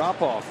at the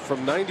drop off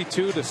from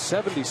 92 to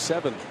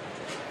 77.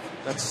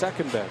 That's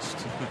 2nd best.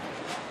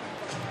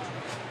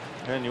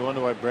 And you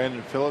wonder why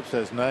Brandon Phillips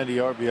has 90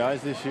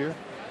 RBIs this year.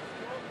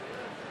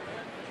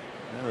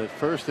 The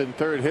 1st and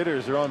 3rd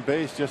hitters are on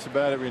base just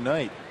about every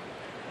night.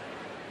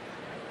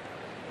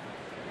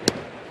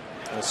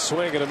 A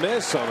swing and a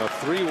miss on a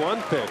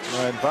 3-1 pitch.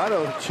 And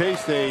Votto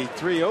chased a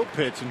 3-0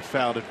 pitch and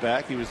fouled it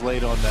back. He was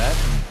late on that.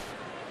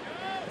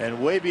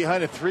 And way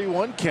behind a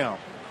 3-1 count.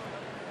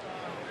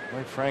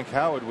 Boy, Frank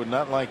Howard would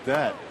not like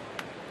that.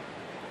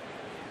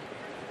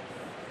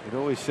 He'd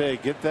always say,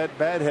 get that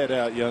bat head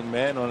out, young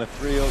man, on a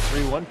 3-0,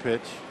 3-1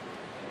 pitch.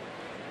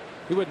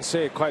 He wouldn't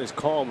say it quite as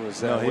calm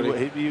as that. No,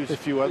 he'd use a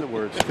few other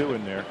words too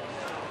in there.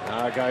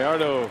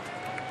 Gallardo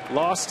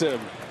lost him.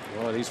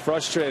 Well, he's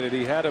frustrated.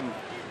 He had him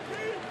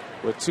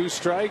with 2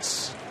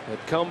 strikes, had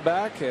come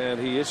back, and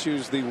he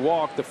issues the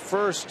walk, the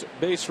first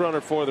base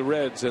runner for the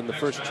Reds, and the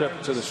first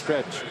trip to the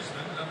stretch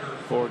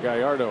for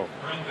Gallardo.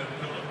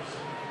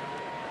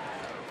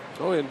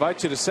 We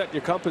invite you to set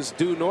your compass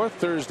due north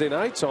Thursday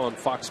nights on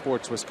Fox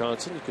Sports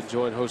Wisconsin. You can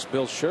join host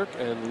Bill Shirk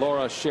and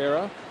Laura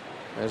Schera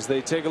as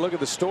they take a look at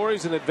the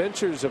stories and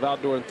adventures of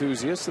outdoor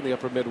enthusiasts in the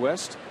upper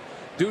Midwest.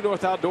 Due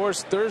North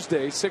Outdoors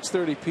Thursday,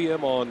 6:30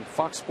 p.m. on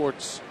Fox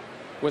Sports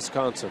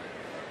Wisconsin.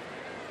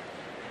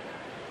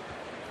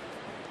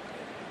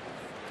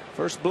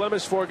 First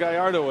blemish for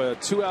Gallardo, a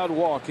 2-out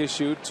walk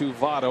issued to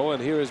Votto,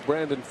 and here is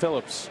Brandon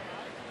Phillips,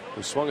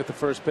 who swung at the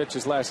first pitch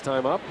his last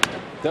time up.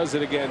 Does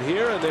it again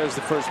here, and there's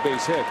the first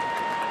base hit.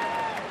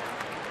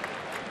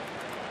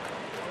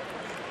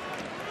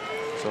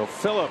 So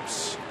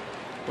Phillips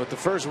with the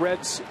first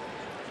Reds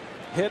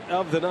hit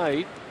of the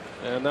night.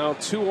 And now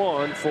 2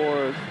 on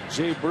for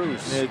Jay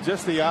Bruce. Yeah,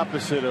 just the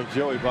opposite of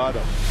Joey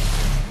Votto.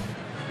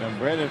 And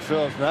Brandon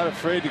Phillips not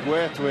afraid to go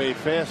after a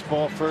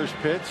fastball first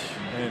pitch,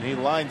 and he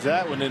lines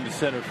that one into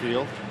center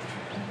field.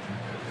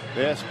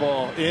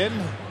 Fastball in,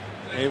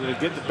 able to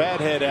get the bat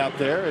head out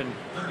there and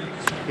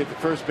get the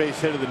first base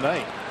hit of the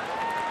night.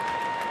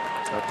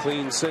 A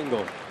clean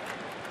single.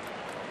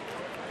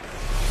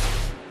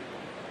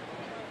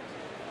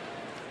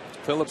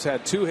 Phillips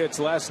had 2 hits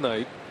last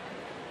night.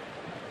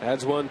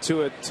 Adds 1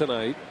 to it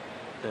tonight.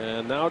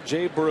 And now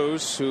Jay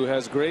Bruce, who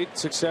has great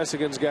success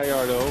against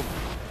Gallardo.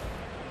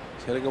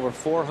 He's hitting over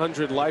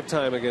 400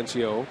 lifetime against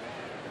Yo.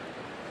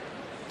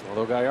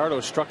 Although Gallardo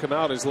struck him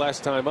out his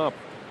last time up.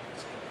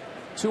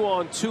 2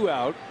 on, 2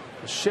 out.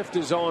 The shift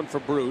is on for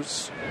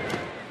Bruce.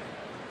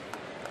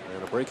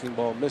 And a breaking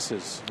ball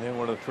misses. And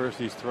one of the first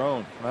he's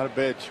thrown. Not a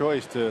bad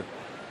choice to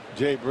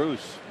Jay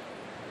Bruce.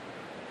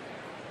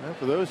 Well,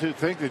 for those who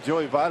think that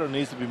Joey Votto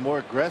needs to be more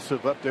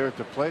aggressive up there at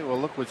the plate, well,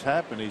 look what's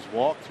happened. He's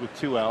walked with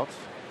 2 outs.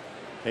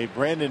 A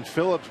Brandon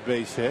Phillips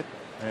base hit.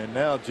 And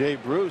now Jay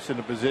Bruce in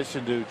a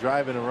position to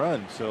drive in a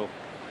run. So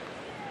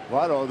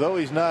Votto, although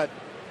he's not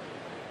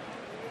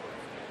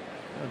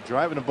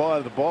driving the ball out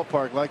of the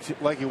ballpark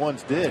like he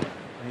once did,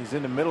 he's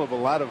in the middle of a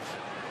lot of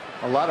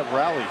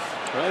rallies.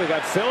 Well, they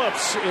got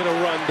Phillips in a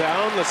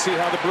rundown. Let's see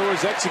how the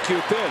Brewers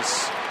execute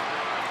this.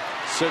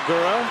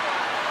 Segura.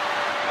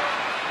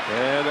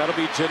 And that'll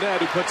be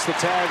Jeanette who puts the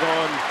tag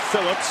on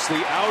Phillips.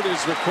 The out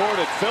is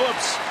recorded.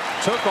 Phillips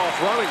took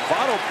off running.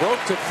 Votto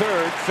broke to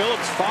third.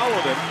 Phillips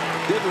followed him.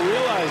 Didn't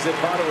realize that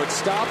Votto had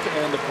stopped,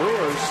 and the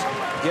Brewers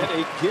get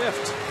a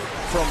gift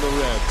from the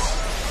Reds.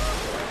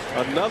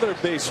 Another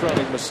base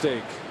running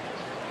mistake.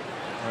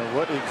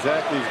 What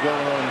exactly is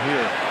going on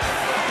here?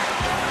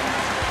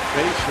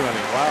 Base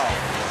running. Wow.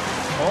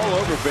 All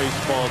over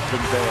baseball has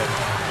been bad.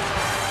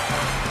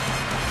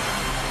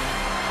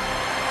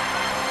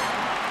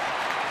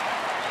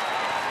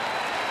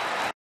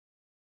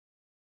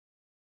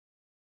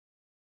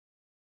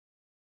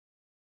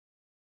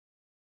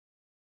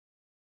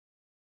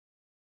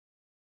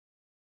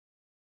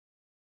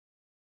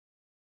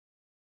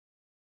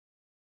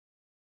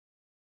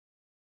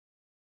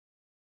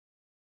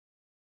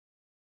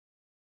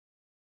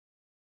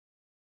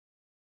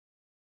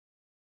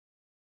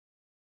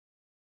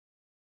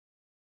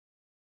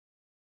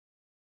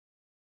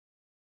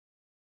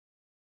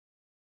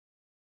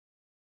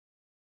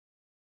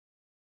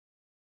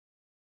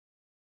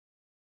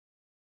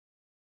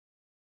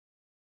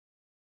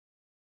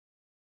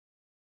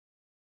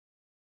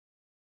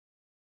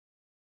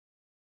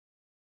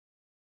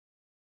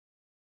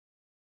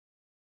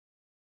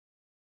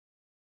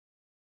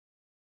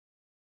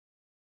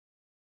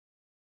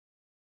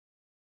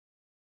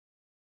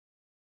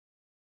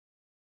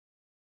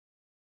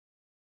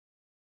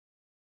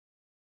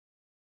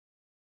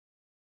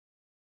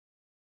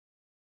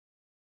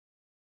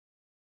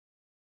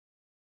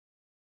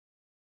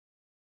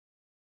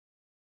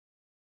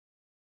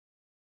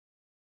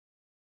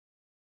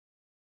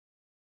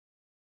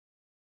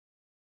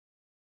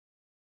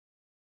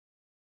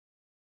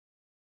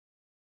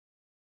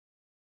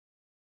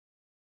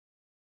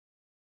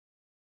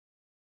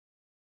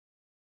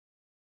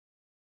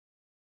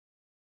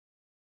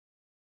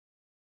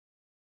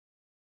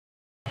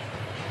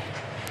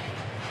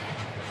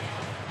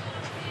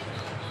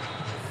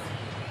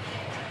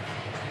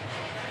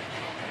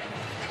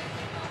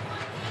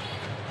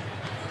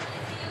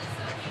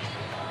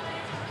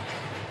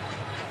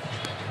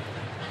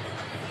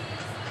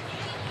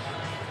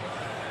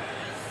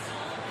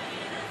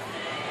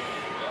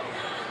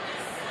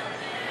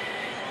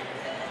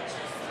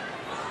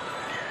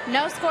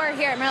 No score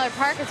here at Miller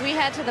Park as we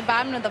head to the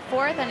bottom of the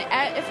 4th. And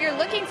if you're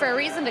looking for a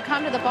reason to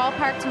come to the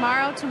ballpark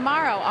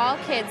tomorrow, all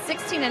kids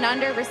 16 and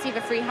under receive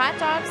a free hot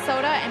dog,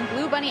 soda, and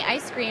Blue Bunny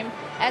ice cream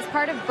as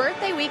part of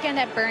Birthday Weekend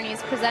at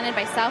Bernie's presented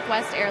by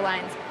Southwest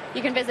Airlines.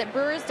 You can visit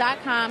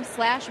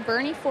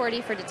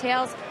brewers.com/Bernie40 for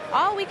details.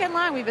 All weekend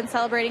long, we've been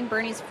celebrating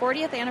Bernie's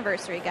 40th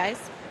anniversary,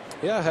 guys.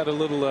 Yeah, I had a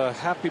little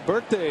happy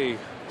birthday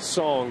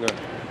song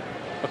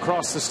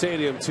across the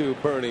stadium to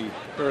Bernie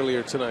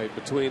earlier tonight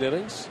between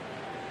innings.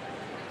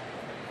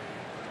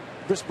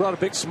 This brought a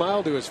big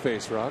smile to his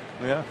face, Rock.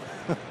 Yeah.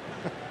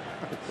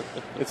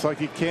 It's like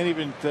he can't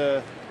even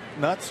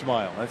not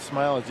smile. That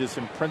smile is just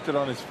imprinted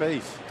on his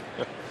face.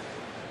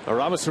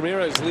 Aramis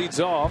Ramirez leads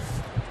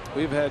off.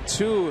 We've had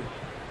 2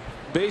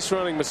 base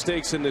running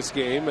mistakes in this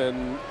game,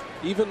 and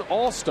even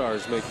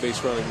all-stars make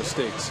base running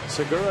mistakes.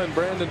 Segura and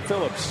Brandon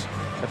Phillips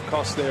have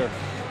cost their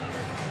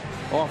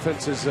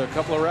offenses a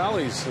couple of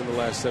rallies in the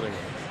last inning.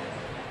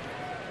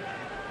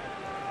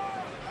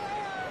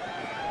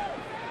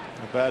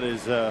 About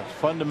as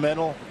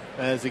fundamental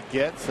as it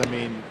gets. I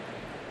mean,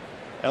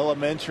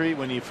 elementary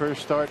when you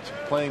first start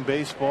playing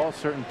baseball,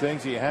 certain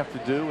things that you have to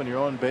do when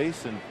you're on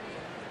base, and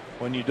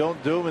when you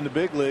don't do them in the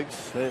big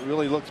leagues, it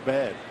really looks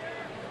bad.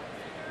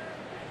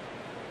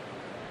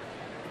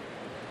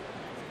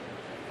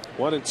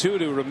 1-2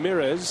 to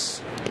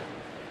Ramirez.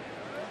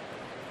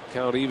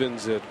 Count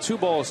evens at 2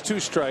 balls, 2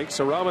 strikes.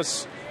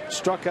 Aramis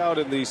struck out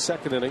in the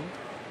second inning.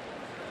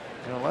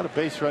 You know, a lot of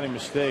base running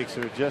mistakes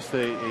are just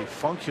a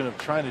function of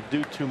trying to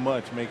do too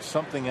much, make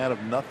something out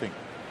of nothing.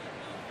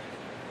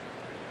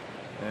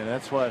 And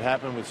that's what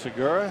happened with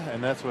Segura,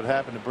 and that's what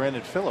happened to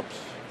Brandon Phillips.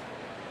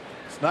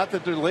 It's not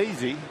that they're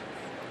lazy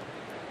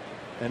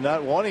and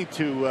not wanting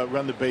to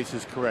run the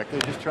bases correctly.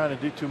 They're just trying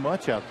to do too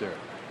much out there.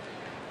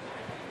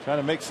 Trying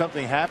to make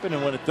something happen,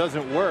 and when it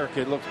doesn't work,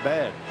 it looks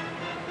bad.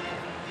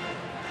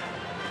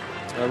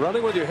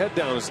 Running with your head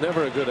down is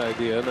never a good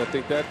idea, and I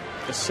think that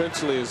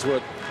essentially is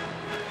what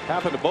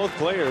happened to both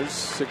players.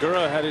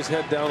 Segura had his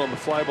head down on the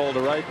fly ball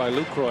to right by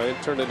Lucroy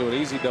and turned into an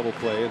easy double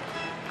play. And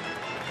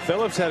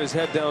Phillips had his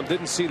head down,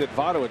 didn't see that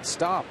Votto had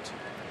stopped.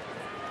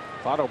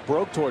 Votto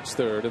broke towards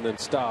third and then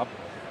stopped.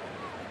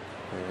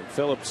 And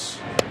Phillips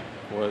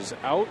was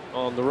out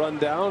on the run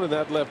down, and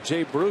that left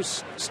Jay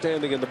Bruce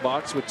standing in the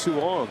box with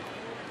 2 on.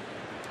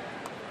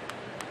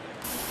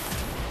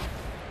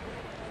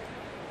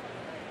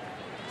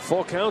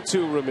 Full count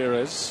to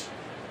Ramirez.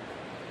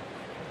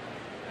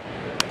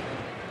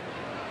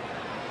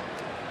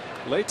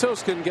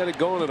 Latos can get it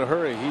going in a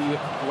hurry. He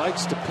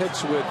likes to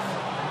pitch with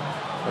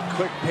a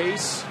quick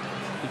pace.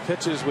 He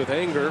pitches with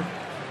anger.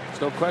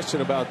 There's no question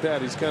about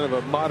that. He's kind of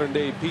a modern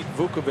day Pete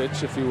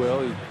Vukovich, if you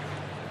will. He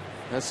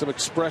has some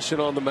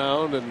expression on the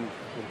mound, and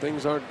when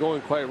things aren't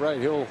going quite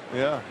right, he'll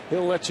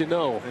let you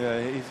know.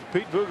 Yeah, he's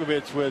Pete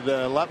Vukovich with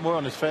a lot more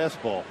on his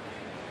fastball.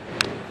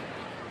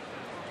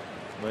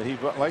 But he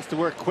likes to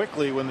work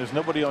quickly when there's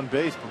nobody on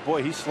base. But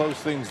boy, he slows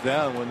things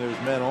down when there's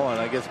men on.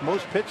 I guess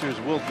most pitchers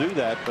will do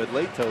that, but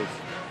Latos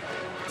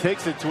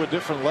takes it to a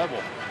different level.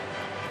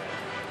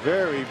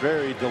 Very,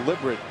 very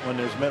deliberate when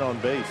there's men on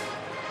base.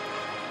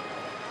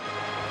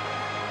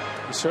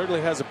 He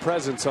certainly has a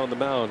presence on the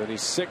mound, and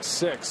he's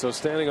 6'6", so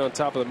standing on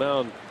top of the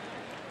mound,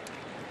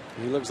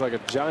 he looks like a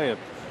giant.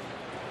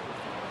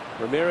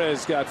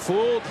 Ramirez got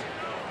fooled.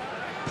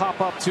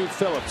 Pop up to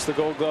Phillips, the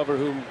Gold Glover,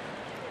 who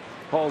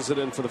hauls it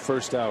in for the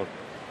first out.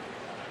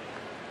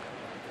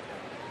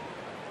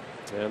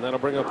 And that'll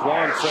bring up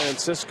Juan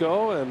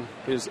Francisco and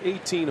his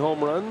 18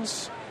 home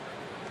runs,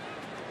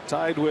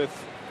 tied with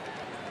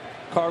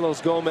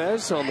Carlos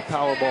Gomez on the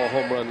Powerball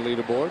home run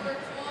leaderboard.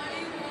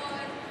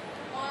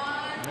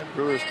 The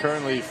Brewers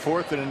currently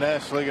 4th in the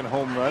National League in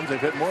home runs. They've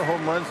hit more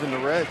home runs than the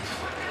Reds.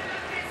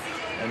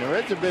 And the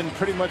Reds have been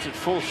pretty much at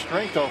full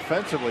strength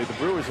offensively. The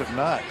Brewers have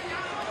not.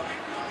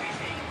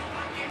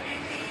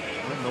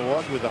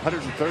 Milwaukee with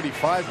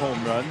 135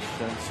 home runs,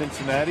 and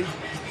Cincinnati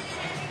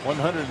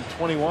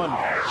 121.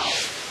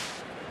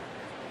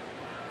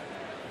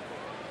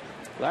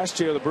 Last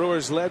year the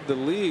Brewers led the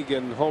league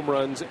in home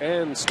runs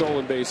and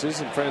stolen bases,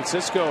 and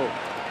Francisco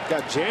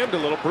got jammed a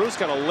little. Bruce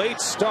got a late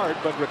start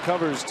but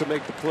recovers to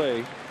make the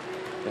play,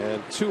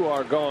 and 2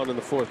 are gone in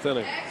the 4th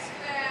inning.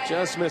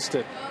 Just missed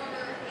it.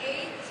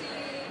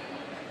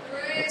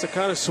 That's a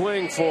kind of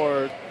swing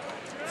for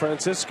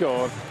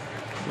Francisco.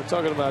 We're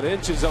talking about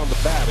inches on the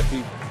bat. If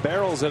he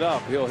barrels it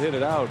up, he'll hit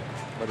it out.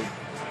 But he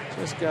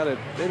just got it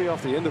maybe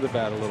off the end of the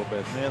bat a little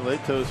bit. Man,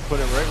 Latos put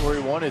it right where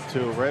he wanted to,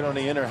 right on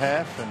the inner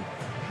half, and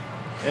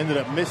ended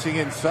up missing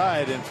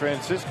inside, and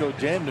Francisco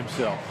jammed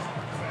himself.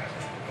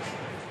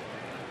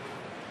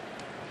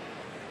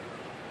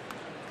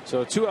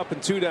 So 2 up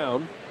and 2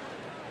 down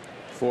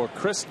for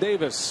Chris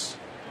Davis.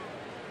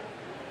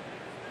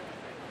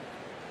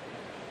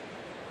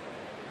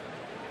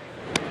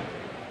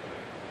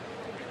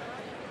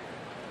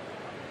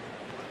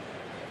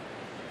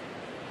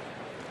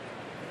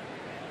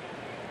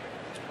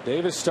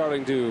 Davis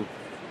starting to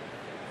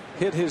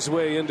hit his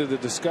way into the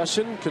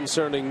discussion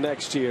concerning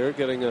next year,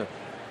 getting a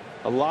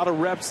lot of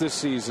reps this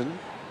season.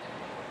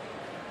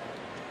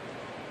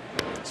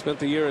 Spent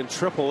the year in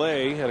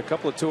AAA, had a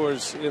couple of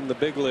tours in the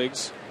big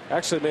leagues.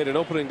 Actually made an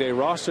opening day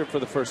roster for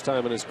the first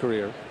time in his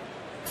career.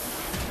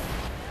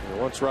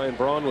 And once Ryan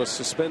Braun was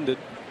suspended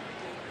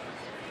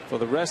for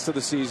the rest of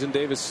the season,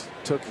 Davis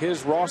took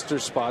his roster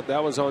spot.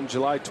 That was on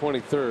July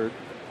 23rd.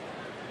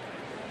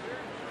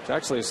 It's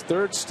actually his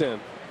 3rd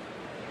stint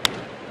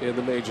in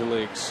the major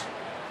leagues.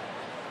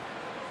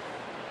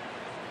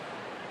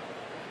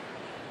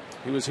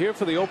 He was here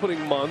for the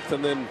opening month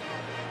and then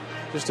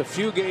just a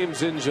few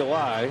games in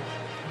July.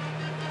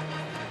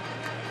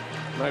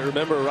 You might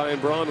remember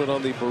Ryan Braun went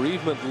on the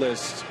bereavement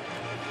list,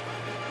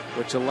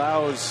 which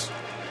allows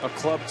a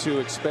club to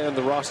expand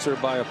the roster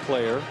by a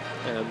player,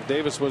 and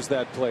Davis was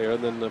that player.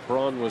 And then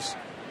Braun was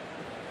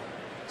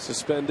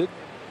suspended,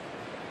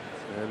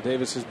 and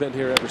Davis has been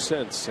here ever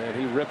since, and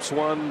he rips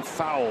one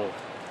foul.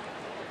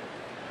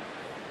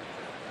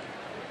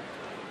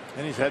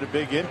 And he's had a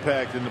big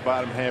impact in the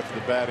bottom half of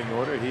the batting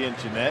order. He and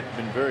Jeanette have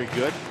been very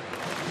good.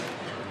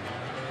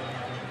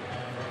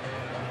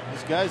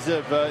 These guys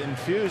have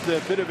infused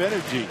a bit of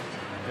energy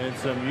and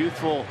some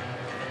youthful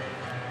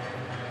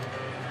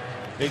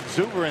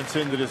exuberance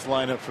into this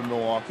lineup from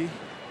Milwaukee.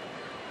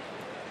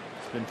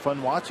 It's been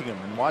fun watching them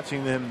and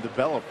watching them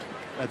develop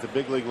at the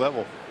big league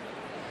level.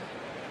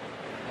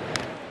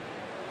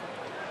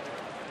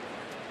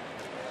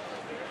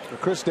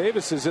 Chris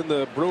Davis is in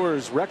the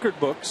Brewers record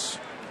books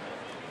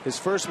His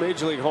first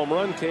major league home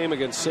run came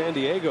against San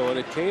Diego, and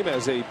it came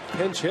as a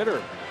pinch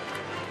hitter.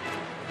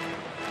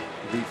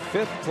 The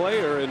 5th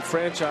player in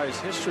franchise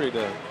history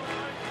to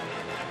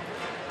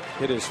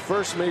hit his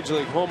first major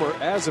league homer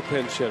as a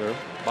pinch hitter.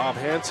 Bob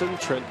Hansen,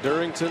 Trent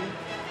Durrington,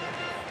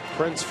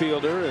 Prince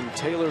Fielder, and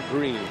Taylor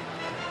Green.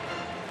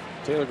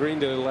 Taylor Green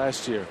did it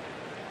last year.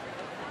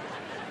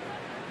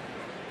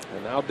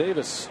 And now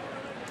Davis,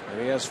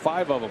 and he has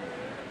 5 of them.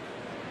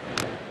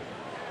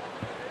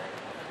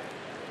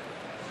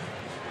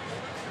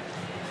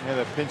 Yeah,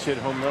 that pinch hit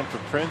home run for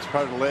Prince,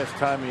 probably the last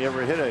time he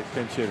ever hit a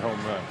pinch hit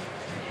home run.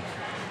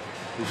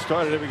 He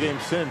started every game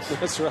since.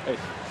 That's right.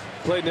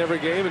 Played in every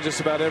game and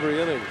just about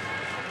every inning.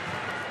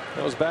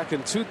 That was back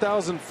in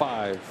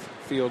 2005.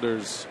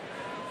 Fielder's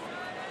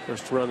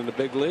first run in the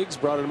big leagues,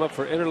 brought him up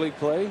for interleague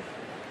play.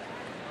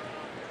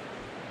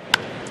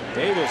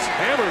 Davis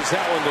hammers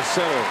that one to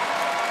center.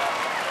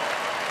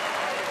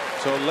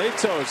 So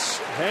Latos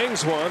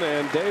hangs one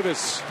and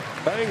Davis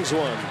bangs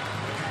one.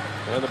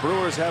 And the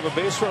Brewers have a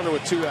base runner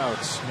with 2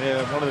 outs.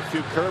 Yeah, one of the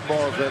few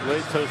curveballs that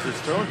Latos has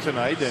thrown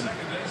tonight, and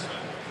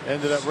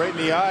ended up right in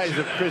the eyes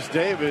of Chris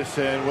Davis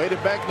and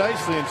waited back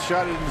nicely and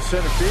shot it into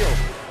center field.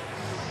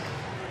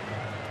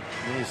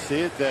 And you see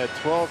it, that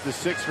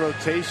 12-6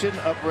 rotation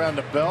up around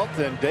the belt,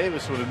 and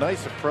Davis with a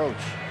nice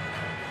approach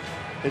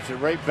hits it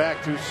right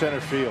back through center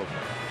field.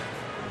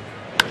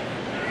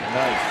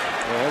 Nice.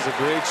 Well, that's a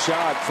great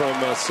shot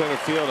from center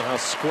field, and how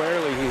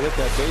squarely he hit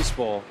that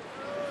baseball.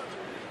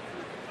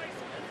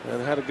 And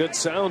had a good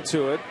sound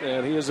to it,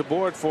 and he is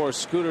aboard for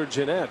Scooter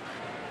Gennett.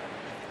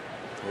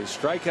 A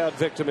strikeout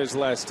victim his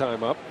last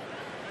time up.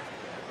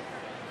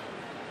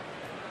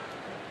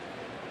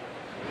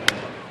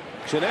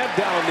 Gennett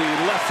down the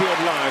left field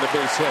line, a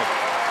base hit.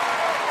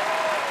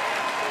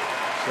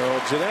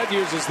 So Gennett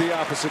uses the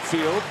opposite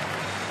field.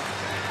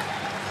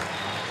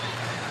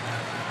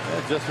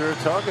 Yeah, just what we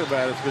were talking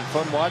about. It's been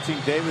fun watching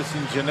Davis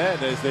and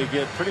Gennett as they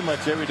get pretty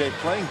much everyday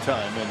playing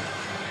time, and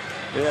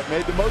they have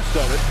made the most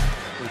of it.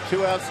 With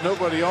 2 outs,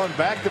 nobody on,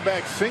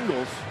 back-to-back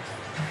singles.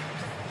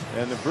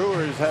 And the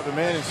Brewers have a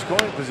man in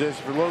scoring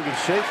position for Logan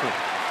Schaefer.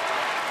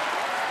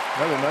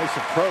 Another nice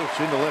approach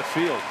into left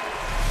field.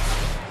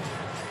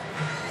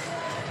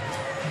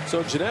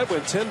 So Gennett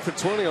went 10 for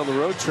 20 on the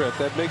road trip.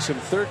 That makes him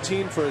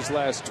 13 for his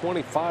last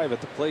 25 at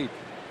the plate.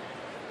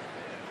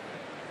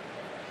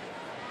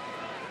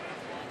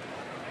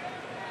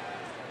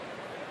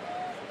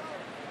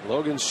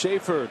 Logan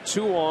Schaefer,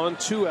 2 on,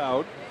 2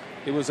 out.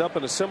 He was up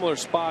in a similar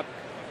spot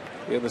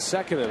in the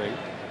second inning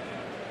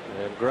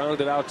and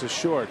grounded out to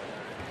short.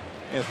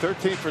 And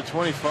 13 for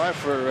 25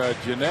 for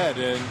Gennett,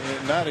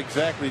 and not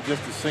exactly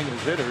just a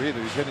singles hitter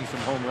either. He's hitting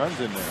some home runs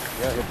in there.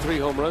 Yeah, he had 3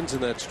 home runs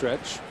in that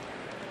stretch.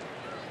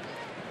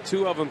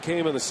 2 of them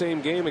came in the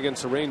same game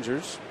against the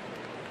Rangers.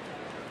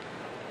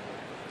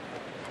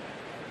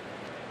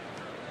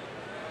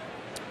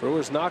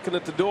 Brewers knocking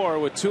at the door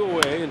with 2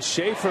 away, and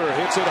Schaefer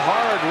hits it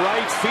hard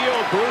right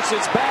field. Bruce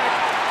is back,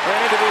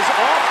 and it is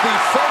off the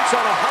fence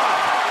on a hop.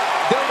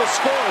 Delta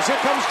scores. Here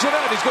comes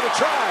Gennett. He's going to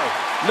try.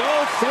 No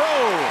throw.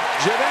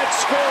 Gennett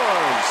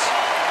scores.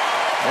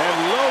 And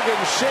Logan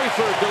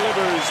Schaefer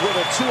delivers with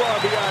a 2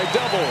 RBI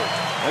double.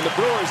 And the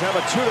Brewers have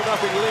a 2-0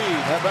 lead.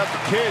 How about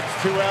the kids?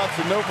 2 outs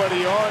and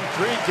nobody on.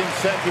 3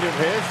 consecutive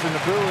hits, and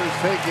the Brewers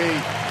take a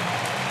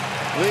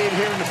lead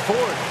here in the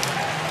 4th.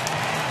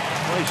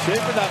 Well,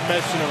 Schaefer not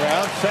messing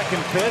around.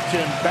 Second pitch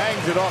and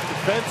bangs it off the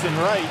fence and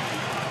right.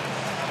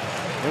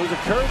 It was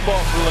a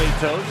curveball for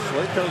Latos.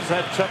 Latos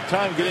had a tough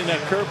time getting that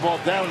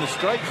curveball down in the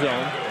strike zone.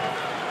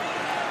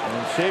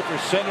 And Schaefer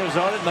centers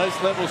on it. Nice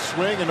level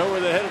swing and over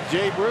the head of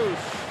Jay Bruce.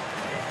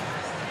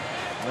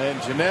 And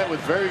Gennett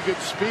with very good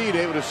speed,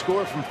 able to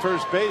score from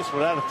first base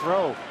without a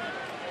throw.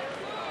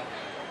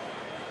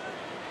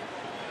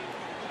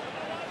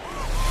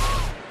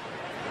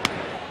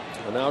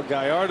 And now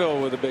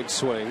Gallardo with a big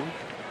swing.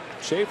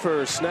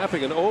 Schaefer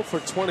snapping an 0 for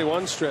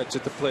 21 stretch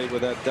at the plate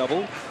with that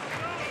double.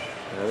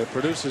 And it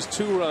produces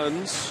 2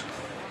 runs,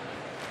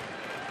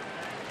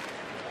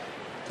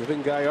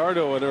 giving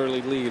Gallardo an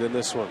early lead in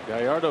this one.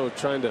 Gallardo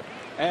trying to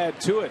add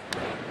to it.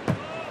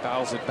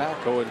 Fouls it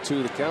back,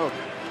 0-2 the count.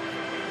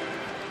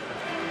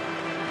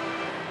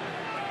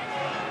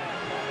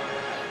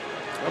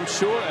 I'm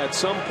sure at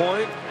some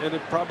point, and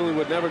it probably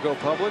would never go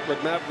public,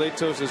 but Matt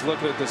Latos is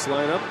looking at this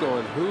lineup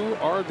going, who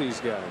are these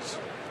guys?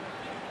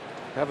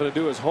 Having to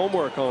do his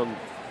homework on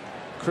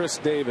Chris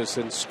Davis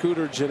and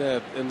Scooter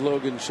Gennett and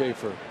Logan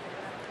Schaefer.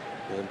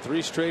 And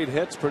 3 straight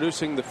hits,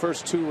 producing the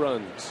first 2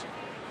 runs.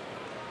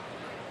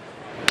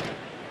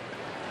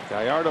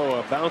 Gallardo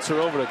a bouncer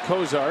over to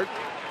Cozart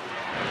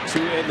to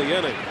end the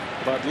inning.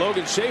 But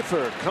Logan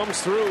Schaefer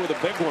comes through with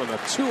a big one, a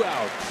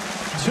 2-out,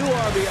 2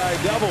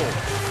 RBI double.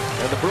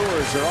 And the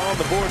Brewers are on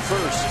the board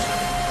first.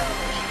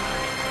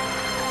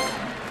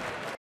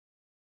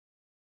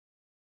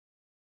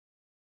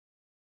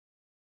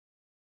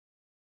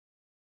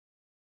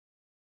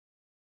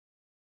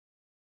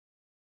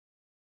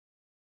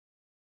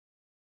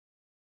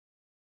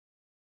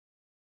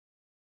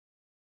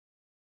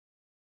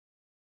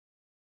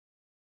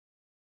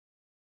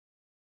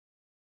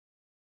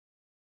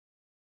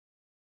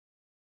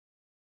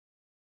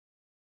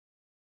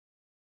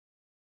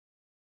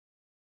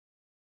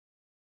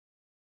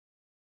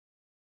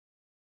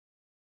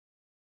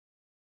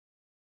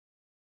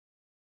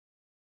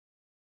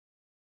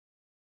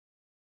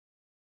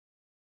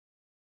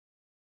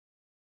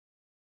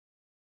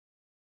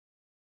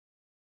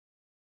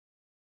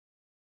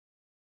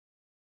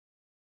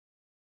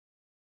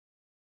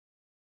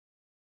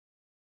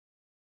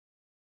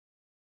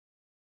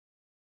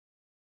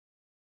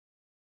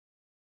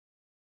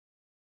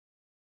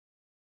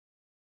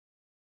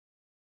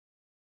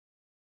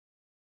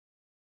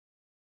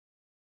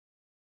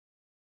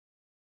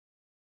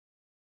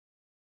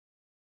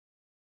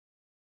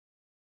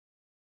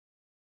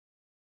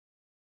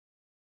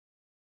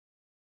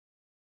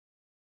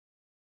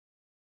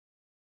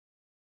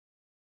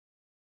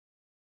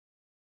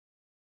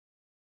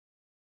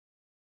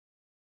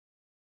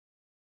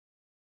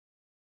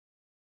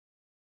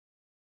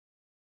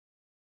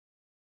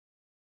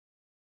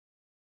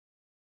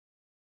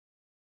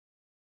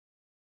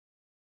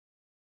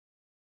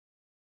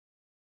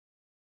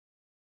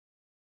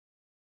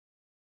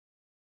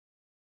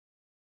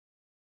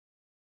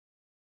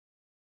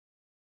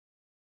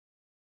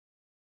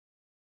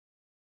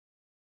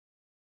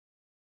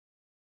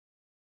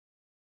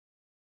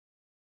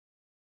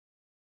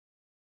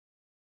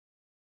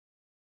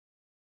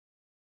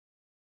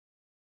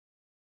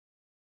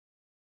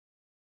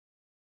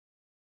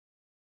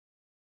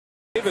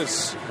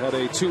 Davis had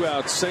a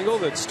 2-out single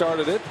that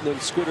started it, and then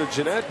Scooter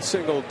Gennett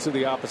singled to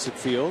the opposite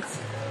field,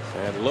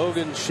 and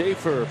Logan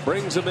Schaefer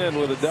brings him in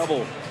with a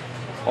double.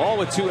 All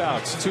with 2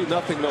 outs.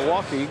 2-0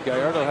 Milwaukee.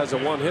 Gallardo has a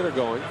 1-hitter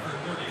going.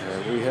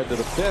 And we head to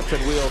the 5th,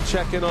 and we'll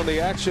check in on the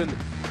action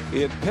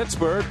in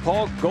Pittsburgh.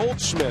 Paul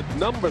Goldschmidt,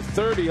 number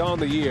 30 on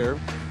the year.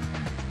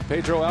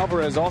 Pedro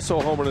Alvarez also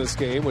homered in this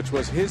game, which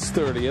was his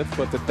 30th,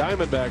 but the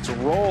Diamondbacks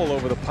roll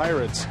over the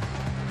Pirates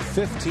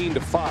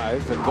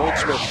 15-5. And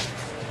Goldschmidt,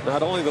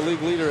 not only the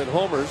league leader in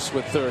homers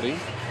with 30,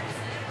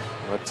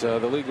 but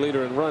the league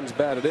leader in runs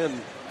batted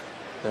in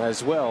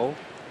as well.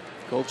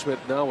 Goldschmidt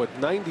now with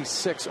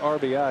 96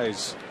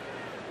 RBIs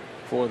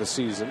for the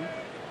season.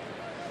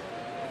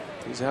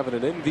 He's having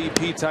an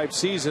MVP type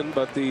season,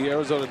 but the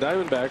Arizona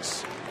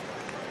Diamondbacks,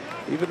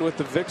 even with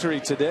the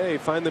victory today,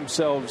 find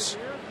themselves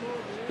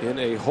in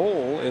a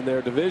hole in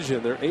their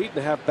division. They're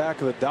 8.5 back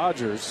of the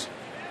Dodgers.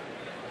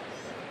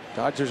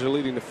 Dodgers are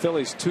leading the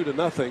Phillies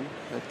 2-0.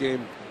 That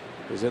game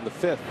is in the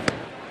 5th.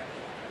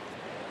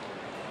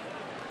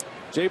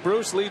 Jay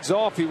Bruce leads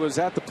off. He was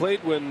at the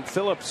plate when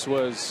Phillips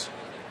was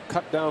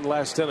cut down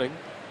last inning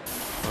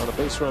on a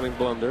base running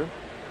blunder.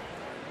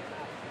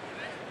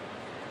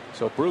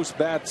 So Bruce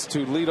bats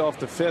to lead off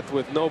the 5th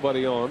with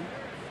nobody on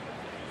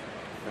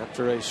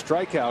after a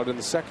strikeout in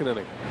the 2nd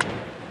inning.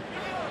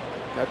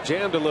 Got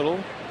jammed a little.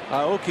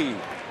 Aoki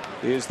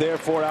is there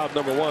for out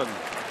number 1.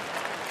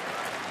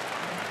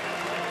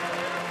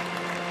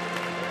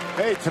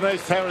 Hey,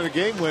 tonight's Town of the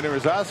Game winner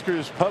is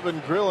Oscar's Pub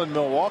and Grill in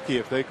Milwaukee.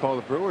 If they call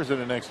the Brewers in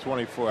the next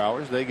 24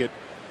 hours, they get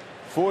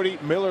 40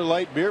 Miller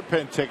Lite beer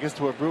pen tickets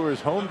to a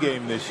Brewers home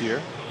game this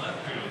year.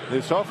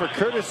 This offer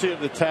courtesy of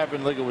the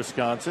Tavern League of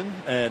Wisconsin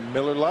and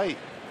Miller Lite.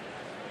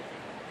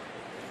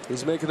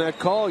 He's making that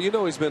call. You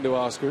know he's been to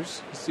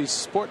Oscars. He's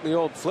sporting the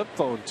old flip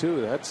phone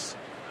too. That's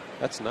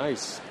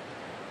nice.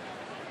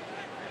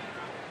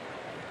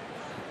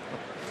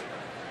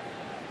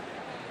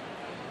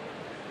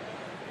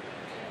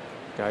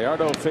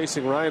 Gallardo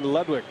facing Ryan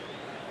Ludwig.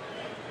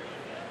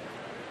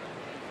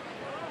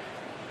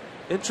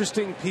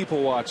 Interesting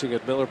people watching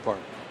at Miller Park.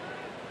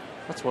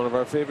 That's one of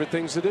our favorite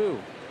things to do.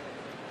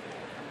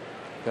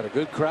 Got a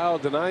good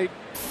crowd tonight.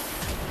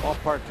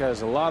 Ballpark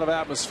has a lot of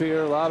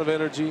atmosphere, a lot of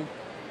energy.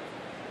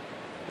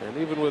 And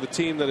even with a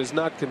team that is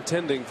not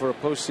contending for a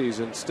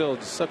postseason, still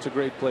such a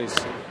great place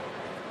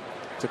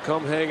to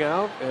come hang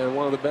out, and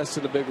one of the best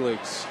in the big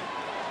leagues.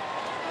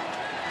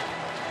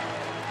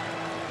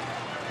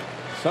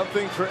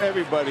 Something for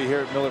everybody here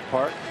at Miller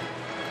Park.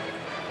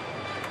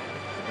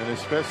 And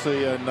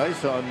especially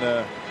nice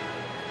on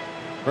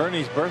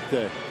Bernie's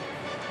birthday.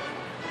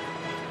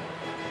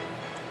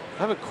 I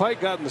haven't quite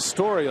gotten the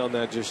story on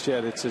that just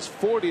yet. It's his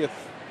 40th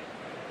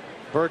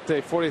birthday,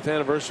 40th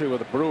anniversary with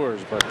the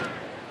Brewers, but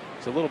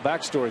it's a little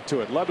backstory to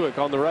it. Ludwig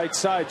on the right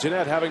side.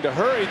 Gennett having to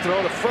hurry,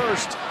 throw to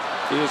first.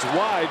 He is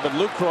wide, but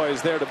Lucroy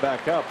is there to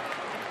back up.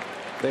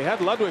 They had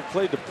Ludwig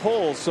played to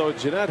pull, so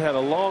Gennett had a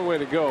long way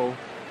to go.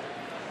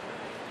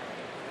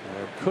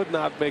 And could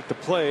not make the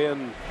play,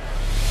 and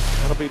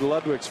that'll be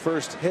Ludwig's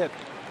first hit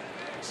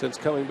since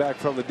coming back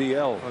from the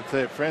DL. I'll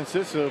tell you,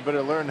 Francisco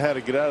better learn how to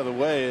get out of the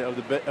way of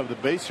the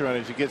base runner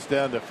as he gets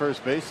down to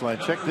first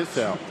baseline. Check this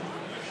out.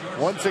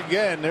 Once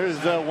again, there's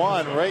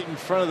Juan right in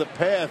front of the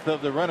path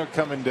of the runner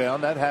coming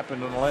down. That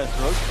happened on the last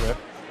road trip.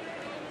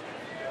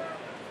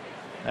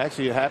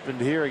 Actually, it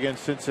happened here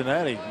against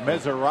Cincinnati.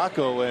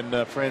 Mesoraco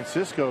and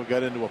Francisco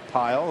got into a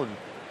pile, and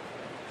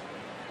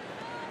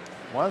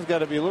Juan's got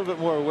to be a little bit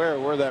more aware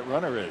of where that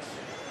runner is.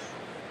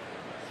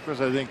 Of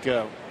course, I think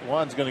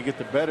Juan's going to get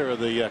the better of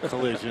the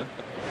collision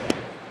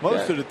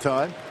most of the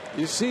time.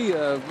 You see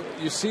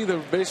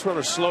the base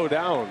runner slow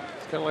down.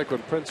 It's kind of like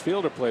when Prince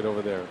Fielder played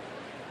over there.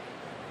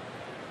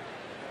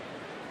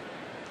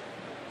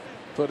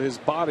 Put his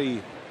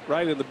body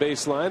right in the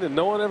baseline, and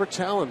no one ever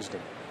challenged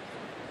him.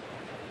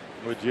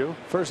 Would you?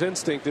 First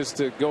instinct is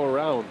to go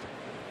around.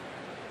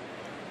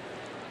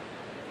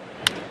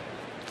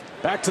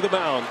 Back to the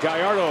mound.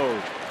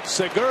 Gallardo.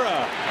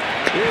 Segura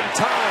in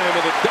time,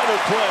 and a double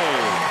play.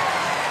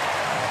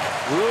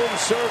 Room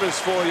service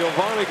for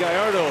Giovanni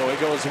Gallardo. It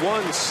goes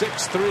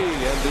 1-6-3,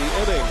 and the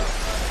inning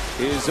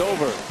is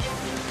over.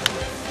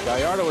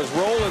 Gallardo is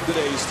rolling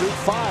today. He's through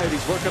 5.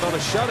 He's working on a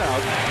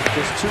shutout.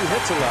 Just 2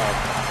 hits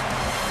allowed.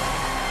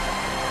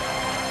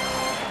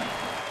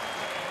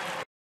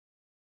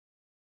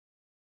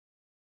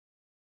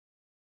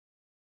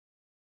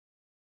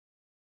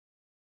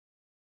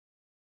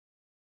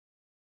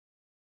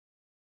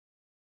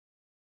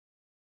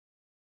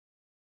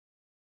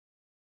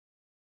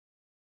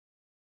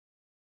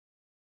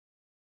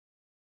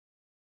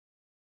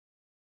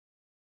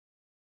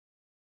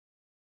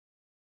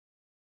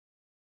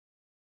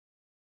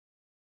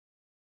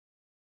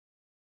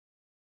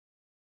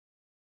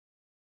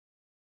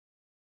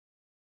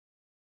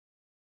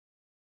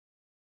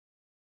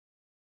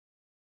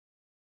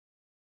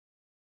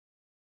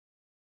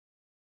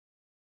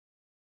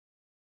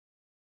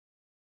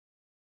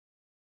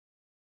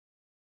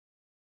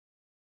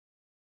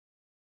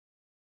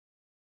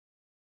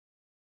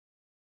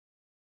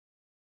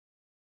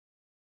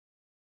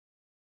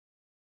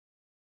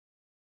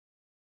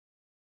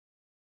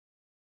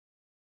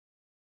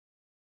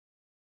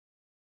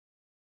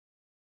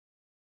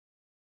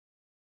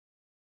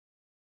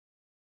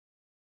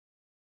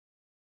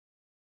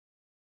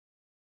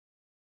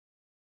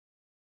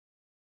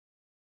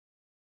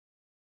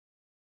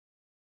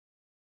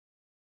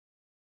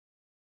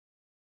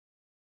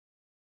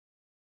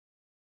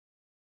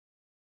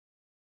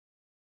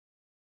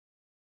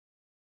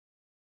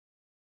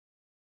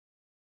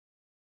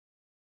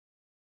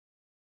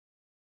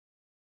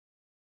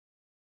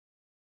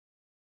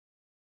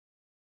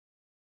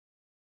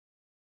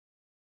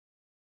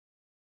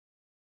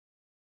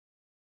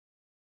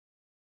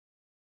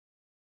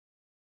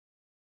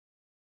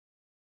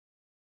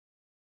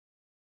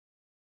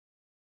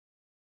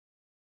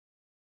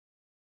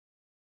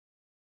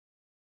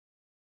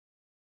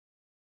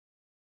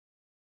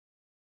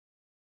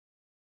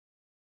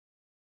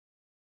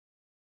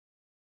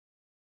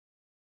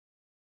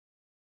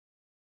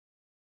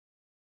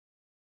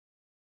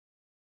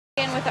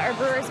 starting with our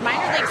Brewers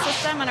minor league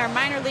system and our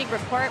minor league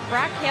report.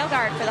 Brock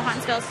Halegaard for the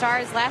Huntsville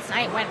Stars last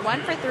night went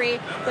 1 for 3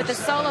 with a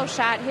solo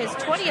shot, his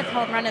 20th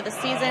home run of the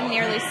season,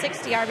 nearly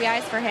 60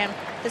 RBIs for him.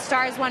 The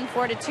Stars won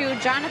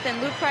 4-2. Jonathan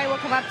Lucroy will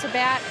come up to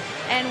bat.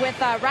 And with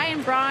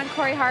Ryan Braun,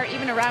 Corey Hart,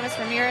 even Aramis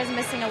Ramirez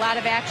missing a lot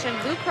of action,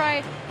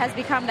 Lucroy has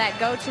become that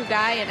go-to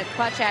guy in a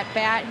clutch at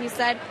bat. He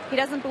said he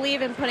doesn't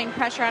believe in putting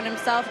pressure on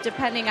himself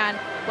depending on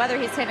whether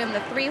he's hitting the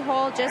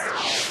 3-hole. Just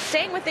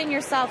staying within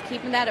yourself,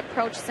 keeping that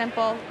approach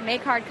simple,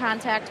 make hard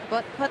contact,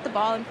 but put the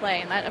ball in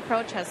play. And that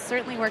approach has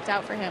certainly worked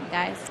out for him,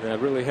 guys. Yeah, it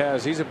really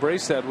has. He's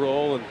embraced that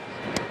role. And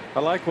I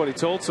like what he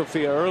told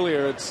Sophia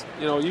earlier. It's,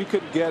 you know, you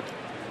could get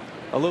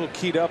a little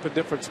keyed up in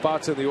different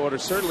spots in the order.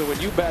 Certainly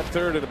when you bat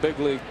third in a big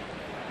league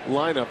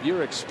lineup,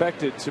 you're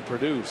expected to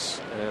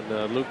produce. And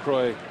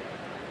Lucroy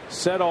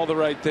said all the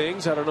right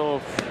things. I don't know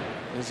if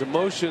his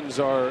emotions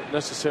are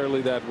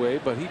necessarily that way,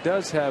 but he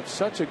does have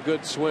such a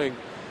good swing.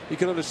 You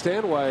can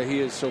understand why he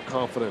is so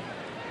confident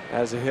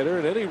as a hitter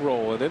in any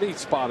role, in any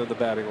spot in the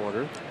batting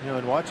order. You know,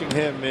 and watching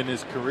him in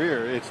his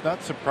career, it's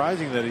not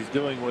surprising that he's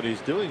doing what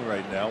he's doing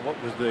right now.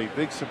 What was the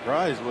big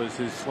surprise was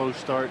his slow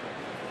start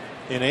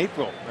in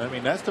April. I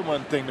mean, that's the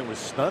one thing that was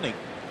stunning,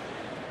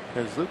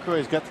 because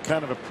Lucroy's got the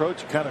kind of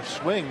approach, kind of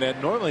swing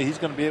that normally he's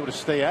going to be able to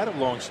stay out of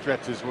long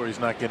stretches where he's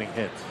not getting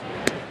hits.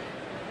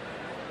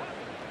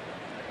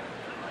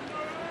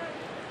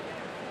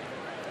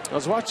 I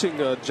was watching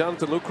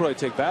Jonathan Lucroy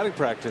take batting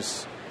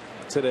practice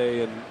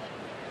today, and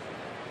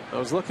I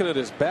was looking at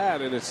his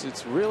bat, and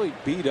it's really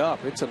beat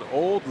up. It's an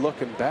old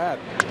looking bat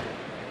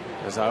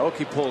as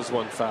Aoki pulls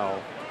one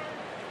foul.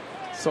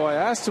 So I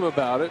asked him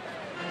about it,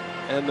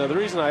 and the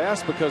reason I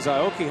asked, because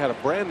Aoki had a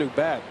brand new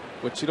bat,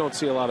 which you don't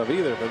see a lot of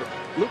either, but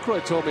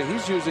Lucroy told me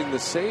he's using the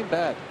same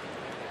bat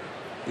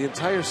the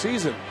entire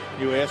season.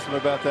 You asked him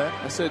about that?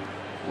 I said,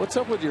 what's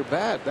up with your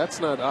bat? That's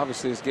not,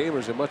 obviously his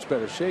gamer's in much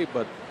better shape,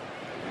 but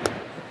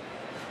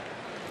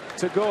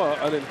to go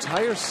an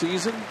entire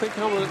season, think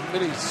how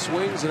many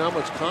swings and how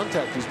much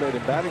contact he's made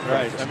in batting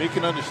practice. Right. I mean, you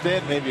can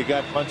understand maybe a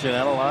guy punching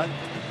out a lot,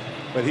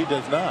 but he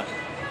does not.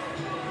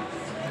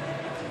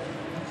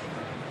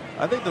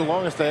 I think the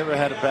longest I ever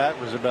had a bat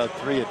was about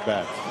 3 at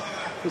bats.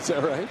 Is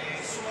that right?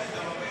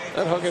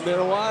 That hung in there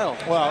a while.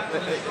 Well,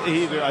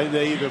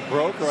 they either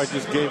broke or I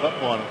just gave up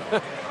on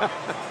them.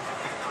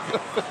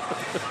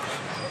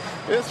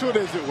 This one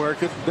isn't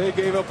working. They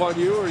gave up on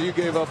you, or you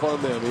gave up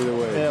on them. Either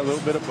way. Yeah, a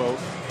little bit of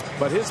both.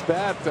 But his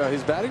bat,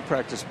 his batting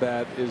practice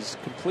bat, is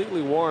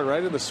completely worn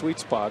right in the sweet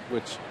spot,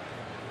 which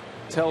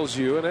tells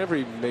you, and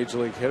every major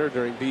league hitter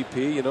during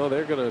BP, you know,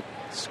 they're going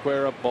to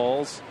square up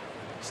balls.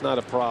 It's not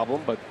a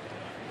problem, but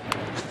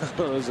it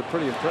was a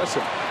pretty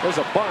impressive. There's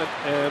a bunt,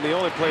 and the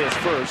only play is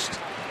first.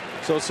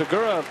 So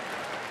Segura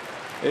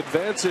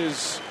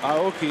advances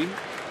Aoki.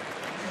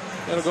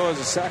 That'll go as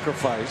a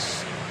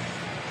sacrifice.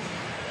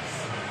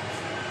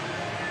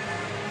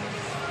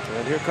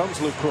 And here comes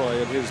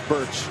Lucroy and his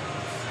birch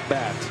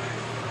bat.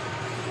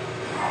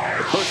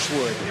 The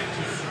birchwood.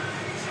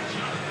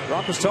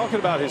 Rock was talking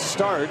about his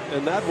start,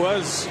 and that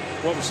was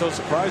what was so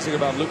surprising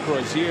about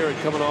Lucroy's year, and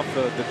coming off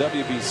the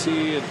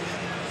WBC and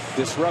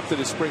disrupted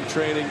his spring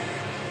training.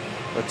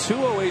 A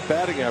 208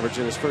 batting average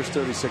in his first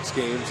 36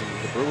 games, and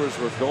the Brewers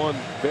were going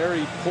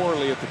very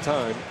poorly at the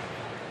time.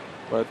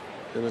 But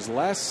in his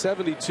last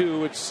 72,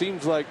 which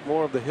seems like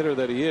more of the hitter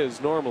that he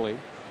is normally,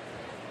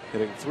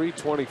 hitting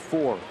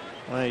 .324.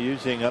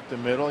 Using up the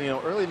middle. You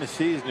know, early in the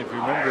season, if you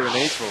remember in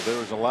April, there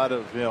was a lot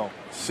of,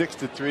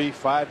 6-3,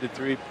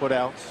 5-3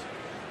 putouts,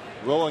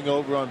 rolling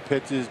over on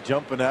pitches,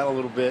 jumping out a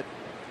little bit.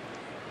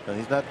 And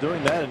he's not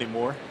doing that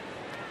anymore.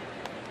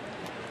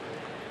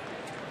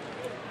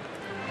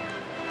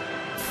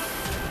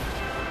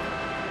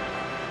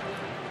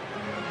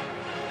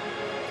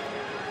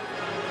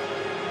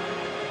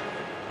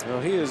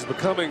 Well, he is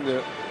becoming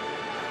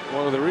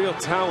one of the real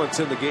talents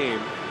in the game,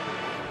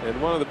 and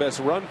one of the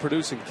best run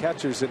producing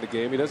catchers in the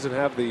game. He doesn't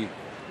have the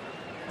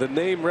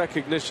name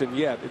recognition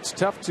yet. It's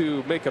tough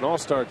to make an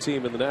all-star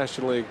team in the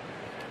National League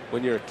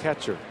when you're a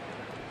catcher.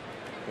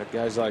 Got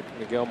guys like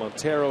Miguel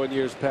Montero in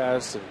years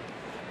past, and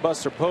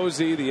Buster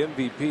Posey, the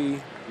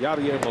MVP,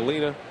 Yadier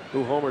Molina,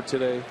 who homered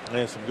today.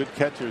 And some good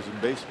catchers in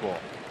baseball.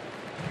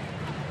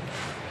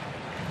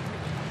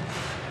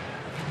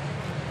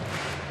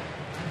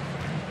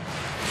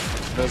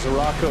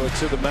 Mesoraco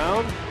to the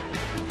mound.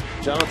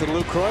 Jonathan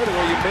Lucroy, the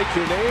way you make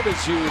your name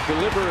is you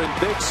deliver in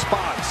big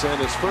spots,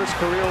 and his first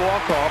career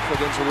walk-off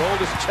against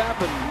Aroldis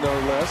Chapman, no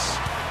less.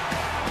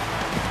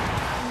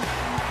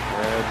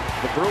 And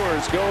the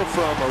Brewers go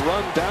from a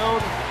run down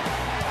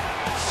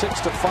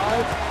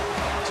 6-5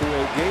 to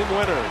a game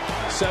winner,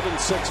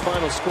 7-6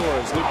 final score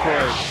as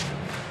Lucroy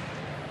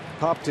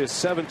popped his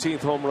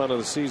 17th home run of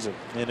the season.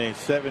 In a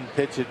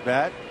 7-pitch at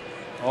bat,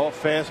 all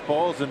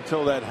fastballs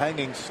until that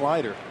hanging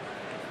slider.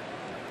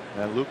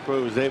 And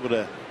Lucroy was able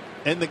to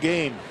end the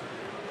game.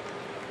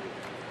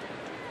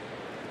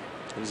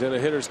 He's in a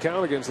hitter's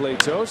count against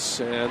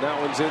Latos, and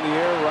that one's in the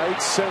air right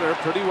center,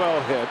 pretty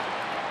well hit,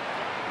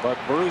 but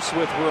Bruce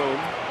with room.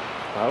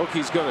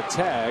 Aoki's going to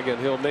tag, and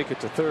he'll make it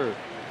to third.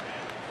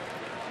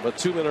 but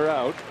 2 men are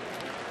out.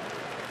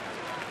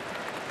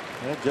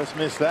 Yeah, just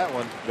missed that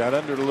one. Got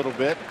under it a little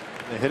bit.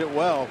 They hit it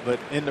well, but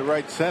in the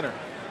right center.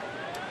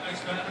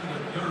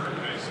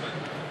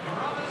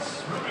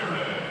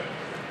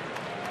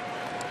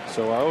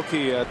 So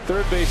Aoki at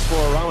third base for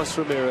Ramos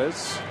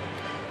Ramirez.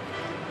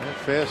 That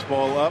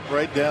fastball up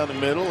right down the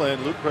middle,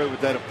 and Lucre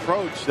with that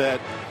approach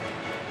that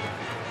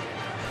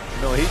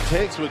he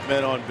takes with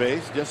men on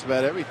base just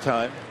about every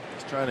time.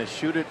 He's trying to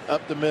shoot it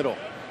up the middle.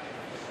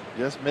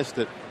 Just missed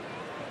it.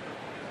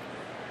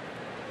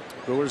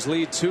 Brewers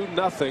lead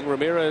 2-0.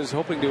 Ramirez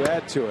hoping to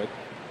add to it.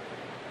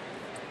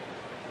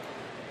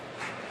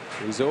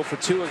 He's 0 for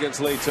 2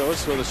 against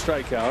Latos with a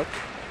strikeout.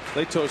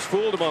 Latos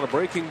fooled him on a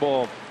breaking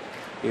ball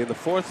in the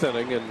 4th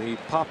inning, and he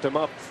popped him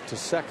up to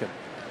second.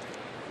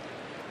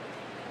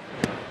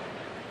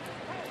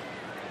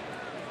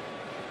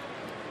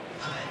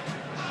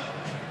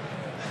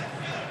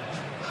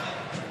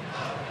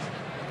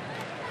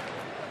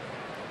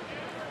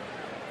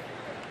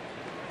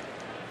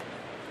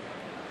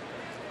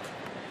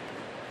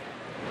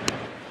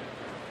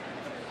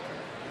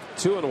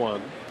 Two and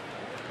one.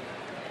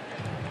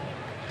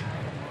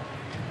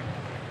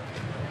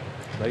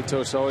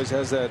 Latos always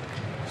has that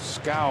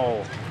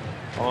scowl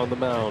on the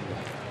mound.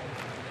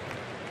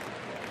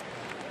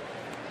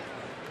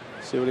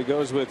 See what he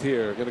goes with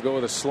here. Going to go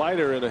with a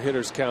slider in a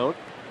hitter's count.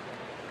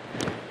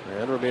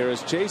 And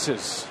Ramirez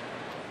chases.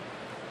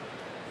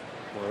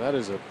 Well, that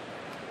is a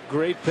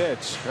great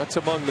pitch. That's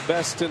among the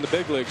best in the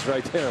big leagues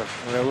right there.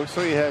 Well, it looks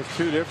like he has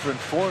 2 different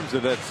forms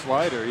of that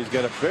slider. He's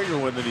got a bigger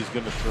one that he's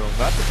going to throw.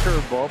 Not the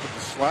curveball, but the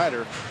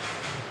slider.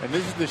 And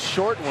this is the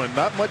short one.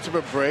 Not much of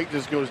a break.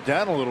 Just goes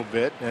down a little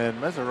bit.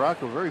 And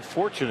Mesoraco very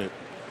fortunate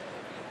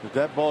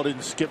that ball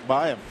didn't skip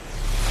by him.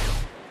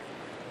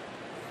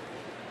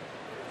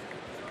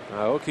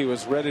 Aoki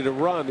was ready to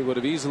run. He would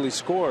have easily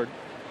scored.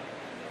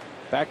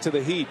 Back to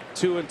the heat.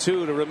 2-2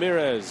 to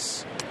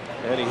Ramirez.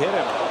 And he hit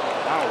him.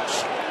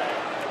 Ouch.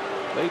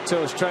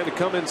 Latos trying to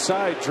come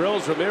inside.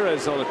 Drills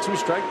Ramirez on a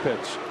 2-strike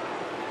pitch.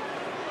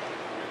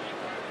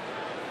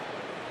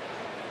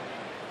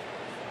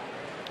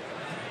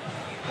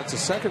 That's the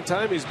second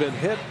time he's been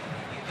hit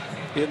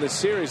in the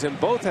series, and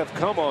both have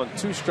come on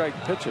 2-strike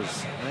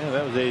pitches. Yeah,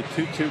 that was a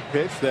 2-2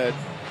 pitch that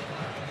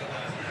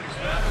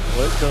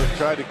Latos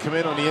tried to come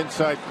in on the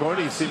inside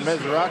corner. You see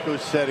Mesoraco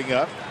setting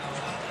up.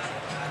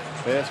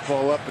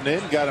 Fastball up and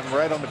in, got him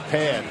right on the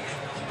pad.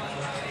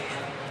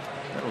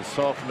 That will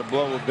soften the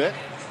blow a bit.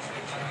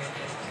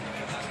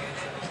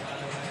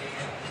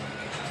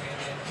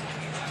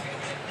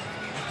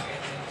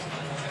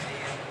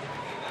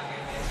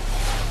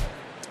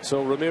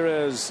 So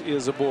Ramirez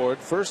is aboard.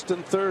 1st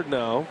and 3rd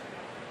now.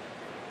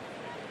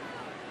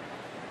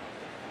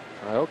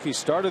 Aoki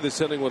started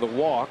this inning with a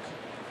walk.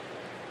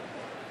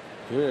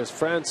 Here's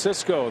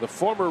Francisco, the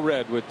former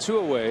Red, with 2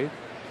 away.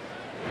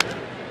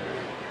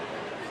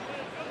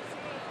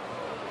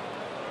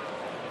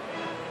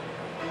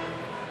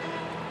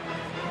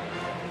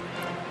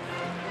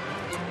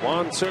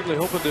 Juan certainly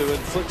hoping to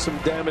inflict some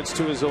damage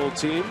to his old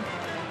team.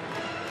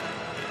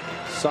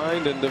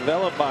 Signed and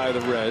developed by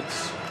the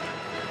Reds.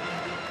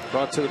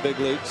 Brought to the big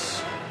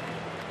leagues.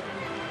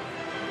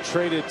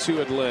 Traded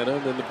to Atlanta,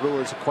 and then the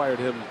Brewers acquired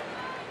him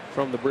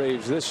from the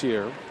Braves this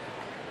year.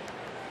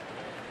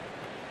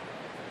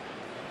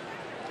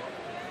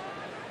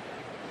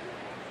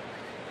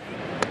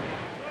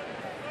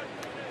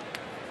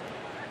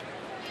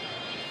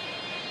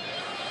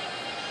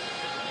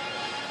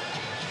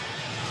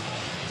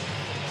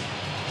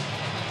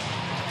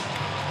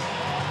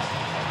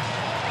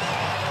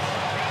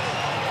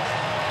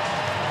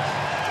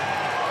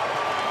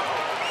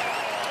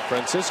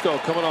 Francisco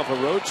coming off a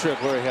road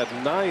trip where he had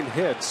 9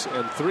 hits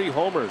and 3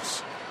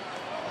 homers.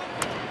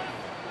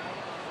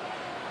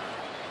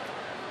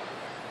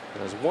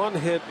 Has 1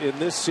 hit in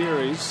this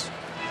series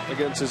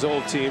against his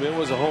old team. It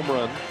was a home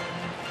run.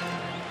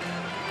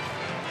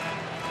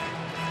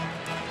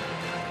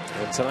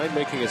 And tonight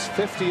making his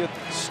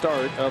 50th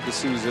start of the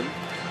season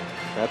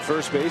at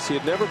first base. He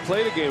had never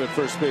played a game at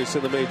first base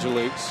in the major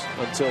leagues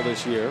until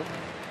this year.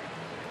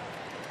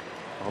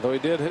 Although he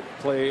did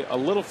play a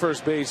little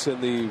first base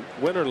in the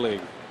Winter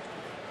League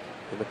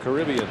in the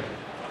Caribbean.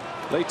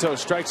 Latos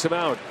strikes him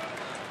out.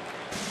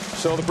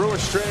 So the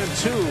Brewers strand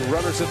 2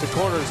 runners at the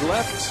corners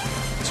left.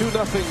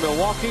 2-0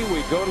 Milwaukee.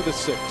 We go to the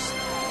 6th.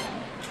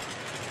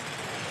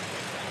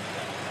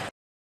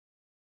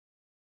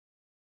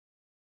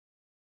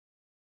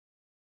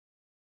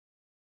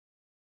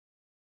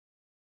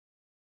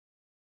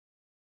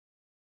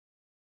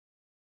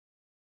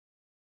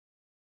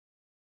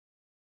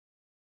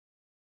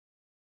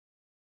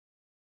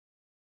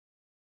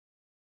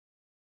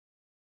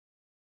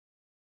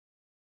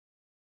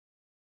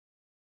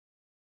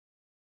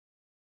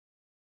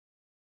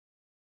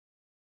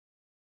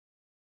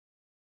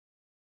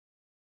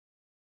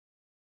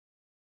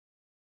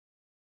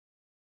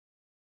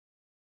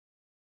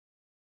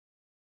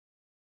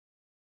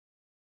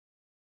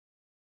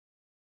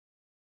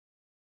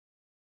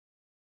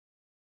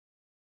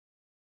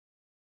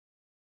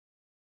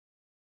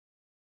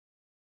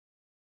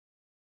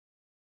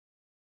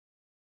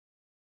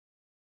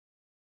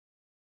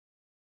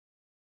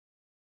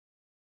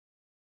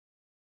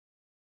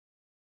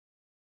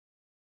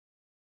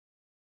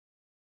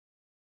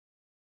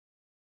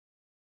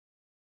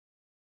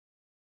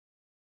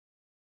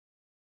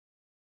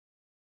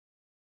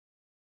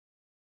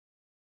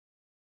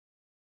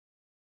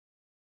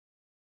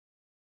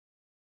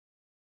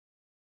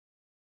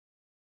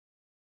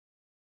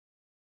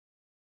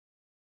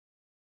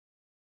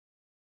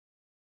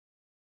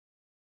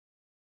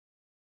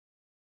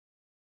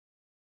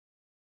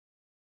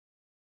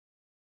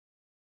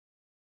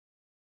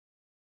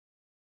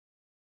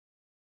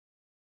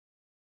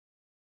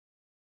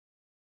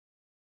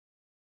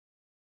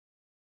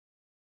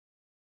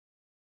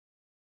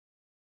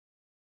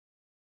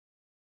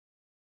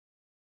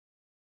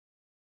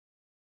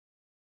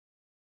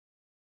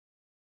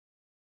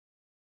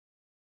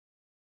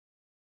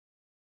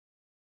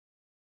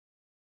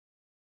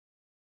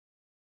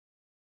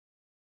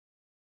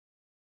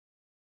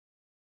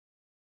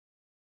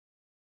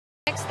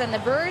 And the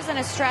Brewers in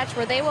a stretch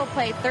where they will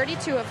play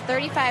 32 of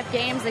 35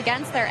 games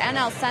against their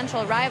NL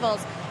Central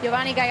rivals.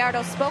 Yovani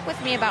Gallardo spoke with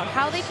me about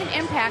how they can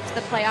impact the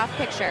playoff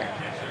picture.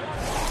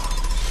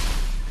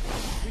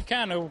 We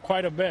can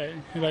quite a bit.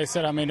 Like I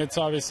said, I mean, it's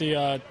obviously,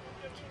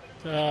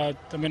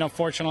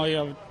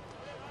 unfortunately,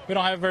 we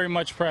don't have very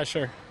much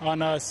pressure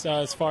on us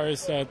as far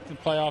as the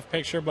playoff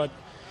picture. But,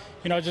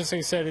 just like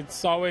I said,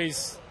 it's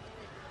always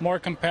more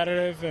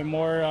competitive and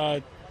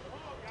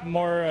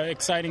more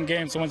exciting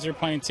games once you're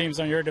playing teams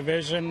on your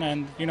division.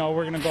 And, we're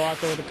going to go out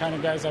there with the kind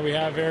of guys that we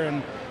have here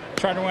and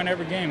try to win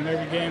every game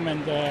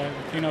and,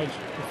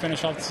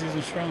 finish off the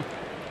season strong.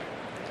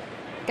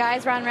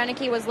 Guys, Ron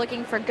Renneke was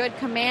looking for good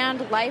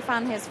command, life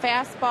on his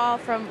fastball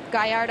from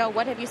Gallardo.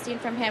 What have you seen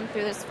from him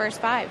through this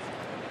first 5?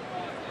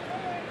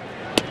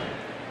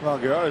 Well,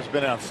 Gallardo's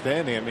been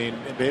outstanding. I mean,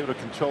 be able to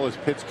control his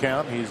pitch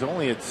count. He's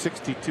only at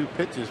 62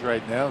 pitches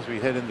right now as we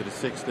head into the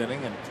 6th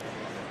inning. And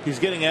he's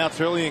getting outs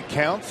early in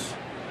counts.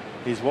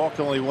 He's walked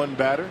only 1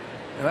 batter.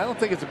 And I don't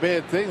think it's a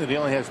bad thing that he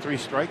only has 3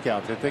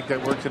 strikeouts. I think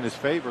that works in his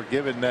favor,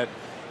 given that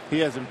he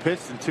hasn't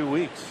pitched in 2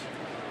 weeks.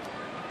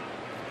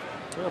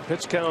 Well,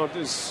 pitch count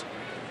is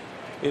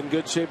in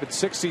good shape at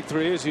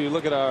 63. As you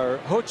look at our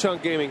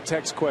Ho-Chunk Gaming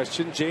text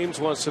question, James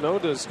wants to know,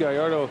 does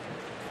Gallardo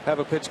have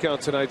a pitch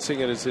count tonight,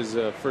 seeing it as his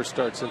first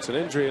start since an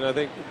injury? And I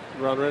think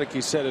Ron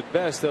Renneke said it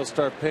best. They'll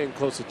start paying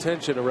close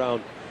attention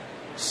around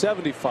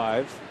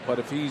 75. But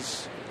if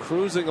he's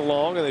cruising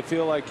along and they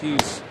feel like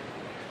he's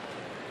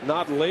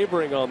not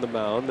laboring on the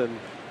mound, then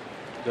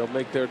they'll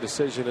make their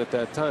decision at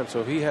that time.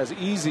 So he has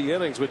easy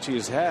innings, which he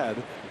has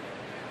had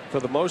for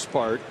the most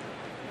part.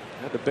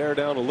 Had to bear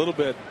down a little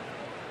bit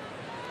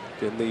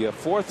in the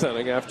 4th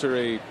inning after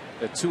a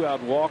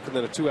 2-out walk and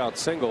then a 2-out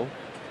single.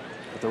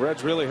 But the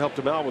Reds really helped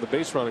him out with a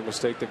base running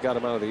mistake that got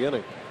him out of the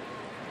inning.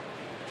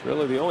 It's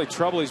really the only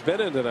trouble he's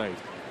been in tonight.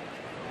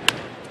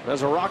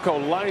 As Rocco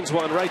lines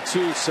one right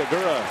to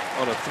Segura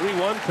on a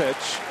 3-1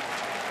 pitch.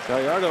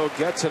 Gallardo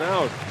gets an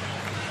out.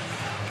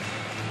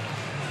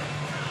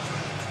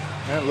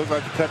 It looked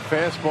like a cut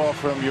fastball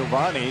from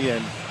Yovani,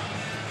 and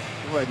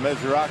looked like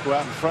Mesoraco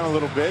out in front a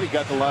little bit. He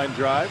got the line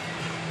drive.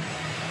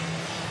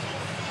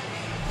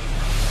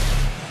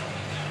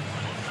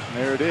 And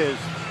there it is,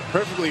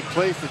 perfectly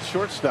placed at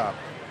shortstop.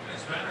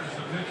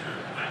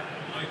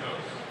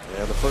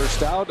 And the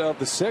first out of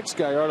the 6th.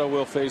 Gallardo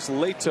will face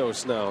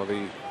Latos now,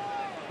 the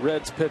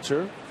Reds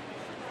pitcher.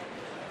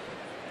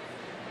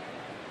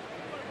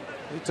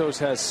 Latos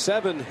has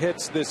 7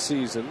 hits this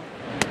season.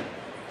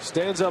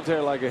 Stands up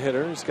there like a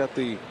hitter. He's got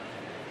the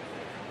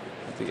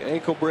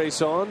ankle brace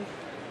on.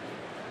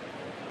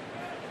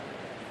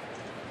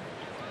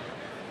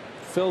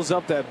 Fills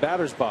up that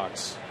batter's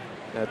box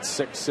at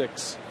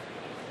 6'6".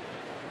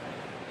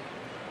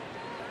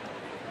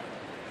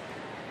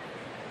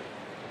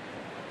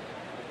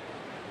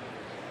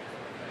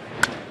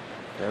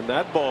 And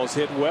that ball's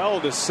hit well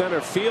to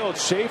center field.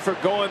 Schaefer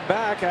going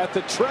back at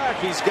the track.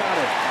 He's got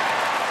it.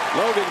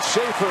 Logan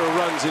Schaefer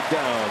runs it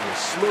down as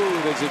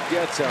smooth as it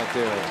gets out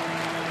there.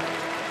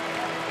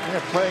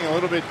 Yeah, playing a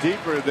little bit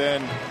deeper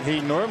than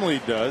he normally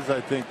does.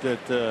 I think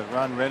that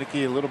Ron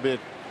Renneke a little bit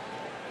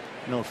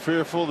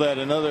fearful that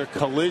another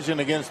collision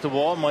against the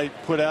wall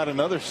might put out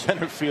another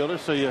center fielder,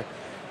 so you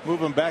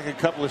move him back a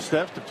couple of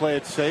steps to play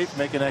it safe,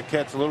 making that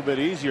catch a little bit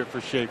easier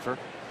for Schaefer.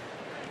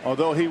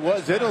 Although he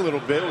was in a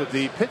little bit with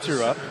the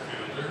pitcher up,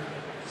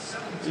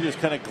 he just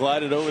kind of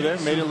glided over there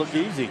and made it look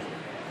easy.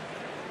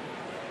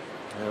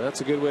 Yeah,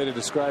 that's a good way to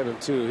describe him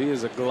too. He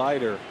is a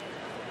glider.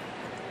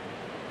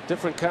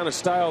 Different kind of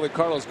style than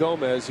Carlos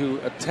Gomez, who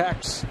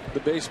attacks the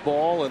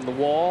baseball and the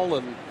wall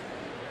and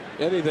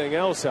anything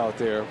else out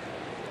there.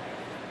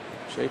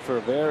 Schaefer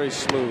very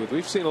smooth.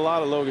 We've seen a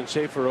lot of Logan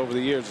Schaefer over the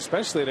years,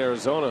 especially in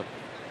Arizona.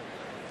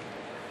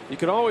 You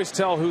can always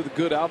tell who the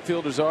good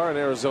outfielders are in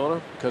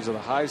Arizona because of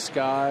the high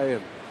sky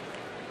and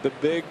the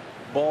big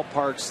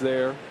ballparks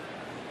there.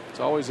 It's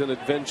always an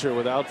adventure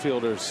with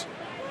outfielders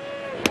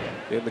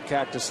in the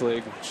Cactus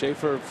League.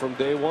 Schaefer from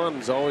day one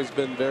has always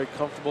been very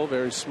comfortable,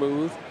 very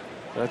smooth.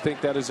 And I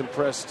think that has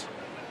impressed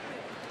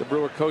the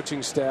Brewer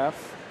coaching staff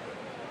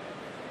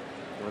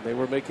when they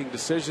were making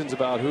decisions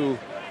about who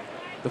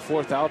the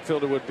 4th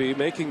outfielder would be,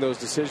 making those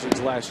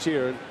decisions last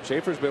year. And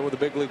Schaefer's been with the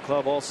big league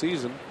club all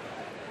season.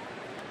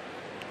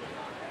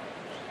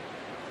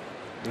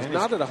 He's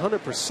not at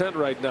 100%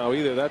 right now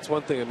either. That's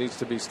one thing that needs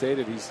to be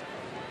stated. He's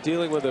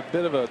dealing with a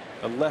bit of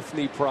a left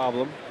knee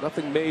problem.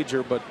 Nothing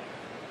major, but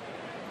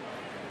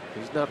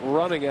he's not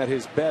running at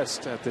his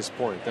best at this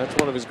point. That's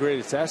one of his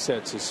greatest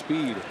assets, his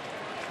speed.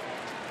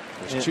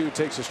 As Chu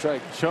takes a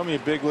strike. Show me a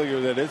big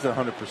leaguer that is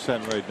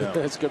 100% right now.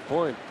 That's a good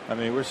point. I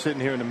mean, we're sitting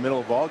here in the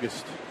middle of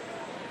August,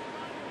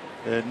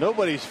 and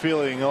nobody's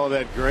feeling all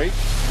that great.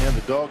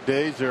 The dog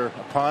days are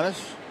upon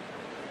us.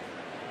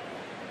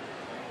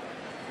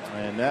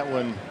 And that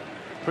one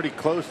pretty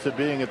close to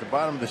being at the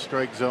bottom of the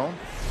strike zone.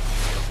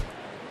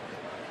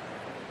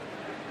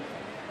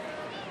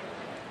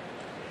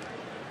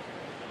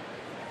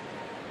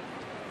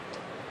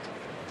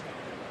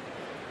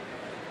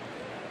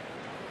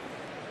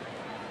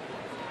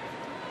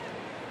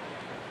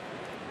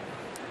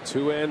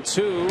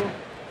 2-2.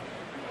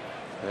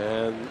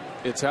 And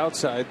it's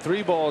outside.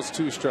 3 balls,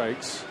 2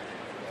 strikes.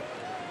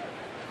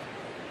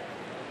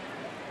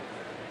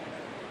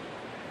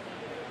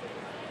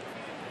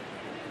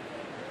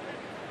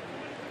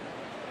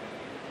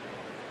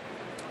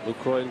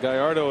 Lucroy and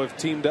Gallardo have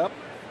teamed up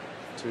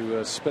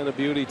to spin a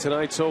beauty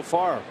tonight so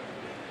far.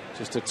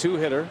 Just a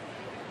 2-hitter.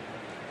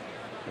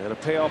 And a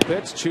payoff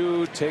pitch.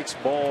 Chu takes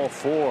ball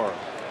 4.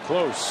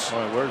 Close. All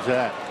right, where's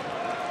that?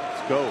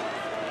 Let's go.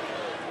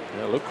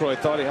 Yeah, Lucroy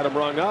thought he had him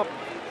rung up.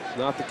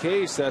 Not the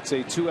case. That's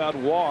a 2-out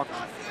walk.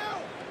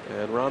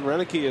 And Ron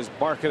Renicky is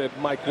barking at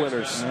Mike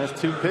Winters. And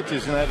that's 2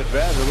 pitches in that at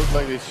bat. It looked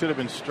like they should have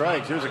been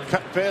strikes. Here's a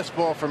cut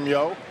fastball from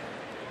Yo.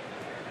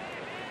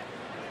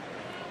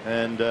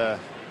 And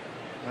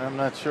I'm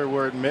not sure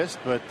where it missed,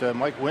 but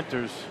Mike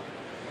Winters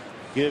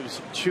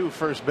gives Chu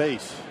first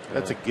base.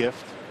 That's a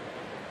gift.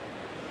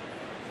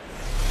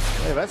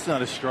 Hey, that's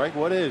not a strike.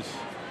 What is?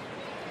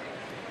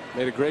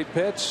 Made a great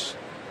pitch.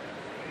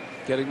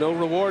 Getting no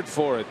reward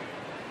for it.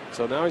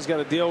 So now he's got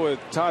to deal with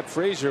Todd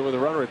Frazier with a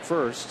runner at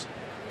first.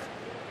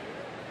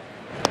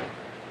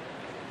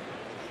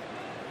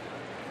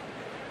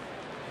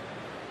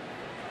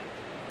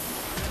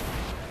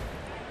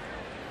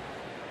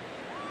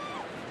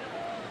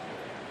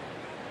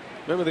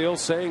 Remember the old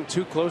saying,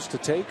 too close to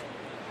take?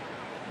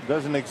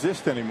 Doesn't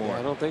exist anymore. Yeah,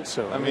 I don't think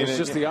so. I mean, it's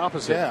just the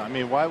opposite. Yeah, I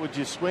mean, why would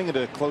you swing at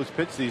a close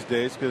pitch these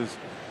days? Because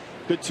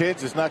good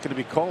chance it's not going to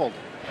be called.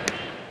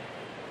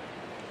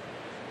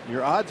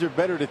 Your odds are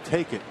better to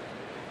take it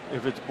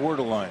if it's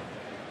borderline,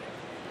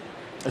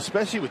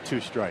 especially with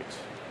 2 strikes.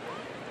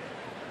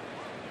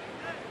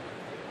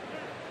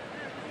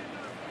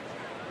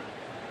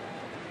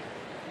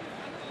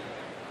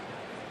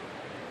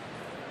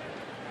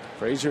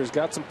 Frazier's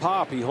got some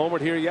pop. He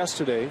homered here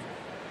yesterday.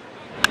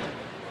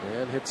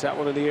 And hits that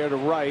one in the air to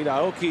right.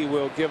 Aoki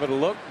will give it a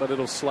look, but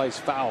it'll slice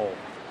foul.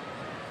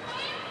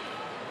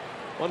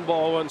 1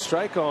 ball, 1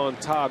 strike on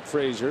Todd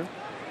Frazier.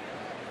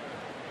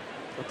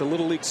 With the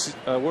Little League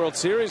World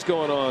Series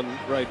going on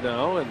right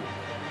now, and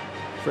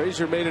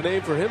Frazier made a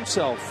name for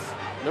himself.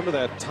 Remember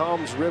that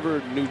Toms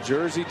River, New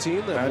Jersey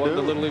team that won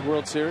the Little League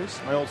World Series?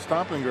 My old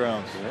stomping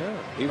grounds. Yeah,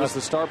 he was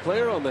the star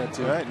player on that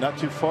team. Right, not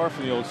too far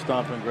from the old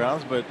stomping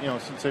grounds, but you know,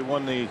 since they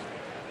won the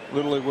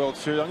Little League World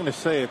Series, I'm going to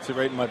say it's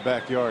right in my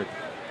backyard.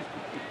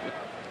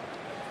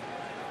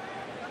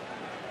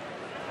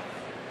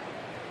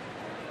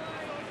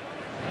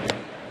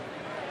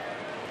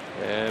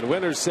 And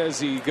Winters says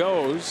he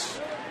goes,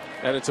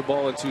 and it's a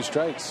ball and 2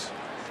 strikes.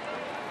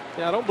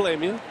 Yeah, I don't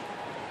blame you.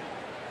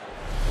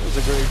 It was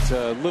a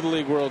great Little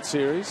League World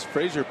Series.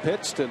 Frazier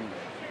pitched and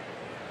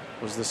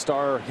was the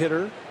star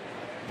hitter.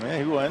 Yeah,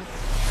 he went.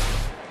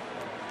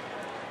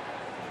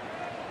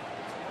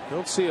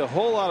 Don't see a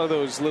whole lot of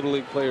those Little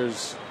League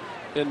players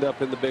end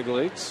up in the big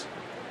leagues.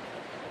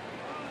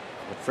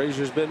 But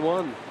Frazier's been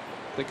one.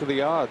 Think of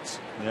the odds.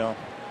 Yeah.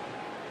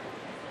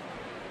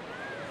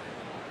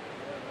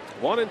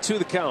 1-2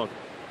 the count.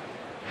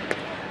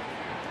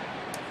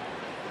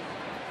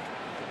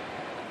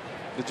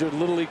 Did your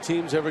Little League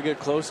teams ever get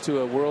close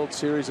to a World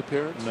Series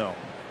appearance? No.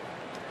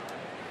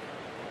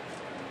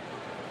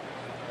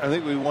 I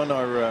think we won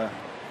our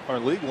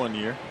league one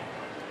year.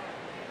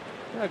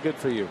 Yeah, good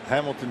for you.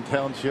 Hamilton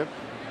Township.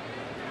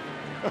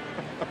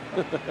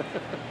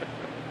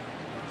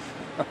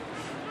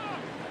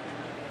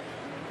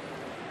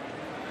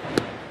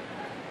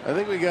 I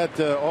think we got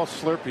all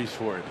Slurpees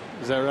for it.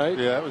 Is that right?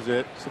 Yeah, that was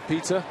it. It's a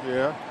pizza?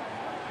 Yeah.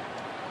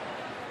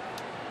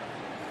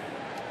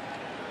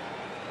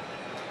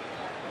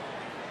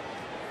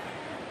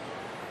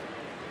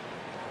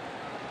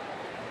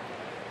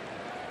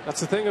 That's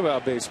the thing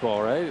about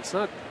baseball, right? It's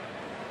not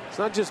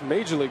just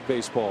Major League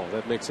Baseball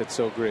that makes it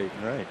so great.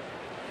 Right.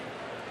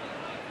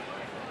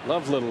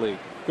 Love Little League.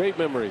 Great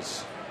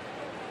memories.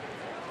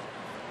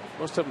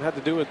 Most of them had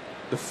to do with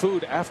the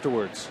food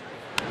afterwards.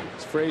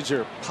 As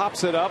Frazier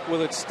pops it up,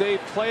 will it stay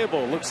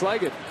playable? Looks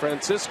like it.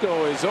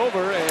 Francisco is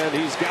over, and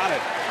he's got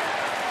it.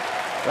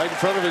 Right in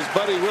front of his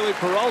buddy Willie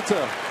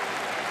Peralta.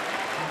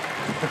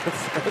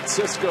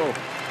 Francisco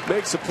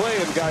makes a play,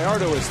 and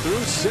Gallardo is through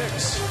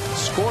 6.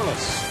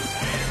 Scoreless.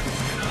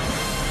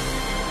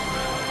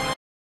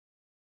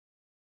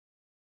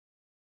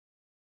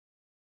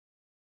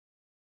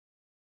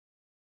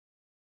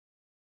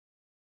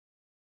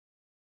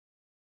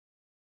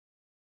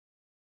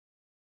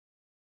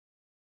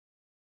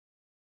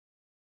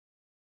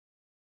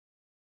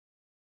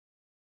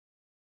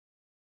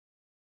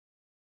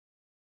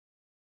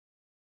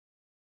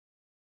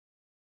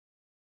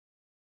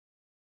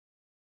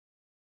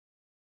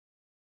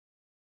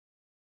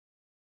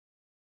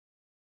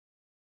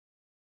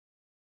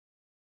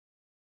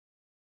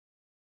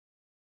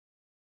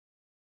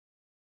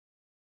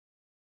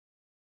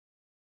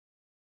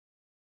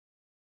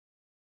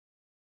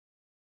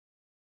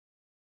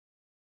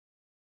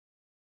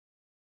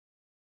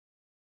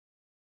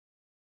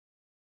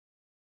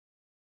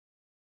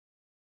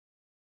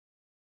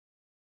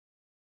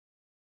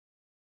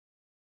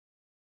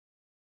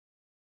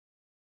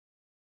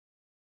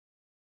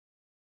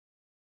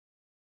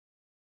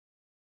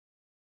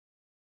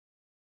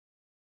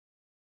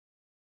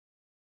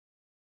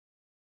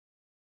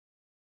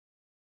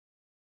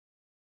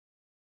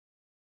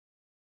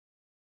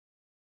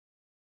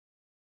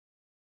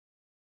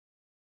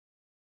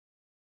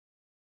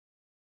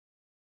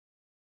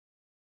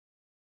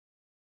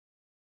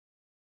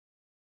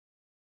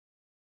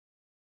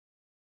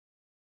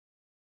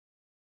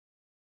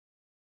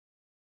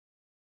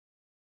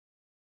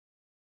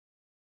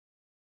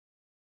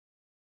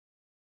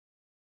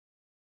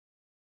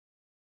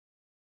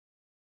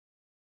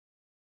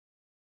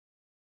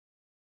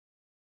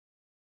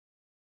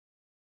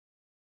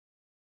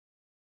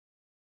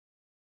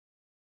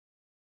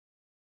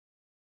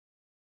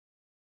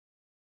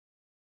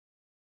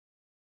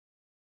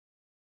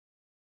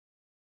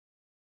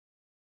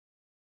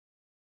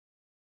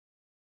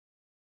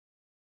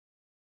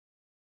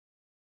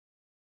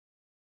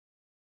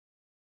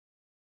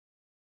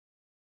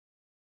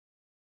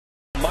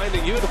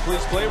 reminding you to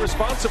please play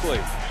responsibly.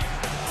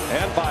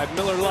 And by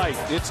Miller Lite.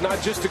 It's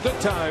not just a good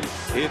time,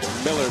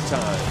 it's Miller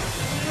time.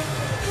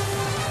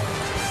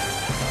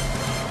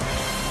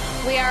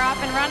 We are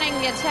off and running.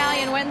 The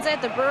Italian wins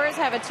it. The Brewers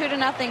have a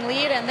 2-0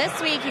 lead. And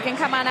this week you can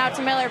come on out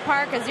to Miller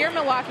Park as your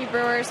Milwaukee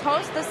Brewers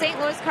host the St.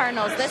 Louis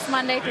Cardinals this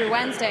Monday through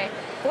Wednesday.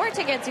 For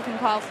tickets, you can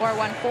call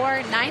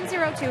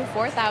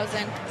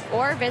 414-902-4000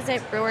 or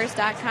visit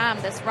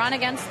Brewers.com. This run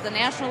against the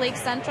National League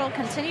Central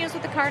continues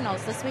with the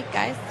Cardinals this week,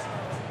 guys.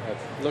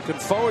 Looking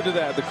forward to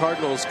that. The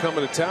Cardinals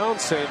coming to town.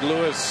 St.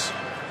 Louis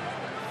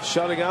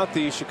shutting out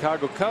the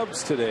Chicago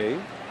Cubs today.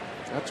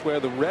 That's where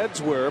the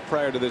Reds were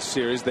prior to this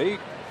series. They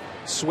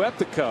swept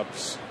the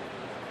Cubs.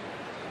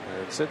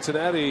 And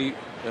Cincinnati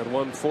had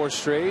won 4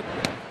 straight.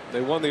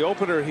 They won the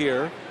opener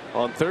here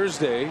on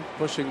Thursday,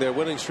 pushing their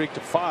winning streak to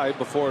 5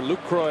 before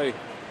Lucroy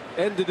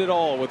ended it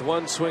all with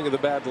one swing of the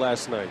bat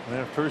last night.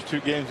 Yeah, first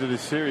 2 games of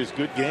this series,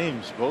 good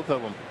games, both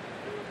of them.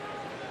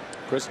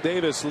 Chris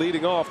Davis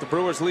leading off. The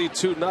Brewers lead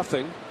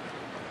 2-0.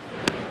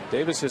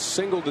 Davis has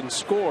singled and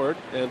scored,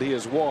 and he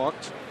has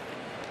walked.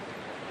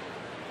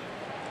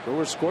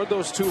 Brewers scored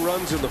those 2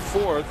 runs in the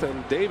 4th,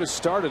 and Davis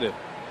started it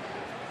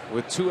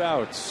with 2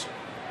 outs.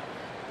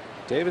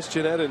 Davis,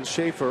 Jeanette, and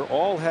Schaefer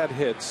all had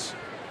hits.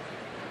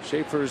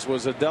 Schaefer's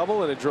was a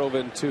double, and it drove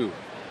in 2.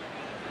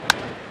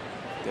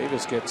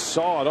 Davis gets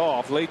sawed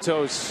off.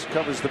 Latos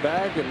covers the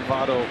bag, and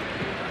Votto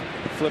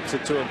flips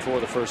it to him for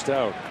the first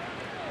out.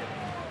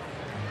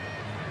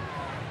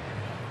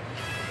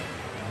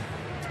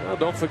 Well,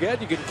 don't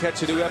forget, you can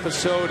catch a new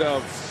episode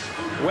of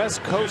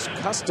West Coast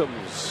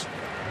Customs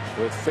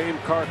with famed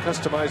car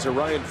customizer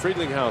Ryan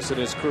Friedlinghouse and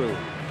his crew.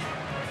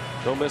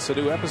 Don't miss a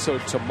new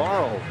episode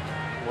tomorrow.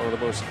 One of the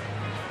most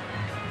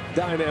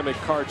dynamic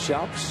card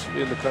shops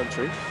in the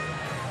country.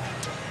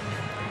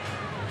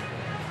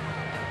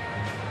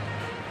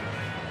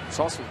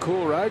 Saw some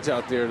cool rides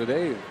out there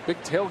today. Big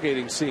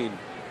tailgating scene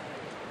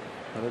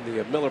out in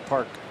the Miller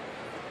Park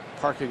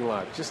parking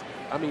lot. Just,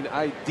 I mean,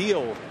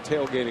 ideal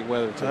tailgating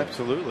weather today.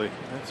 Absolutely.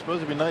 It's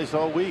supposed to be nice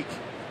all week.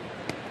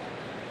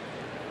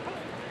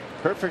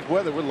 Perfect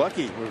weather. We're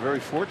lucky. We're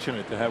very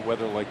fortunate to have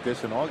weather like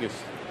this in August.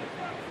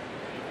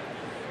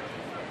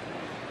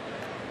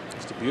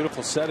 Just a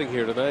beautiful setting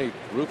here tonight.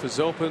 Roof is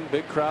open,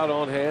 big crowd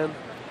on hand.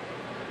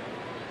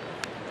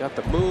 Got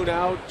the moon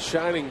out,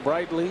 shining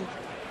brightly.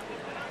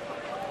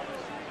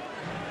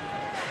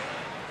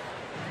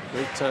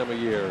 Great time of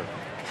year.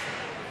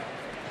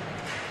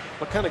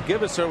 What kind of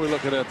gibbous are we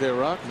looking at there,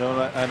 Rock?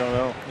 No, I don't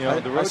know. You know,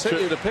 the road I sent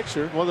trip, you the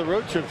picture. Well, the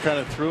road trip kind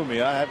of threw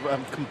me.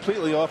 I'm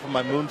completely off of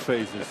my moon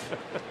phases.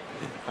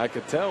 I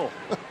could tell.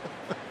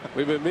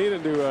 We've been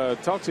meaning to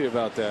talk to you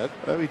about that.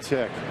 Let me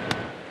check.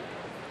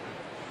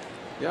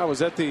 Yeah, I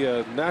was at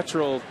the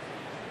Natural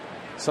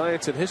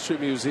Science and History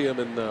Museum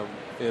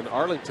in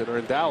Arlington, or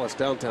in Dallas,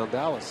 downtown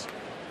Dallas.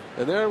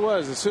 And there it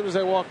was. As soon as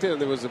I walked in,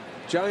 there was a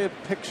giant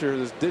picture,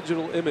 this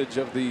digital image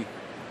of the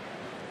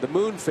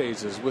moon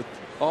phases with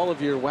all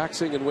of your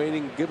waxing and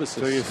waning gibbuses.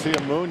 So you see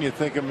a moon, you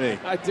think of me.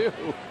 I do.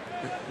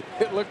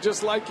 It looked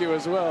just like you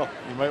as well.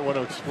 You might want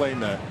to explain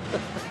that.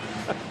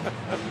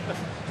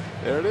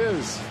 There it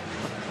is.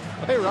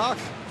 Hey, Rock.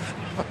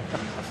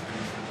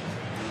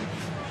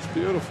 It's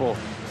beautiful.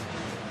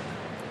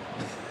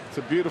 It's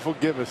a beautiful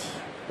gibbous.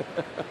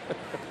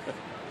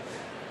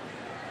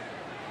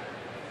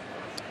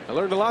 I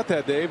learned a lot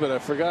that day, but I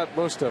forgot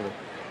most of it.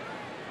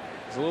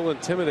 It's a little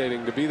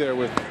intimidating to be there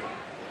with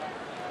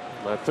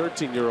my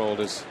 13-year-old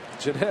as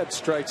Jeanette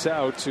strikes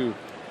out to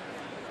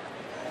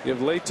give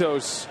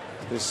Latos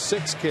his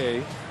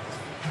 6K.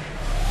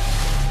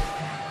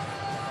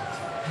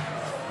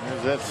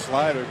 There's that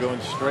slider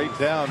going straight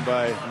down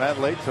by Matt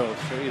Latos.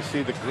 So you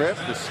see the grip,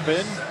 the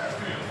spin,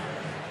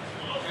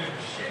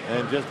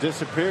 and just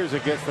disappears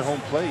against the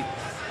home plate.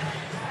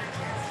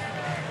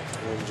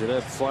 And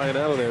Jeanette flying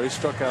out of there. He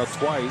struck out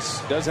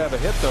twice. Does have a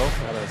hit, though.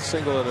 Got a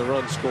single and a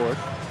run scored.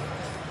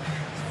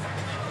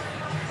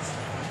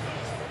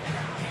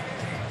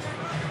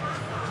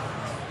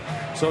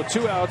 So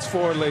 2 outs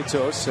for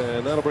Latos,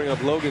 and that'll bring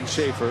up Logan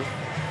Schaefer.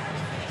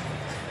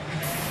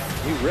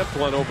 He ripped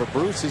one over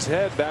Bruce's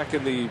head back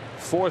in the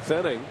 4th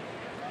inning.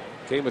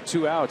 Game of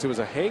 2 outs. It was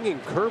a hanging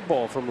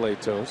curveball from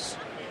Latos.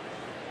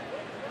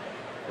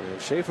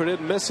 And Schaefer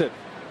didn't miss it.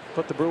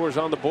 Put the Brewers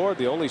on the board.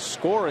 The only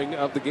scoring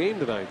of the game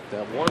tonight.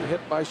 That one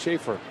hit by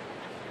Schaefer.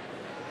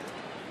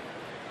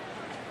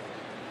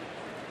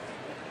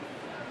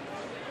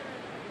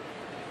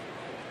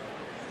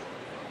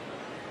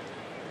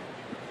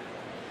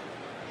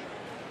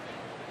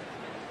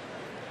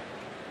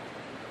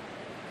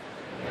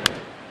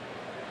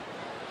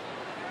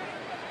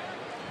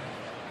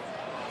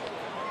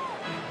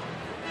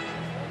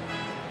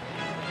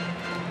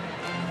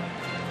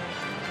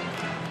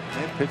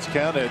 Pitch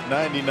count at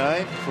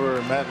 99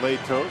 for Matt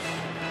Latos.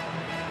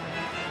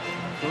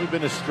 It's really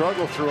been a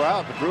struggle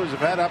throughout. The Brewers have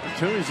had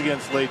opportunities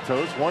against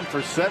Latos. 1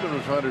 for 7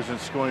 with runners in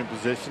scoring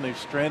position. They've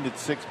stranded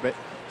six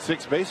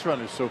base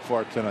runners so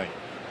far tonight.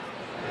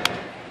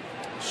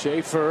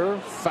 Schaefer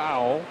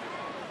foul.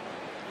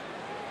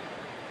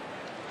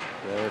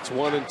 And it's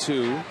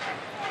 1-2.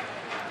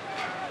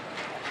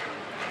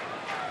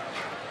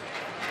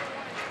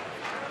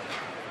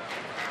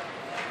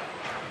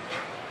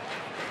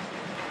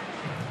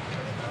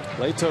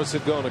 Latos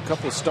had gone a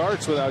couple of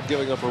starts without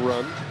giving up a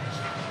run.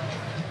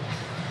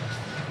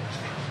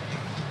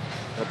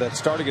 At that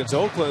start against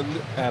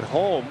Oakland at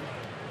home,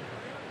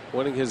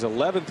 winning his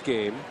 11th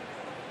game,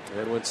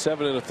 and went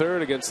 7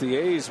 1/3 against the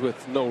A's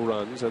with no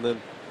runs, and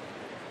then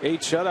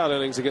 8 shutout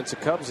innings against the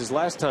Cubs his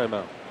last time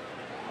out.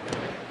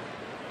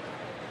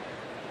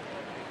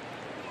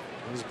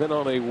 He's been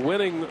on a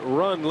winning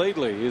run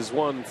lately. He's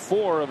won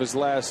 4 of his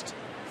last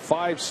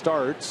 5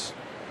 starts.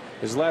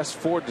 His last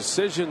 4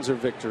 decisions are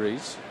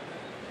victories.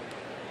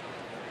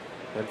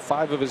 And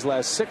 5 of his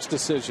last 6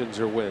 decisions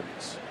are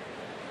wins.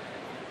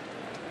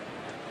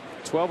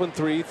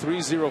 12-3,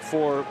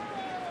 3.04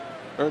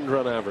 earned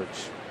run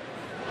average.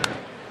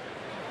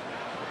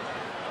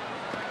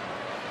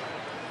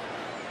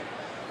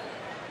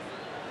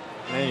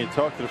 Man, you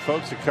talk to the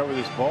folks that cover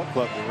this ball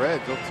club, the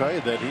Reds, they'll tell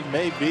you that he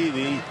may be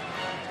the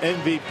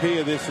MVP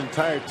of this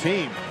entire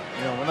team.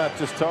 You know, we're not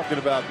just talking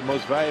about the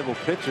most valuable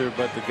pitcher,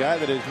 but the guy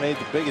that has made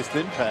the biggest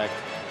impact.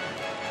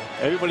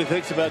 Everybody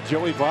thinks about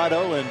Joey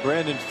Votto and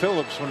Brandon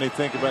Phillips when they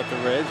think about the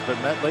Reds,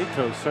 but Matt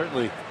Latos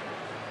certainly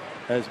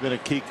has been a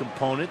key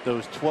component.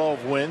 Those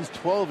 12 wins,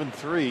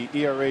 12-3,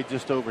 ERA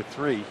just over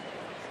 3.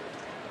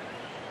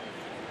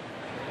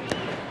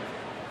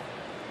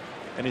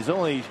 And he's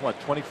only, what,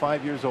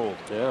 25 years old?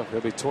 Yeah,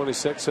 he'll be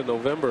 26 in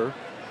November.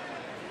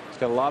 He's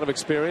got a lot of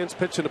experience.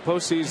 Pitched in the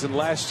postseason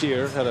last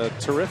year. Had a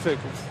terrific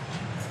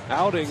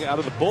outing out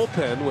of the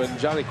bullpen when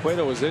Johnny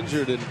Cueto was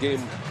injured in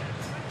game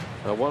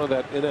 1 of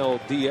that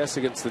NLDS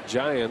against the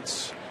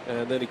Giants.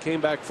 And then he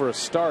came back for a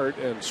start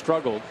and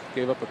struggled.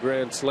 Gave up a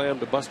grand slam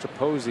to Buster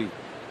Posey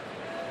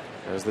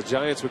as the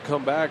Giants would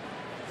come back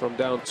from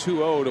down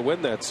 2-0 to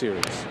win that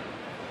series.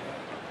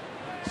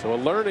 So a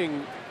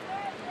learning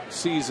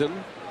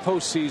season,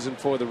 postseason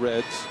for the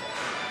Reds.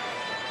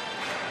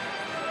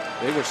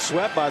 They were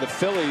swept by the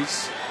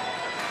Phillies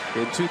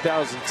in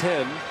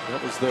 2010.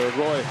 That was the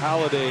Roy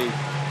Halladay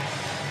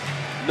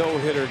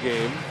no-hitter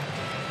game,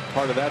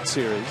 part of that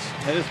series.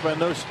 And it's by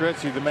no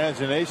stretch of the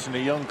imagination a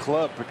young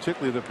club,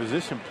 particularly the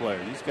position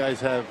player. These guys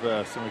have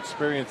some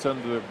experience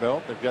under their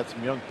belt. They've got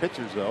some young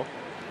pitchers, though.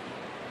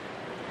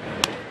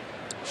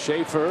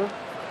 Schaefer,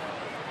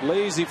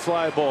 lazy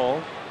fly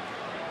ball,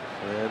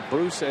 and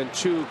Bruce and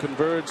Chu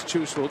converge.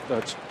 Chu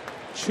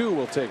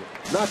will take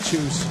it, not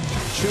choose.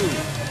 Chu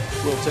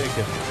will take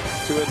it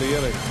to end the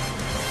inning.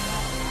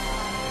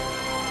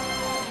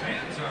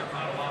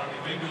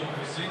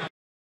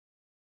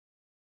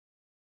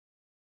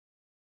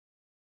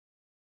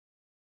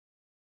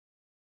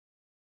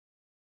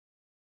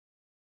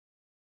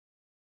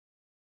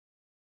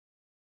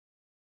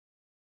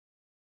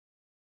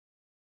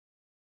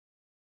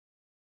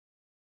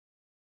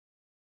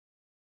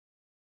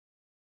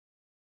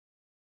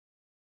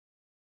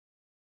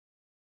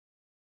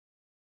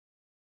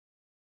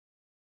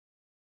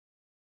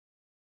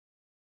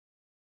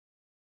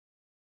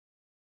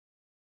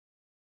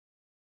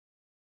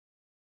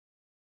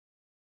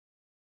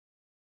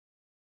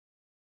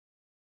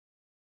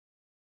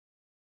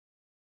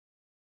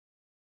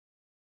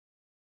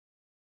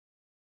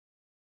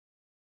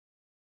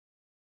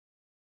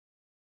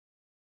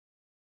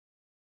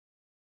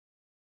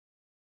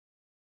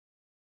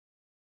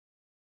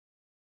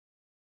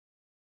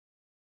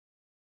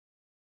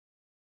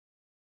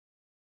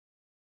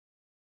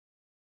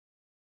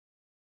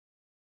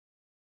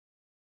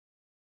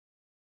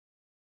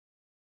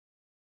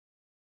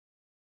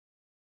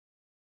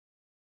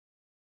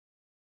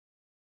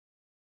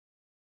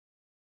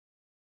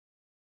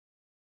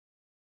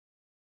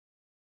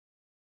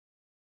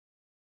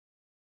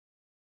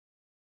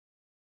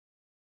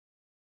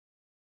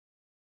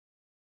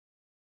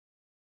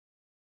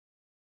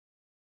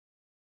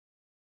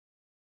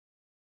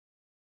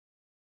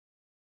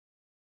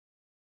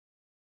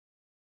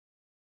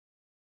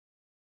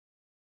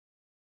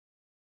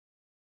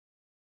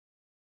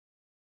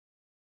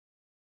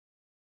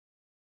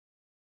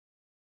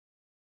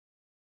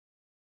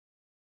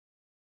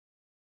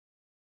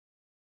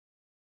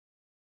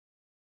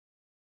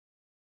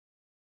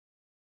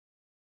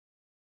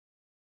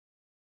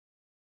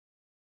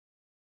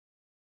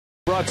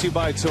 Brought to you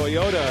by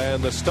Toyota,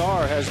 and the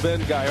star has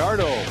been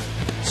Gallardo.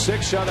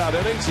 6 shutout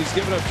innings. He's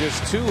given up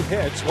just 2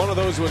 hits. One of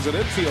those was an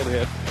infield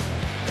hit.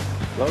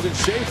 Logan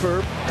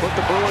Schaefer put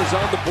the Brewers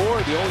on the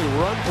board. The only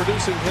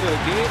run-producing hit of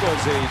the game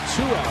was a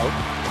 2-out,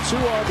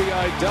 2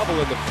 RBI double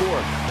in the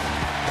 4th.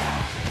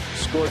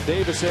 Scored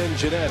Davis and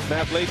Jeanette.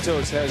 Matt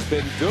Latos has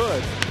been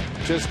good,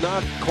 just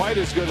not quite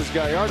as good as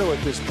Gallardo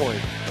at this point.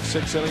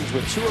 6 innings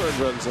with 2 earned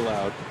runs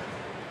allowed.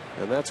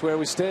 And that's where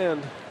we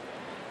stand.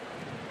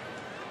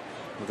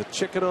 With a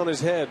chicken on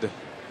his head.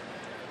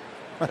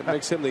 That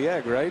makes him the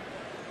egg, right?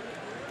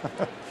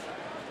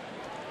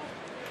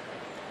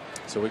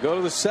 So we go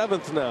to the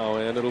 7th now,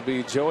 and it'll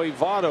be Joey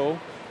Votto.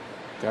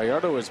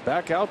 Gallardo is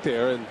back out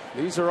there, and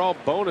these are all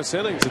bonus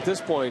innings at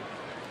this point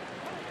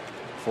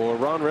for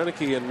Ron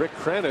Renicky and Rick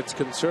Kranitz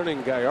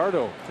concerning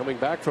Gallardo coming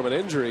back from an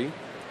injury.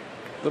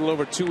 A little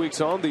over 2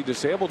 weeks on the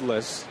disabled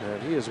list,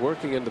 and he is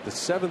working into the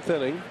 7th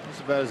inning.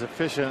 He's about as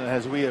efficient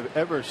as we have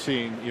ever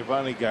seen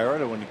Yovani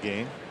Gallardo in the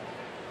game.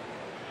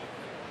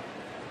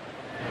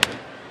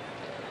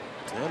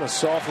 And a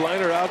soft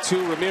liner out to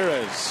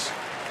Ramirez.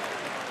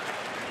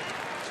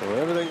 So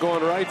everything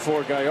going right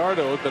for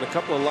Gallardo. Been a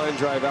couple of line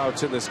drive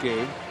outs in this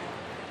game.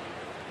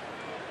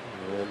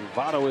 And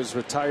Votto is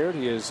retired.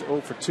 He is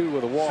 0 for 2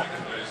 with a walk.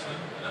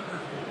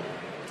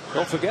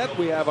 Don't forget,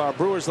 we have our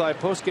Brewers Live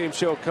postgame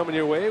show coming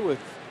your way with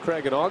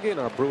Craig and Augie, and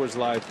our Brewers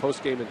Live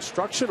postgame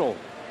instructional,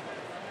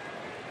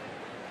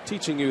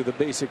 teaching you the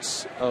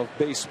basics of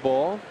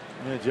baseball.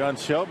 Yeah, John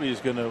Shelby is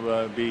going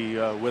to be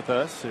with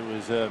us. It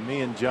was me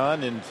and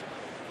John in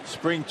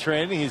spring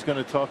training. He's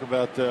going to talk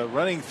about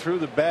running through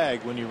the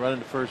bag when you run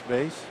into first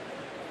base.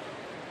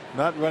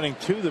 Not running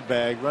to the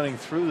bag, running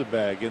through the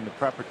bag, and the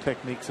proper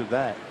techniques of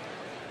that.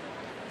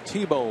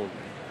 T-Bone,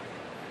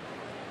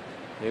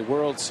 a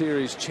World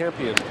Series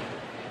champion,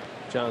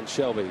 John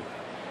Shelby.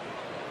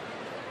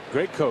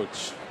 Great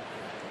coach.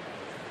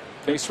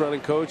 Base running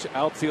coach,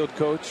 outfield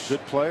coach.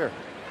 Good player.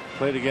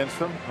 Played against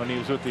him when he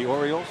was with the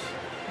Orioles.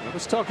 I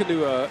was talking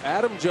to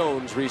Adam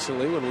Jones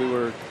recently when we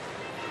were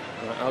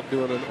out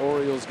doing an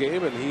Orioles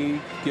game, and he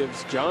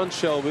gives John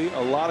Shelby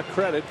a lot of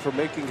credit for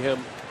making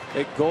him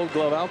a Gold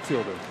Glove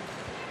outfielder.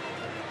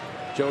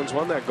 Jones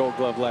won that Gold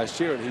Glove last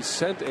year, and he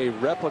sent a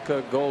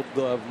replica Gold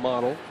Glove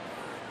model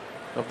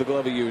of the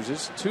glove he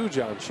uses to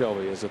John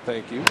Shelby as a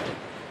thank you.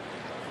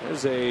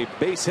 There's a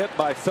base hit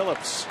by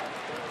Phillips,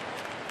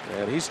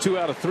 and he's 2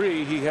 out of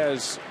 3. He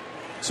has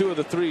 2 of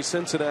the 3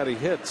 Cincinnati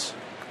hits,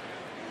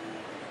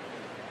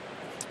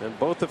 and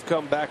both have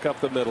come back up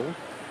the middle.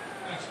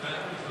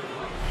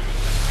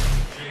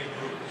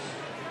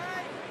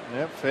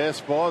 Yep,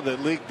 fastball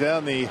that leaked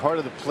down the heart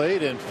of the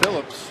plate, and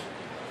Phillips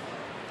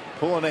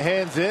pulling the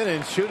hands in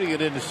and shooting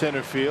it into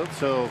center field.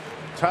 So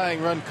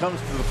tying run comes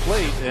to the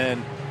plate,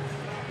 and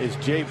is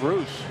Jay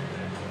Bruce.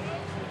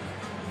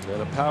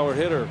 And a power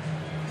hitter.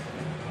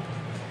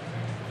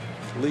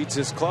 Leads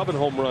his club in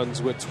home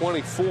runs with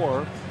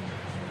 24.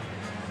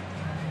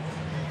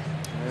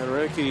 And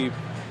Renicky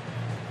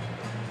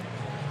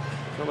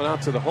coming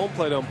out to the home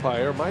plate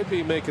umpire. Might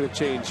be making a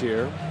change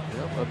here.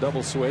 Yep, a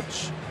double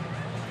switch.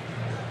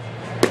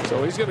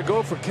 So he's going to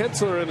go for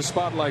Kinsler in a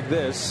spot like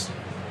this.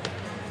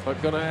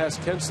 But going to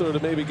ask Kinsler to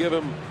maybe give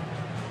him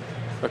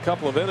a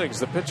couple of innings.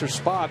 The pitcher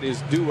spot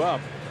is due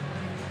up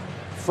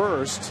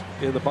first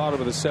in the bottom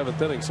of the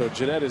 7th inning. So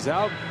Jeanette is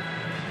out.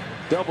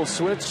 Double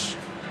switch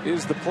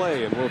is the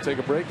play, and we'll take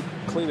a break,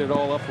 clean it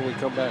all up when we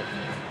come back.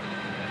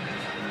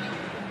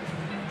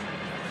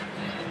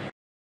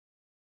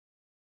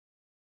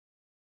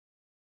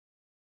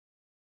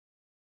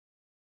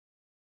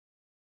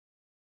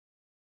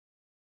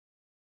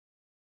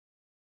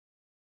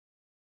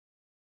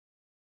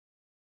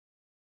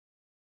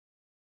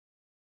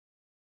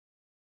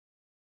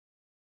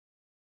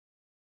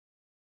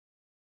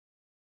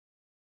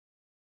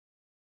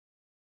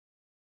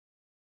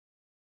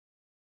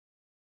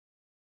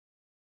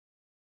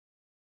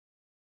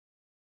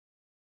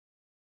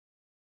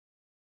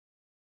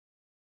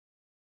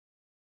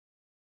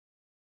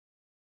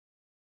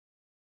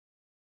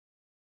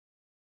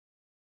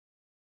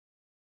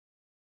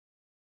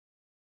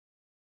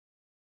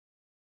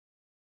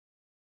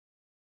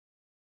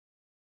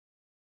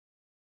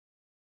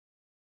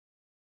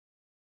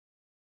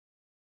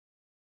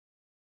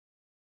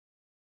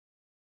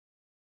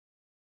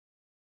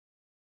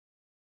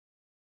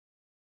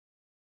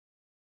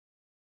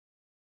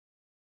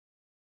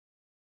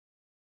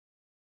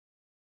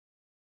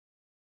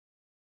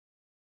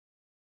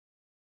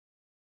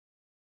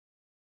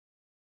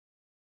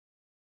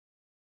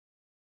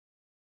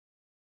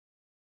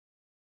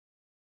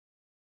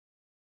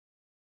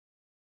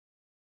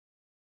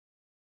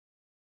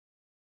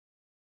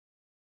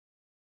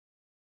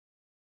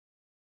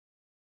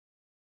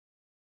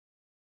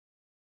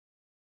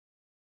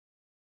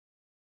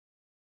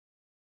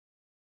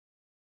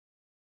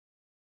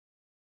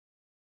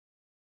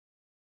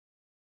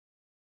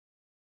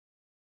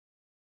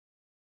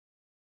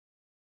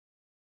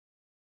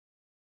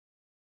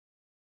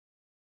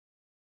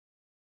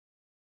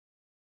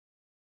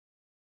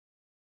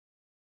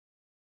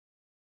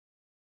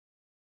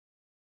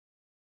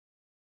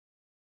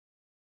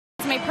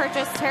 May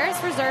purchase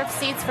Terrace Reserve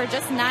seats for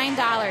just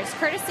 $9,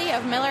 courtesy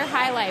of Miller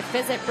High Life.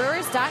 Visit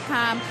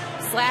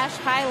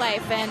brewers.com/High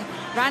Life. And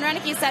Ron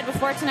Renicky said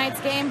before tonight's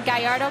game,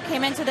 Gallardo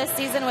came into this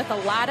season with a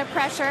lot of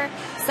pressure,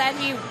 said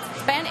he's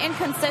been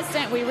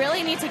inconsistent. We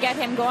really need to get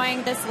him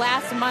going this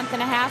last month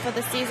and a half of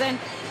the season.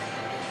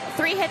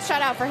 3-hit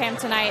shutout for him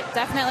tonight.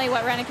 Definitely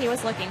what Renicky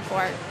was looking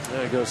for.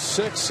 There he goes,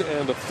 6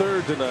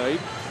 1/3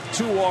 tonight.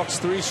 2 walks,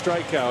 3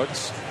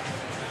 strikeouts.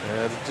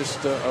 And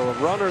just a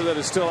runner that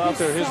is still out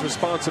there, his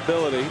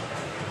responsibility.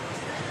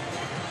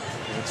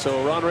 And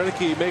so Ron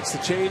Renicky makes the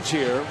change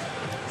here.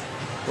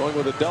 Going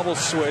with a double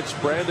switch.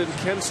 Brandon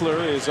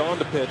Kinsler is on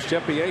the pitch.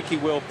 Jeff Bianchi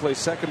will play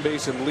second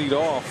base and lead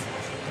off.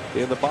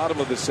 in the bottom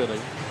of this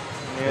inning.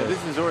 Yeah,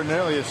 this is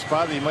ordinarily a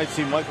spot that you might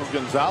see Michael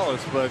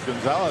Gonzalez, but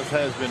Gonzalez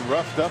has been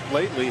roughed up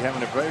lately,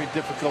 having a very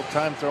difficult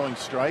time throwing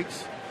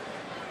strikes.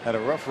 Had a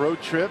rough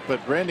road trip,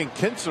 but Brandon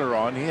Kinsler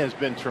on. He has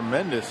been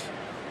tremendous.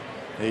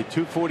 A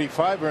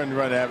 245 earned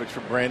run average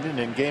for Brandon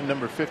in game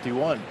number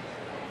 51.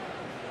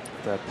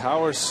 That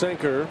power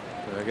sinker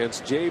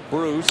against Jay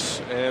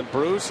Bruce, and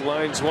Bruce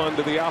lines one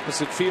to the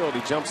opposite field.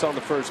 He jumps on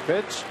the first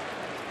pitch,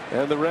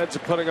 and the Reds are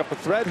putting up a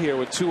threat here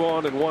with 2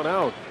 on and 1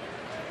 out.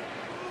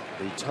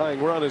 The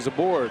tying run is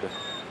aboard.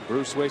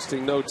 Bruce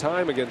wasting no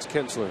time against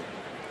Kinsler.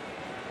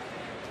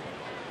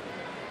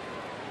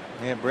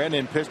 And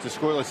Brandon pitched a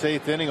scoreless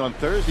 8th inning on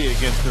Thursday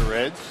against the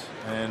Reds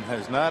and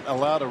has not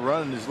allowed a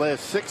run in his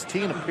last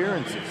 16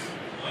 appearances.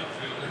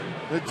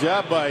 Good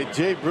job by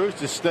Jay Bruce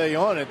to stay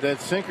on it.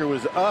 That sinker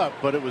was up,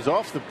 but it was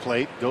off the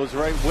plate. Goes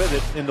right with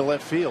it into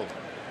left field.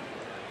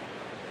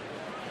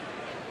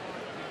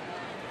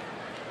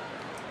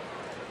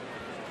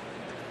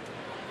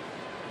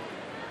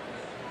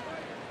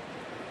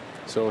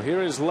 So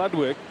here is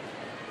Ludwig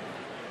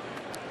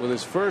with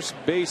his first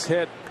base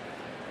hit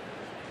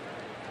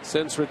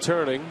since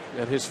returning,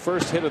 and his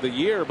first hit of the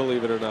year,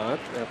 believe it or not,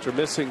 after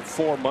missing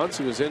 4 months.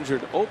 He was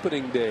injured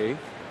opening day.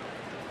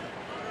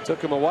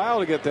 Took him a while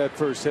to get that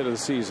first hit of the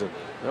season.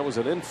 That was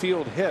an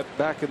infield hit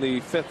back in the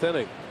 5th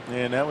inning.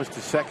 And that was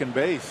to second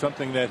base,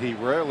 something that he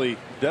rarely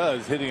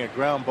does, hitting a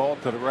ground ball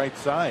to the right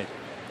side.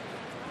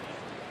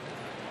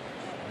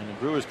 And the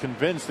Brewers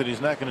convinced that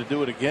he's not going to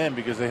do it again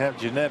because they have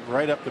Jeanette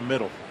right up the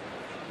middle.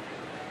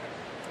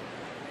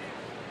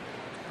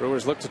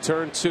 Brewers look to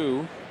turn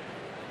 2.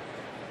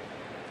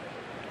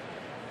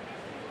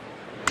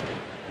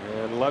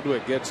 And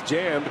Ludwig gets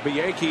jammed.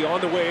 Bianchi on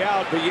the way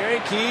out.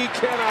 Bianchi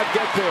cannot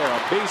get there.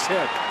 A base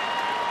hit.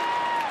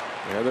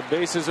 And the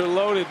bases are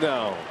loaded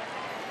now.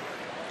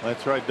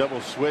 That's right. Double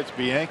switch.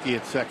 Bianchi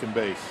at second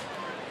base.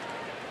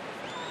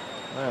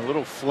 A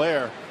little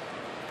flare.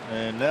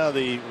 And now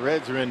the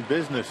Reds are in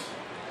business.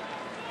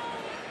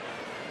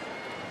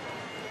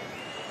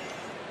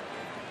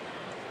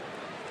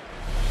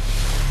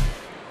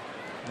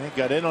 He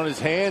got in on his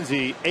hands.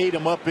 He ate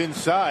him up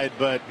inside,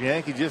 but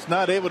Yankee just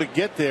not able to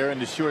get there in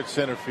the short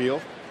center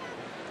field.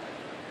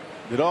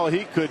 Did all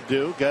he could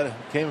do.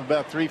 Came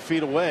about 3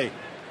 feet away.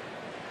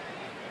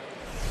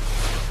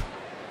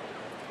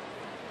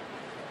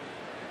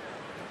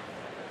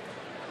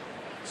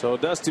 So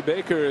Dusty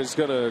Baker is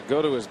going to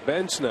go to his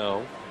bench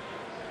now.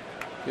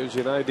 Gives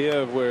you an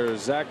idea of where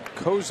Zach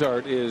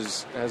Cozart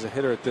is as a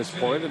hitter at this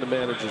point in the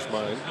manager's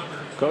mind.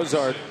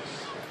 Cozart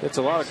hits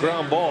a lot of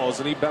ground balls,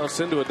 and he bounced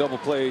into a double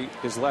play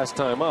his last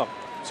time up.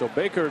 So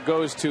Baker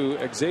goes to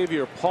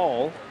Xavier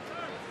Paul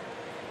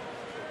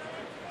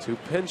to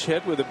pinch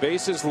hit with the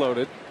bases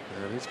loaded,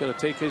 and he's going to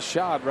take his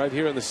shot right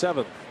here in the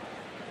 7th.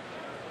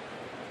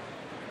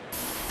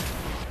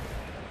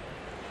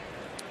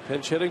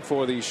 Pinch hitting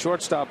for the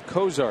shortstop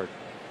Cozart.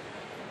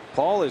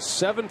 Paul is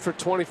 7 for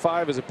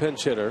 25 as a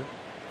pinch hitter.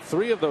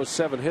 3 of those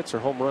 7 hits are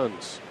home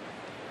runs.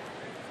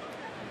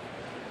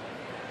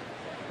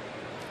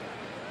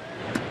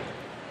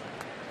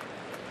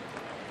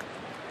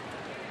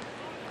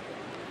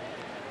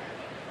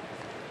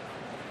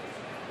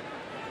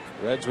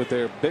 Reds with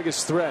their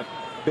biggest threat.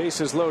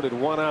 Bases loaded,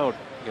 1 out.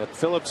 You got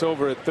Phillips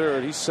over at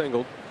third. He's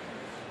singled.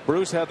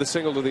 Bruce had the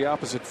single to the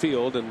opposite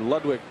field, and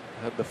Ludwig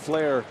had the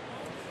flare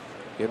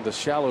in the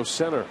shallow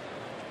center.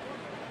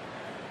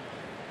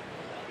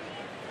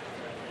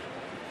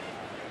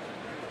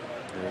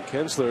 And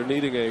Kinsler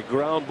needing a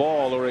ground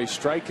ball or a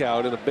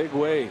strikeout in a big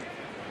way.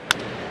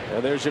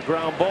 And there's your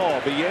ground ball.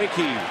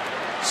 Bianchi,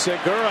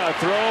 Segura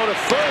throw to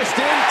first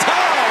in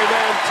time,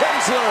 and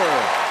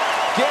Kinsler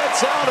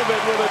gets out of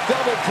it with a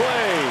double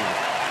play.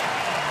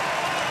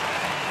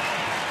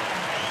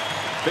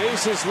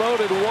 Bases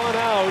loaded, 1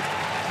 out,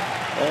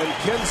 and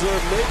Kinsler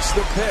makes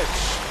the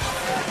pitch.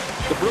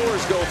 The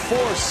Brewers go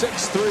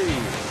 4-6-3.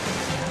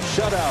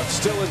 Shutout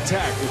still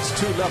intact. It's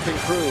 2-0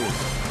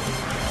 Crew.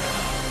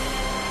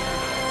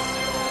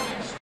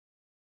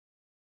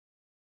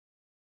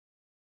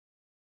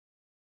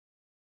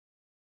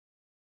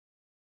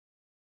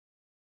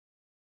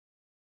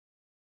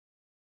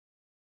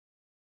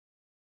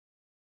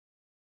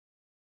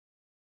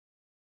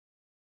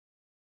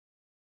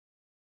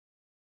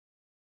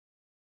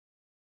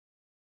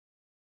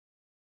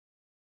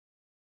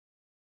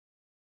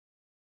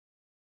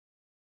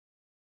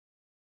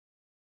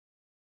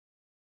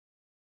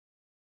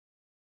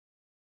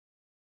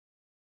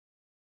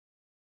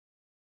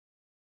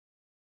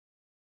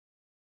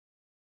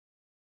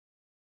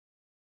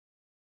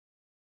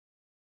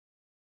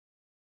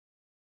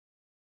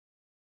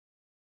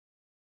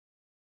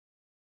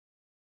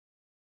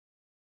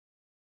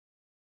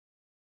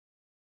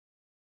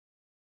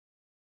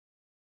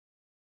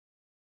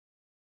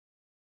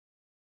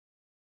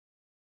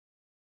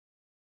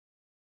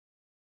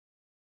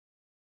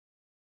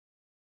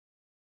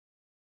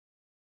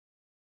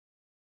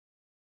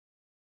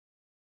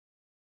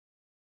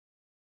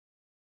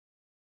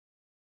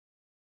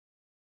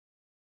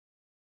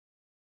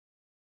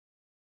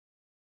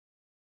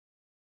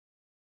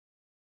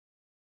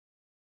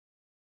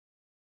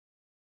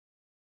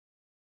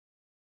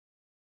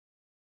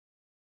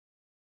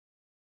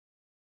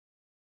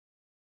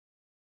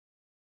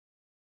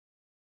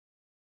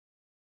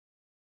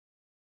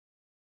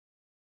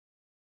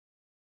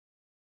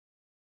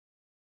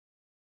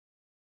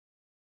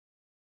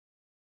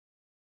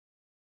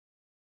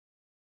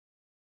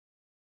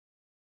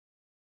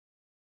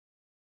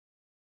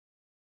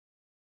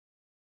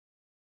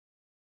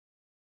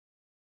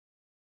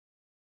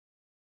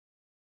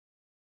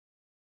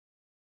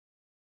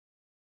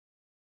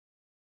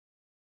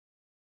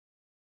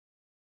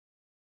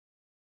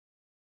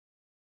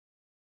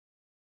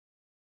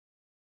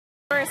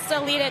 Brewers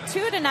still lead it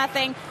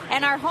 2-0,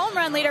 and our home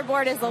run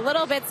leaderboard is a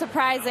little bit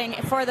surprising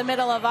for the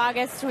middle of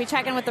August. We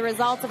check in with the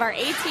results of our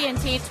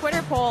AT&T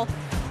Twitter poll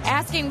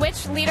asking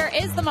which leader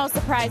is the most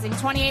surprising.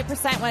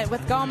 28% went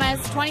with Gomez,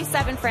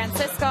 27%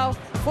 Francisco,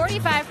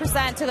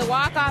 45% to the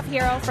walk-off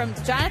hero from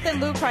Jonathan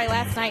Lucroy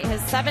last night,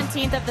 his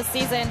 17th of the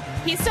season.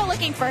 He's still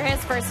looking for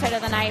his first hit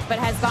of the night, but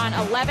has gone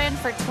 11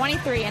 for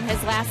 23 in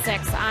his last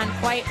 6, on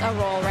quite a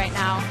roll right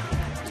now.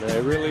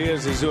 It really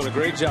is. He's doing a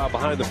great job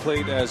behind the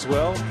plate as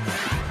well.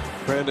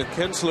 Brandon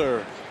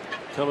Kinsler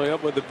coming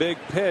up with a big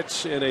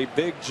pitch in a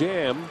big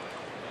jam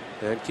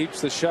and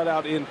keeps the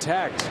shutout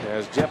intact,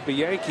 as Jeff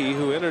Bianchi,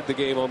 who entered the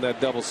game on that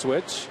double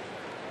switch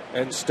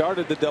and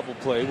started the double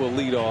play, will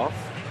lead off.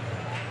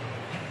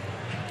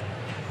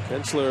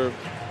 Kinsler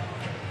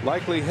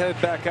likely headed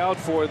back out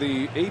for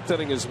the 8th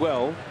inning as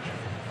well.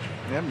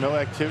 Yeah, no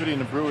activity in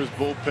the Brewers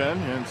bullpen,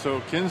 and so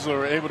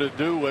Kinsler able to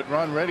do what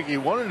Ron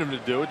Reddick wanted him to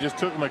do. It just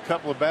took him a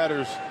couple of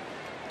batters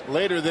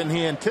later than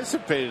he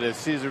anticipated, as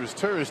Cesar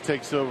Torres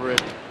takes over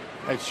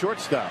at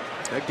shortstop.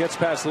 That gets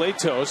past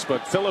Latos,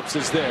 but Phillips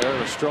is there.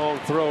 A strong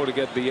throw to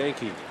get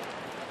Bianchi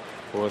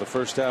for the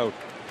first out.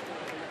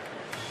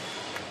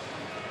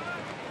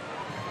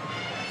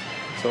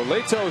 So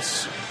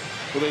Latos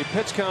with a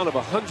pitch count of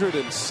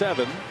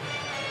 107,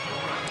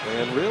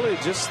 and really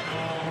just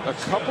a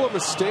couple of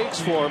mistakes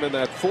for him in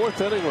that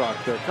 4th inning, Rock.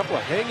 There, a couple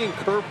of hanging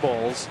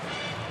curveballs.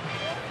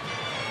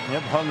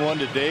 Yep, hung one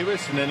to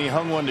Davis, and then he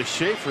hung one to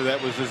Schaefer.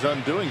 That was his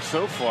undoing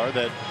so far.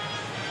 That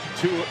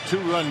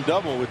two-run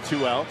double with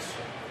 2 outs.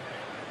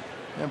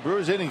 And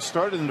Brewers inning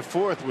started in the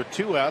 4th with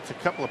 2 outs, a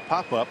couple of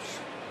pop-ups,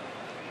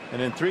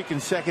 and then 3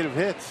 consecutive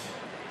hits.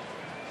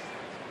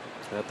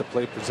 At the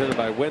plate presented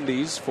by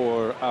Wendy's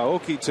for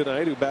Aoki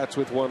tonight, who bats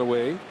with 1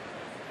 away.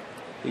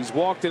 He's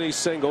walked and he's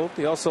singled.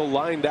 He also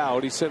lined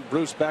out. He sent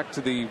Bruce back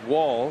to the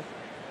wall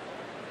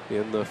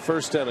in the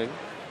 1st inning.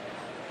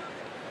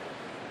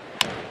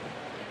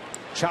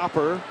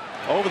 Chopper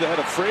over the head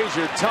of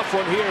Frazier. Tough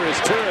one here is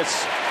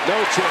Turris.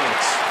 No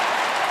chance.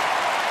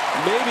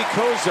 Maybe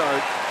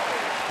Cozart,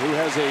 who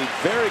has a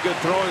very good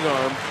throwing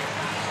arm,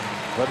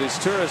 but is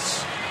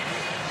Turris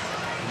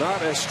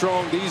not as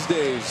strong these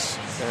days,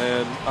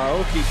 and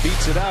Aoki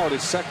beats it out,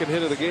 his 2nd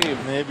hit of the game.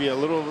 Maybe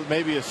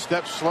a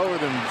step slower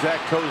than Zach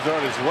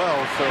Cozart as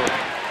well. So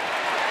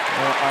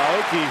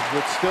Aoki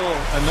with still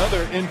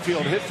another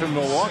infield hit from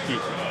Milwaukee.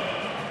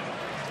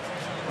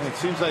 And it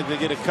seems like they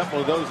get a couple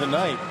of those a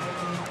night.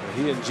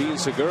 He and Gene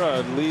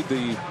Segura lead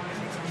the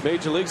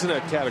major leagues in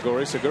that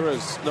category.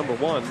 Segura's number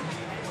 1.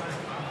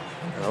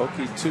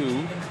 Aoki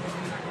 2.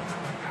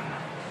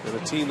 And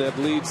a team that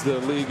leads the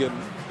league in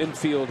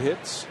infield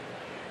hits.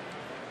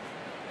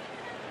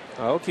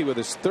 Aoki with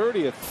his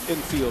 30th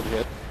infield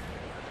hit.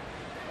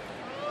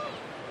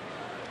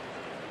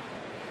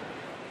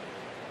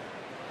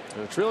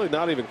 And it's really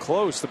not even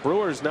close. The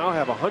Brewers now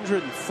have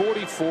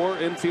 144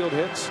 infield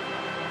hits.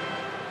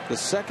 The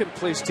 2nd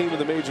place team in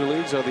the major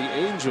leagues are the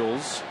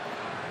Angels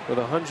with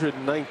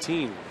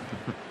 119.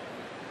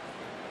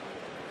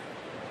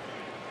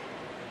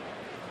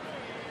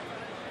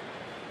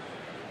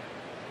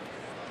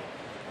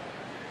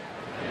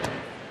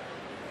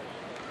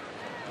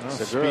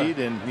 Speed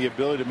and the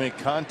ability to make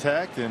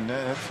contact, and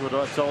that's what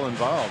it's all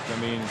involved. I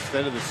mean,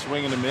 instead of the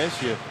swing and a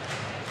miss, you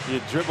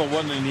dribble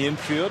one in the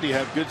infield, you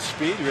have good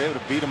speed, you're able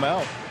to beat them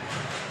out.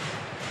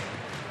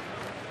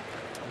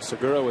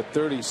 Segura with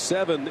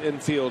 37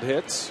 infield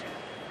hits,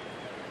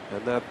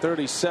 and that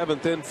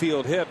 37th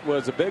infield hit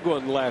was a big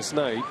one last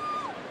night.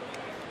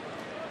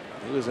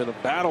 He was in a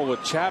battle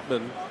with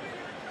Chapman.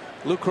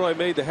 Lucroy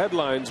made the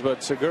headlines,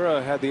 but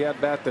Segura had the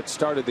at-bat that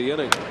started the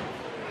inning.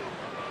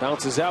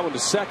 Bounces that one to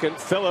 2nd.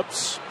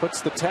 Phillips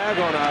puts the tag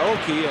on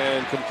Aoki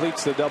and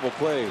completes the double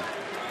play.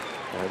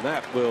 And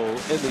that will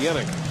end the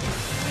inning.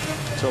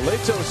 So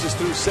Latos is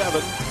through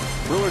 7.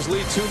 Brewers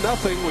lead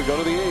 2-0. We go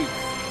to the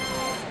 8th.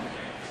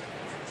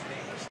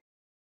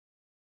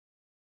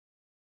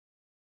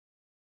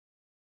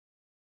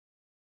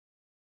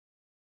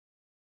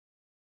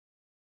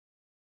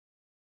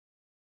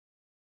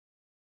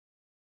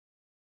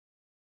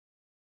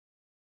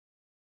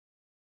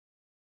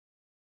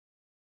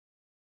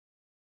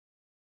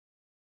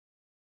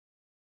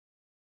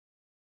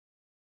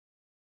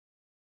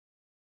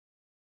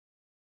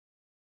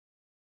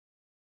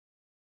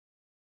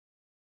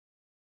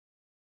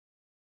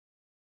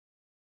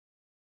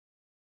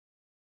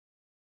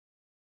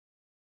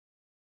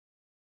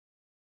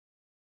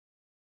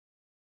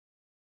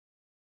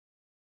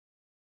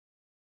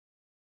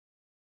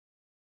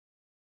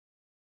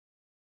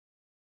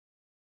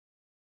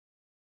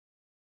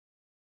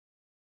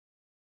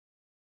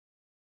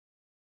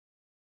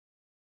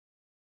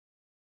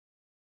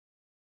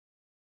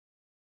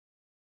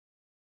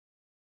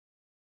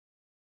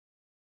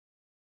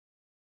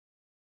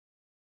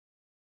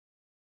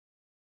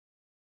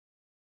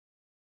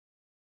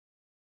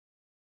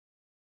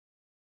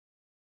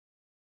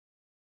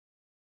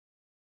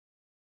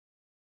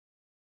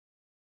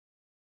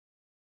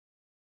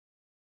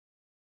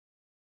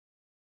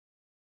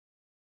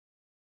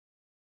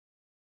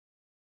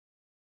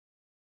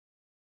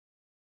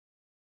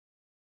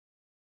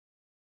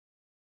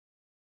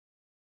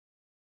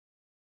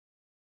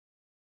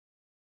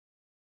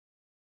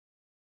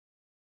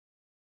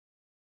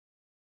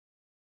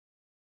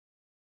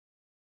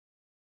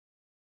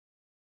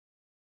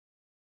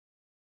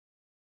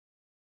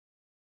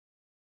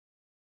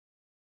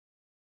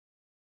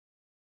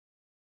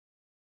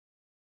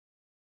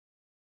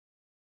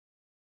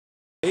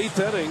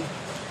 8th inning.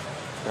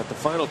 Got the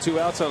final 2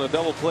 outs on a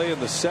double play in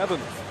the 7th.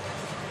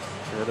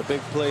 And a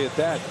big play at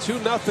that.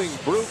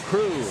 2-0 Brew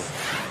Crew.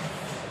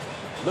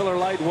 Miller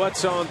Lite,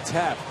 what's on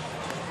tap?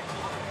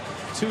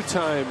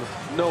 2-time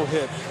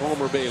no-hit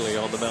Homer Bailey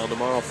on the mound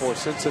tomorrow for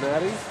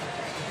Cincinnati.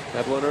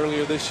 Had one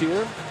earlier this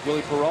year.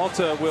 Willie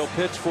Peralta will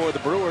pitch for the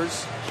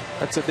Brewers.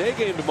 That's a day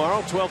game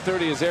tomorrow.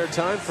 12:30 is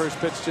airtime. First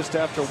pitch just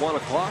after 1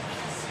 o'clock.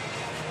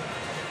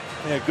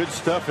 Yeah, good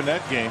stuff in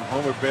that game.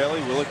 Homer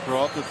Bailey, Willie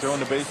Peralta throwing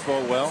the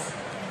baseball well.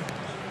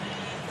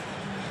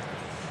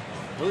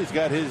 Willie's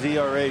got his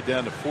ERA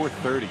down to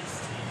 4.30.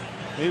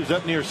 He was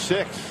up near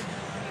 6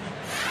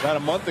 about a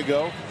month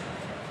ago.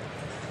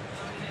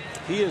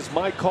 He is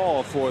my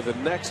call for the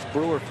next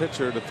Brewer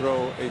pitcher to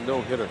throw a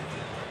no-hitter.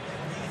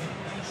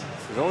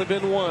 There's only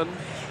been one,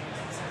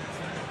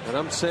 and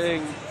I'm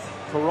saying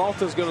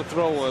Peralta's going to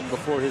throw one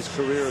before his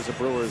career as a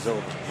Brewer is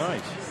over.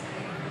 Nice.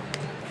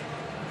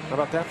 How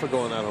about that for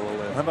going out on a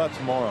limb? How about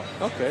tomorrow?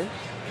 Okay.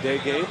 Day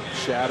game,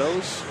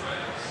 shadows.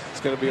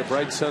 It's going to be a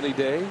bright sunny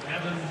day.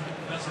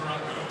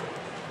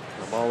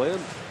 I'm all in.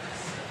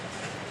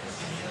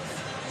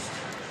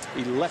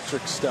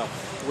 Electric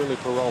stuff, Willie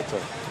Peralta.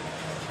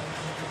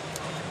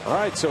 All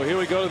right, so here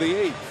we go to the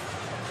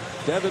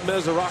 8th. Devin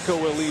Mesoraco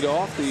will lead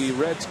off, the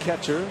Reds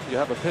catcher. You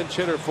have a pinch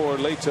hitter for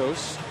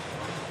Latos.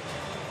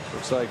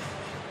 Looks like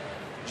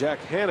Jack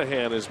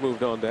Hanahan has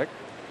moved on deck.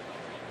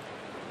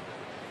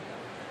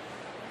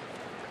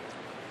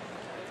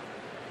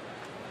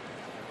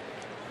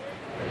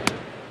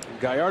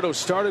 Gallardo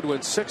started,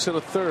 went 6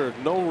 1/3,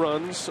 no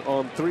runs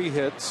on 3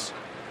 hits.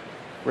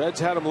 Reds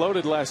had him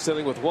loaded last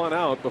inning with 1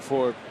 out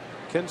before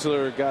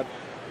Kinsler got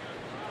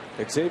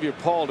Xavier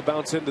Paul to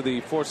bounce into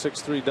the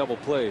 4-6-3 double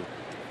play.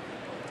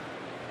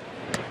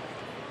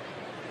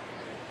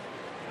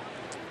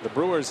 The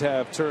Brewers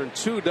have turned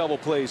 2 double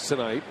plays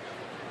tonight.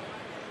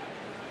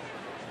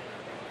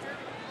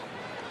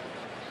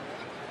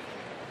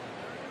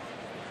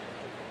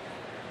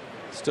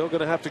 Still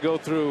going to have to go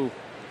through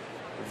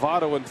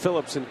Votto and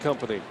Phillips and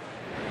company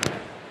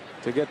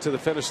to get to the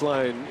finish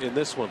line in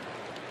this one.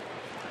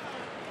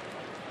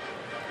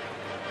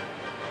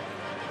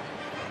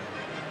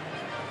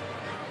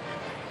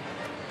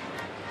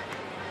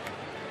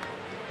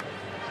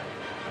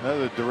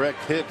 Another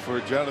direct hit for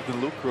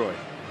Jonathan Lucroy.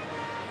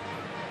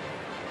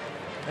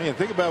 Hey, and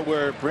think about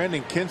where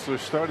Brandon Kinsler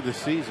started the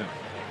season.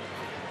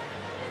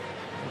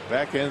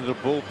 Back end of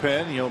the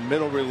bullpen,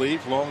 middle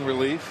relief, long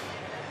relief.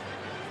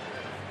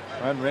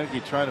 Ron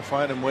Renneke trying to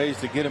find him ways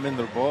to get him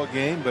into the ball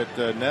game, but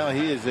now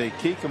he is a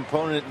key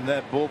component in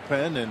that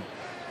bullpen and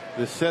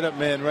the setup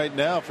man right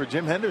now for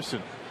Jim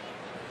Henderson.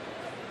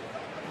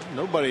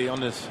 Nobody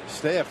on this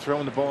staff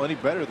throwing the ball any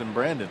better than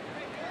Brandon.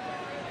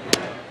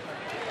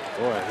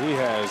 Boy, he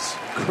has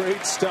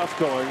great stuff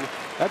going.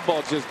 That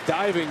ball just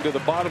diving to the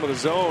bottom of the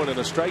zone, and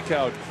a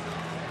strikeout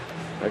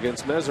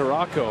against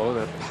Mesoraco.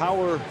 That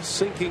power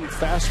sinking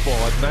fastball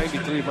at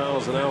 93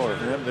 miles an hour.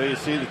 Yep, there you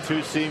see the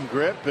 2-seam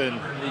grip,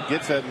 and he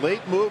gets that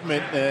late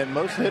movement, and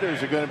most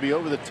hitters are going to be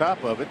over the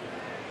top of it.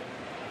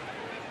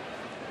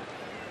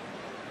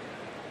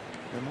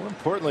 And more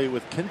importantly,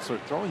 with Kinsler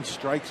throwing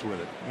strikes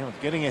with it,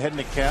 getting ahead in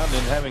the count and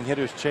then having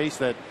hitters chase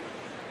that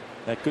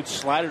good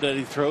slider that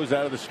he throws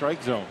out of the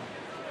strike zone.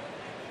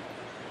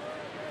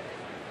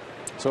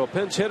 So a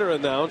pinch hitter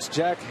announced.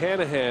 Jack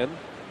Hanahan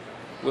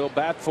will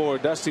bat for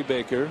Dusty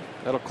Baker.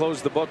 That'll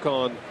close the book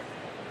on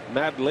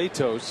Matt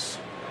Latos.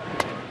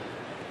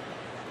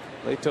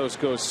 Latos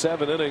goes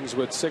 7 innings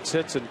with 6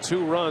 hits and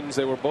 2 runs.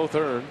 They were both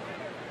earned.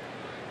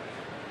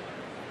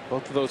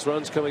 Both of those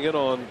runs coming in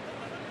on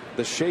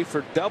the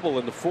Schaefer double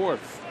in the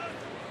 4th.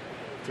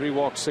 3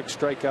 walks, 6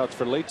 strikeouts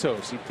for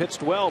Latos. He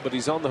pitched well, but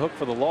he's on the hook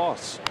for the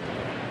loss.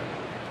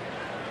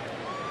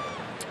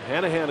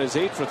 Hanahan is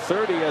 8 for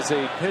 30 as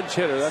a pinch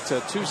hitter. That's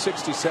a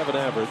 .267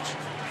 average.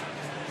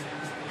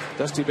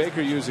 Dusty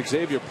Baker used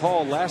Xavier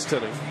Paul last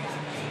inning.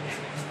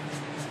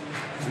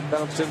 He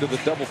bounced into the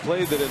double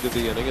play that ended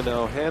the inning, and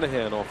now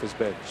Hanahan off his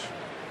bench.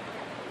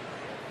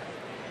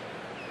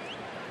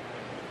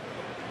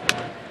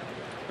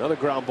 Another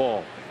ground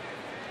ball.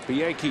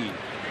 Bianchi.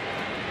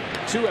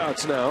 2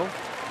 outs now.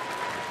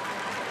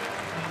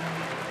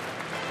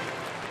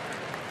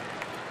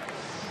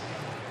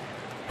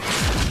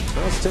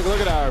 Let's take a look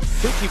at our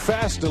freaky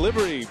fast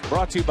delivery,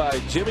 brought to you by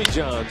Jimmy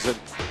John's. And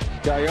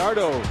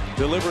Gallardo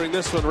delivering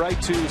this one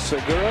right to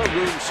Segura.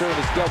 Room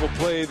service double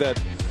play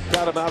that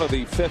got him out of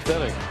the 5th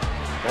inning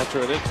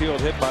after an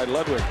infield hit by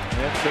Ludwig.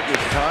 That took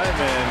his time,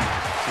 and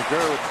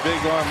Segura with a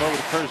big arm over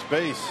to first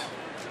base.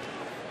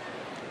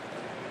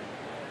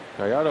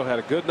 Gallardo had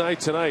a good night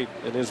tonight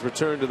in his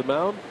return to the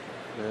mound,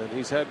 and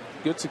he's had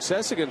good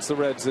success against the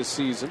Reds this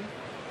season.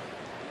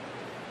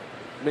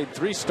 Made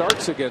 3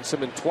 starts against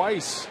him and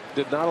twice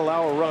did not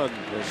allow a run.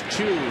 As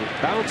Chu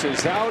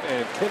bounces out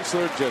and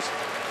Kinsler just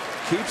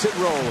keeps it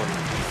rolling.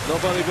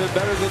 Nobody been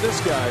better than this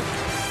guy.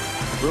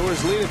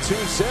 Brewers lead at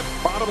 2-zip,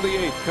 bottom of the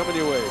 8th coming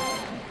your way.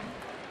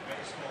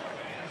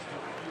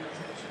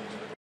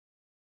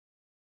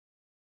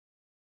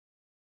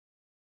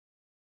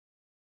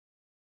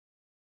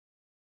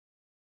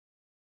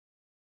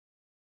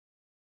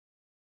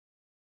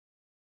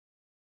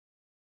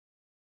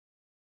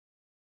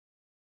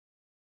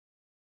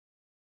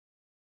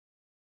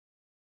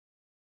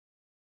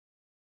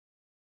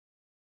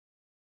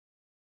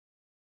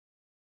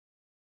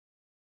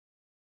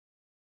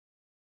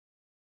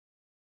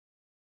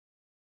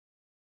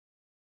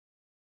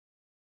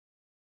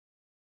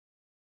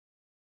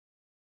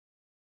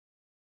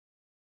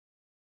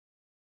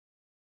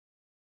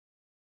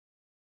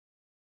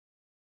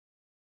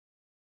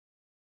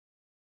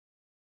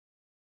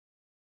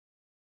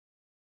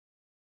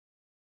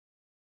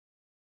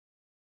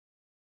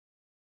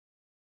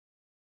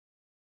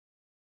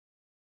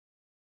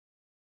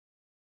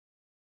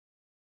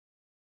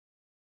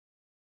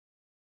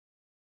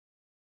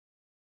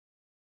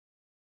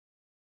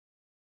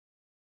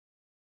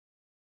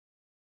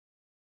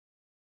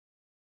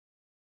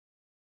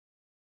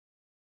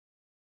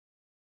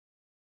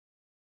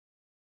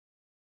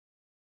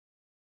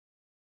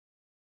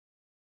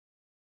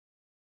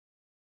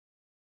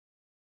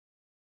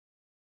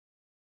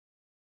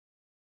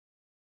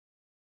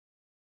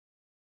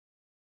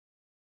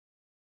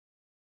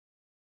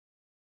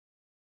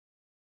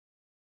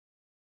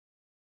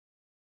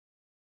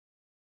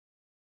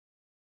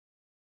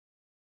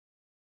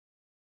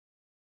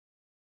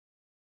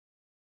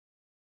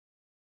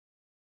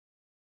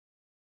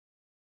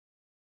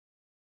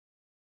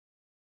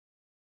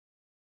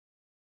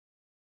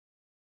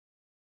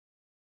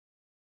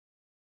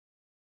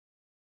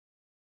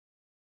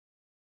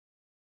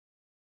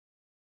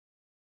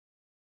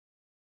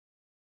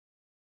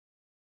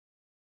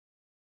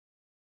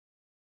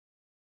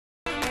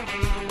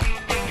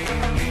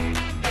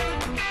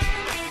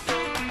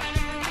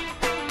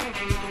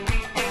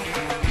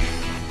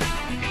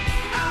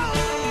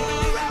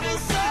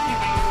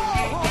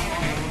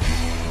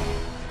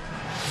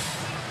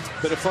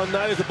 Been a fun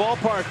night at the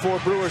ballpark for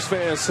Brewers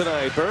fans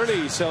tonight.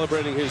 Bernie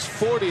celebrating his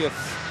 40th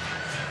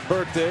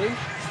birthday.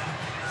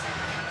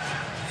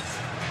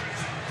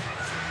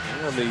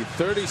 And the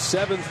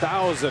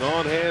 37,000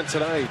 on hand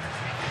tonight.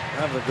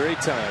 Having a great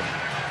time.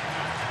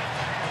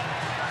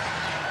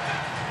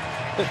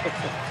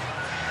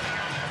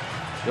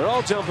 They're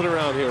all jumping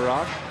around here,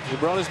 Rock. He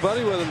brought his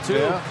buddy with him,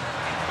 too.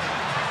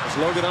 Yeah. It's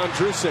Logan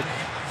Andrusik.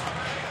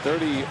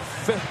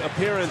 35th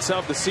appearance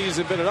of the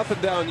season. Been an up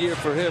and down year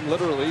for him,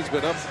 literally. He's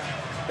been up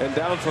and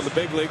down from the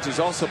big leagues. He's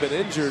also been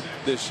injured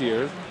this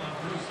year.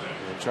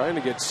 And trying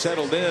to get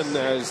settled in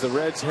as the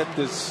Reds hit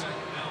this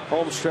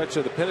home stretch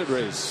of the pennant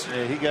race.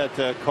 Yeah, he got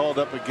called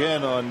up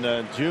again on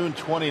June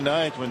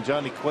 29th when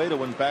Johnny Cueto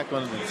went back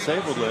on the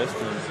disabled list.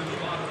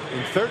 And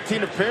in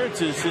 13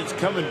 appearances since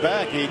coming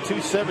back, a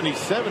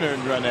 277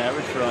 earned run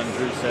average for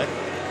Andrusek.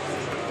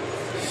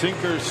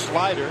 Sinker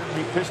slider.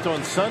 He pitched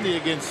on Sunday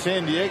against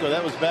San Diego.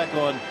 That was back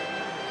on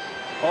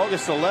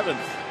August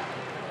 11th.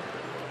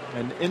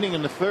 An inning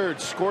in the third,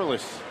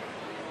 scoreless.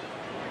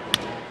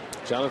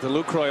 Jonathan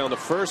Lucroy on the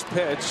first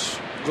pitch,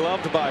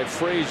 gloved by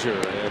Frazier,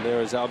 and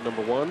there is out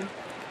number one.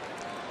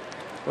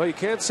 Well, you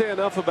can't say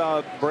enough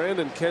about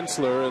Brandon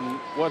Kintzler and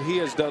what he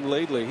has done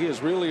lately. He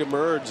has really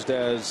emerged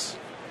as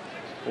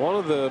one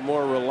of the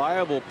more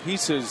reliable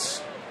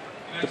pieces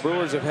the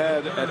Brewers have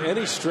had at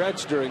any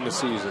stretch during the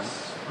season.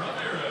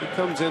 He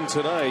comes in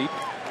tonight,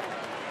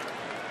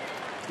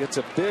 gets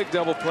a big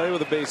double play with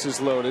the bases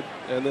loaded,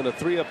 and then a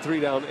 3-up,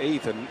 3-down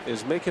eighth, and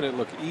is making it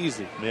look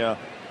easy. Yeah.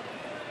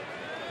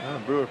 Well,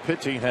 Brewer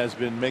pitching has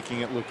been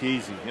making it look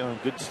easy. You know,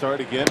 good start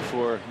again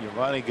for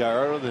Giovanni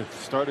Gallardo. The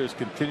starters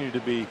continue to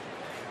be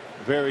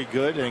very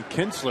good, and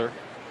Kintzler,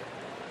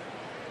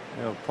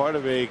 you know, part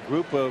of a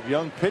group of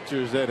young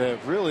pitchers that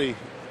have really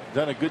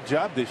done a good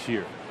job this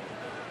year.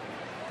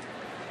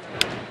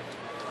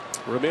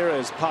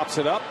 Ramirez pops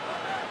it up.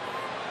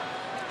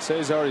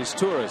 Cesaris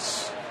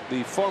Torres,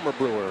 the former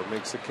Brewer,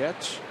 makes the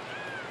catch.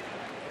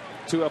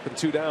 2 up and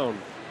 2 down.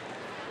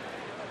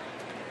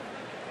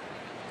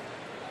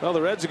 Well,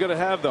 the Reds are going to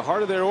have the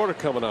heart of their order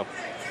coming up.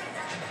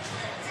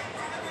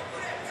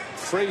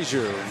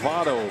 Frazier,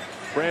 Votto,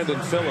 Brandon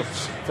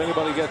Phillips. If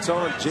anybody gets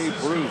on, Jay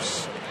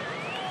Bruce.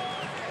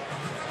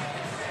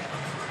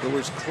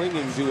 Brewers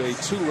clinging to a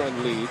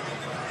 2-run lead.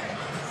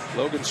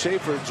 Logan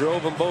Schaefer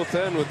drove them both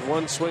in with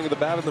one swing of the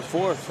bat in the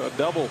fourth. A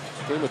double.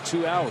 Came with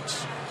 2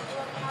 outs.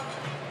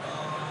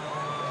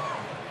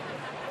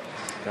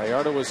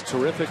 Gallardo was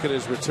terrific in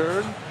his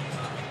return.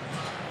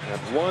 Had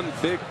one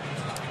big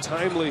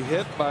timely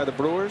hit by the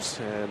Brewers,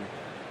 and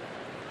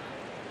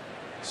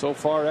so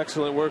far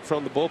excellent work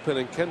from the bullpen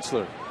and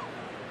Kintzler.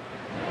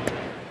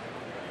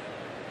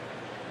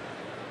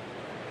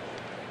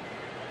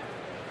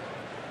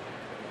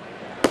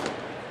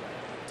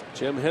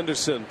 Jim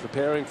Henderson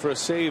preparing for a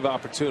save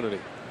opportunity.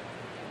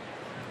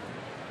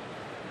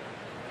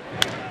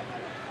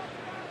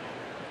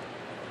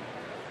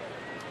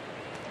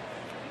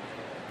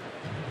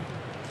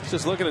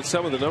 Just looking at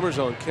some of the numbers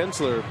on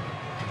Kintzler.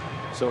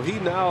 So he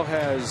now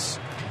has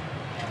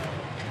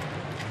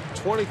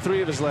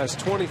 23 of his last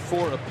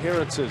 24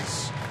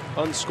 appearances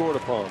unscored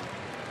upon.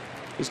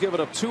 He's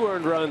given up 2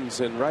 earned runs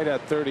in right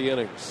at 30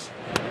 innings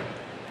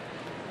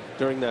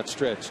during that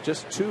stretch.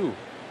 Just 2.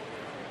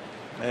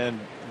 And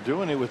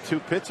doing it with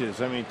 2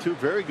 pitches. I mean, 2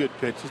 very good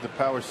pitches, the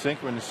power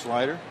sinker and the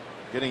slider.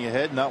 Getting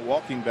ahead, not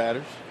walking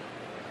batters.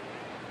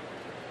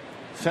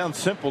 Sounds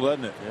simple,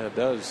 doesn't it? Yeah, it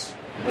does.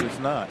 But it's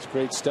not. It's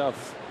great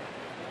stuff.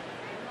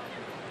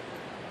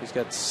 He's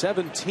got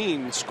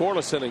 17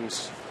 scoreless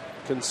innings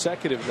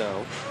consecutive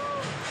now.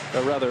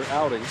 Or rather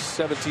outings,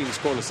 17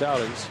 scoreless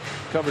outings.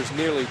 Covers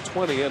nearly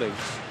 20 innings.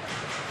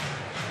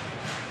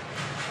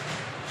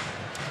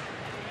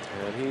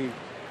 And he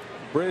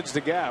bridged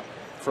the gap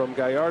from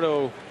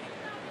Gallardo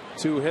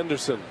to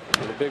Henderson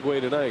in a big way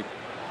tonight.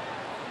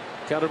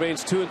 Counter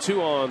remains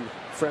 2-2 on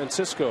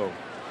Francisco.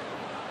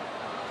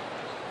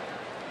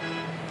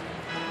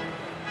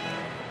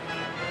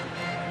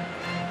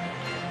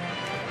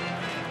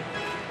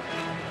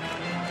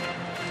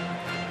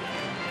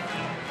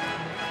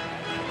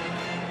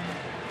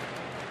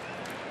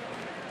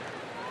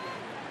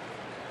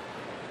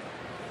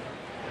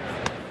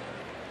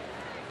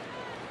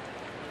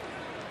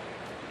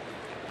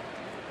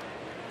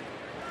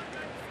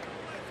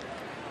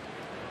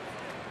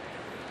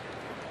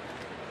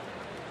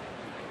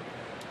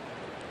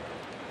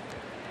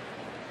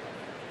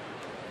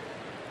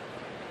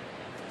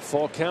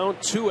 Full count,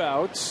 2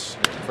 outs.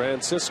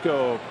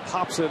 Francisco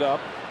pops it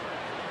up.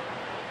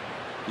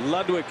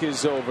 Ludwig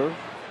is over,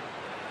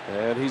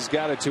 and he's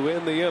got it to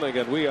end the inning,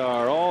 and we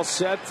are all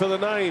set for the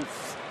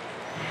 9th.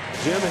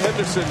 Jim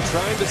Henderson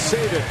trying to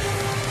save it.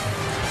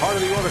 Heart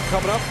of the order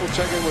coming up. We'll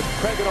check in with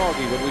Craig and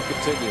Augie when we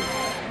continue.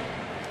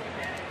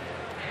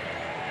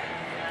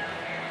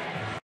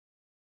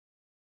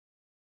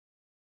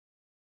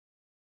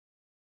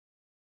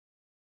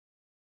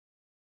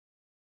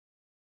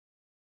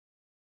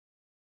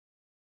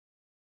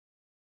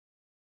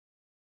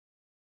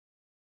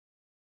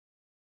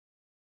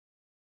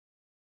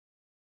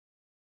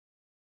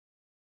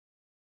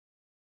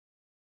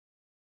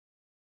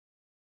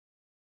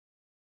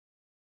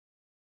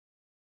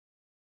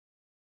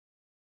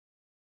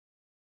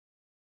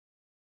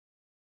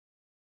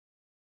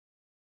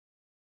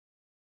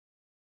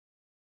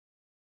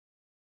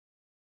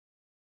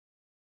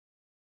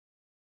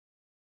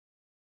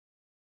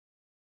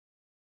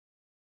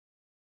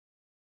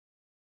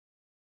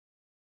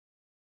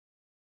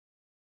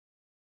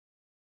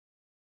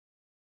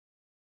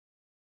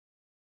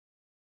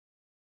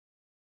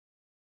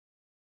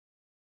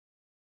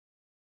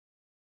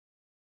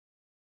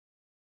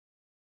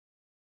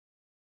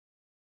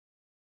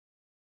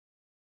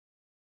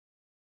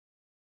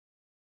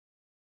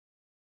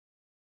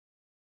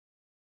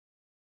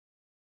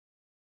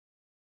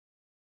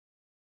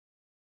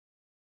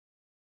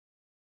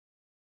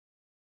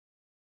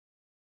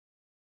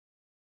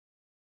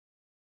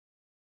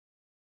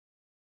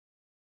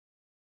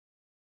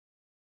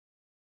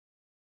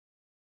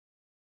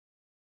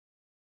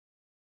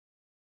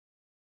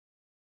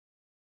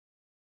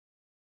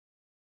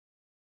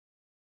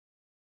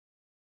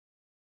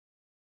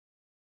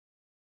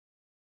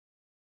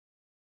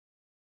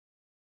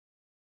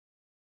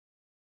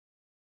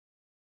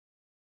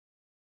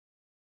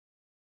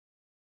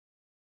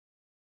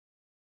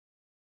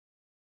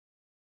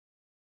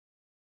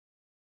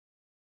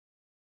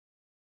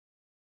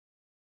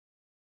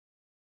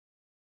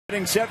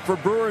 Getting set for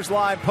Brewers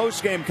Live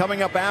postgame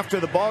coming up after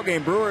the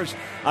ballgame. Brewers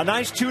a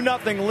nice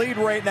 2-0 lead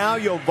right now.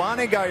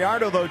 Giovanni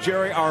Gallardo, though,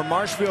 Jerry, our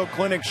Marshfield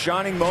Clinic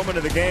shining moment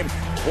of the game.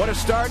 What a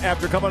start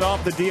after coming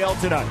off the DL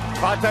tonight.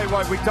 I'll tell you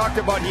what, we talked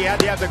about he had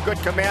the good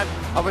command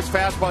of his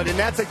fastball, and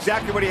that's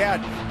exactly what he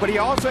had. But he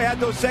also had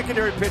those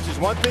secondary pitches.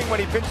 One thing when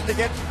he pitches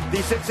against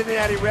the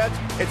Cincinnati Reds,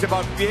 it's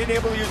about being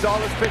able to use all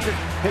his pitches.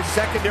 His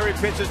secondary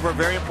pitches were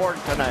very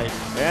important tonight.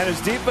 And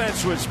his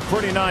defense was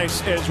pretty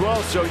nice as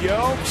well. So,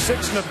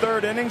 6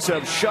 1/3 innings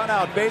of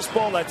shutout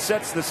baseball. That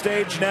sets the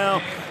stage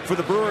now for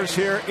the Brewers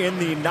here in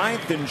the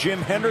 9th. And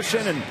Jim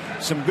Henderson and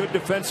some good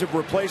defensive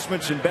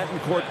replacements in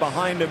Betancourt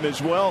behind him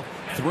as well.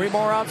 3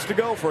 more outs to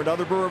go for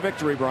another Brewer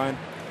victory, Brian.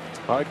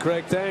 All right,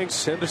 Craig,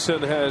 thanks.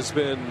 Henderson has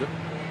been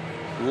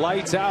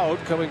lights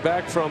out coming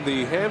back from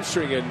the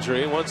hamstring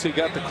injury. Once he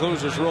got the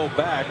closers rolled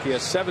back, he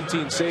has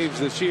 17 saves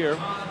this year.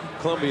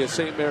 Columbia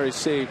St. Mary's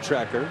save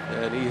tracker,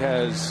 and he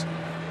has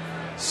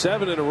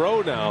 7 in a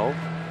row now.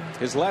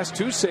 His last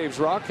 2 saves,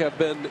 Rock, have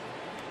been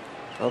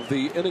of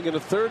the inning and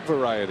a third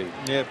variety.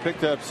 Yeah,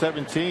 picked up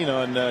 17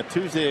 on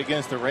Tuesday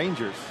against the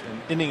Rangers.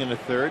 An inning and a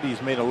third.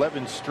 He's made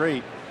 11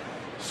 straight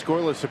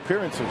scoreless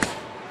appearances.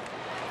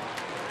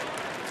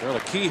 Well, a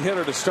key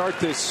hitter to start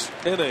this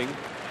inning,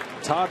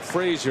 Todd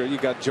Frazier. You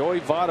got Joey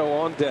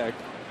Votto on deck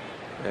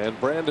and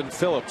Brandon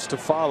Phillips to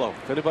follow.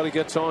 If anybody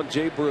gets on,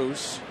 Jay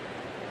Bruce.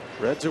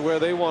 Reds are where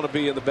they want to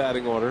be in the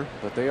batting order,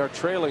 but they are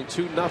trailing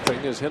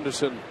 2-0 as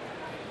Henderson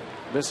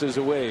misses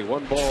away.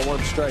 1 ball,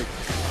 1 strike.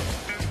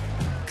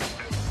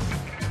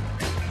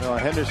 Well,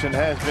 Henderson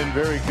has been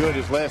very good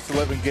his last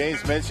 11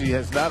 games. Mentioned he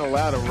has not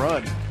allowed a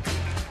run.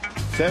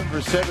 7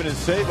 for 7 in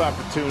save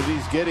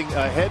opportunities, getting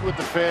ahead with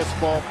the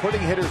fastball,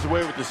 putting hitters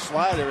away with the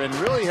slider, and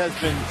really has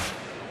been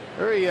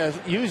very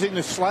using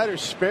the slider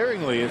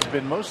sparingly. It's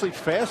been mostly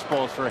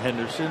fastballs for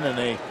Henderson in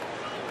a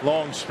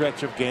long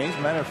stretch of games.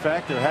 Matter of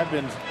fact, there have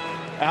been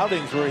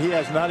outings where he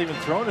has not even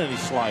thrown any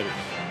sliders.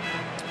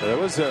 There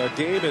was a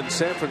game in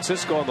San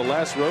Francisco on the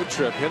last road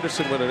trip.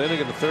 Henderson went an inning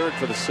in the third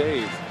for the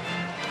save.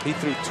 He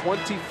threw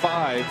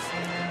 25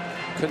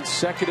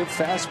 consecutive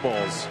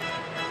fastballs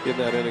in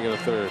that inning in the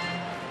third.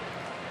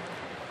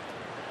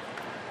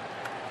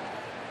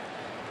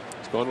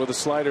 He's going with a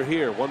slider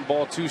here. 1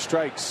 ball, 2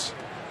 strikes.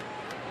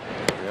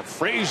 Yeah,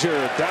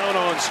 Frazier down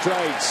on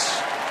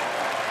strikes.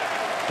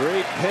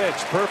 Great pitch,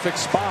 perfect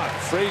spot.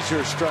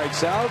 Frazier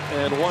strikes out,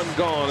 and 1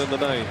 gone in the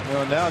 9th.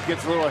 Well, now it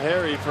gets a little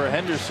hairy for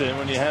Henderson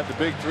when you have the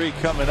big 3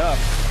 coming up.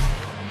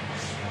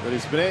 But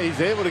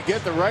he's able to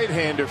get the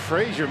right-hander.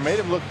 Frazier made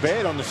him look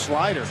bad on the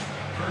slider.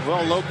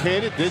 Well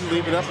located, didn't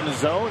leave it up in the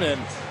zone,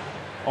 and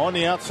on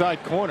the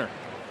outside corner.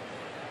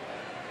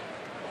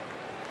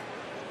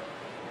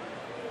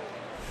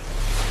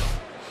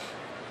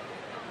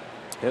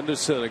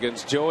 Henderson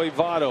against Joey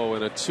Votto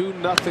in a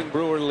 2-0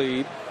 Brewer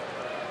lead.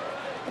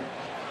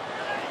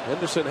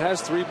 Henderson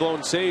has 3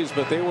 blown saves,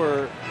 but they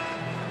were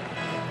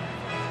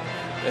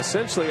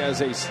essentially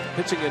as a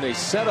pitching in a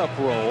setup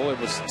role. It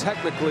was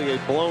technically a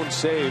blown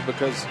save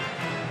because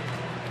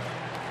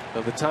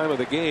of the time of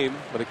the game,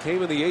 but it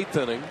came in the 8th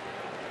inning,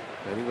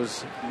 and he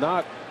was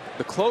not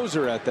the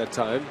closer at that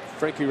time.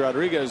 Frankie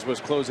Rodriguez was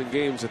closing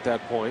games at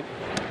that point.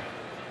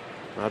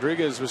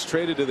 Rodriguez was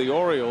traded to the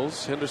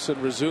Orioles.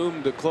 Henderson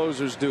resumed the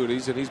closer's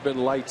duties, and he's been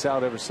lights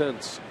out ever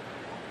since.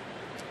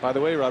 By the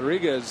way,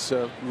 Rodriguez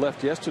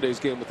left yesterday's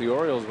game with the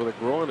Orioles with a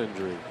groin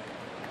injury.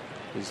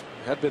 He's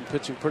had been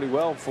pitching pretty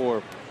well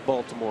for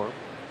Baltimore.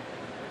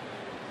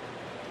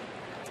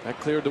 That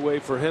cleared the way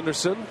for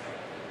Henderson,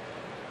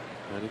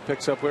 and he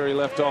picks up where he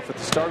left off at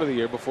the start of the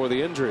year before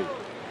the injury.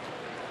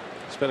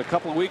 Spent a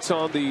couple of weeks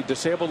on the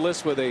disabled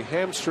list with a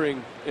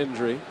hamstring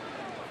injury.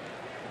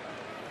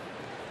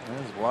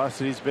 His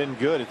velocity's been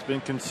good. It's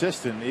been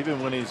consistent,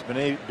 even when he's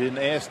been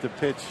asked to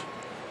pitch,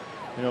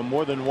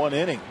 more than 1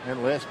 inning. That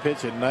last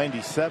pitch at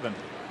 97.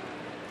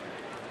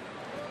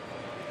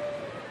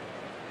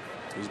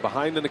 He's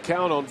behind in the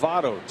count on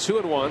Votto.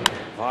 2-1.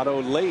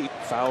 Votto late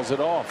fouls it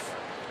off.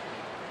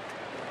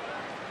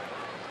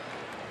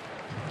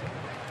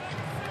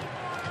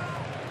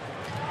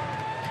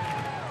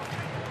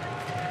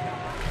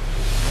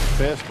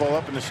 Fastball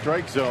up in the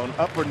strike zone.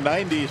 Upper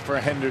 90s for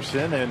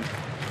Henderson, and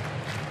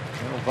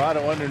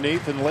Votto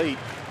underneath and late.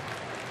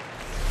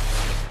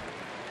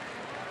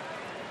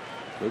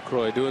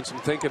 Lucroy doing some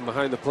thinking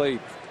behind the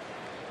plate.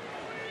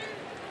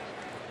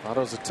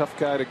 Votto's a tough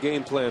guy to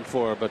game plan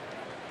for, but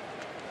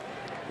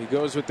he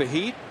goes with the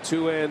heat.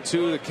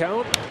 2-2 the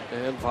count,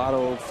 and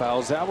Votto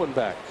fouls that one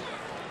back.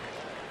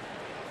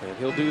 And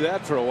he'll do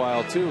that for a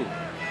while too.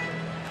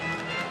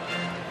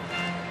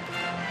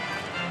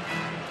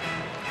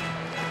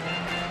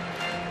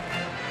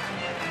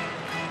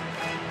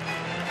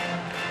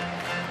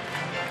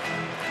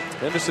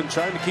 Henderson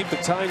trying to keep the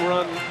tying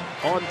run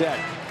on deck.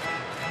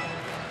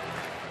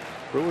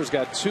 Brewers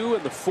got 2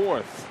 in the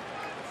 4th.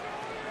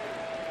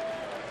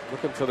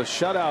 Looking for the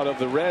shutout of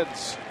the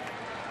Reds.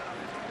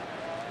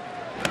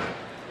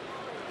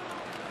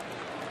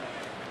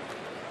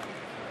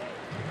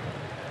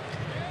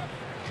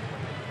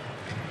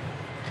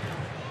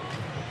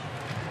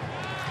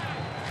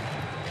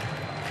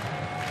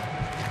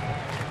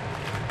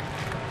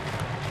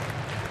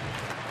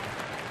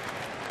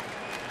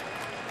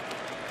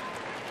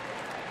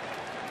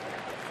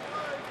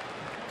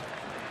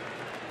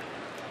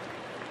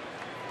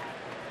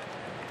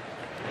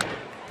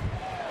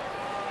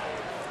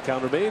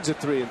 Count remains at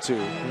 3-2.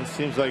 It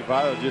seems like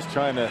Votto just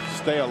trying to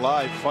stay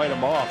alive, fight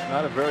him off.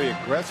 Not a very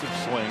aggressive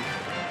swing.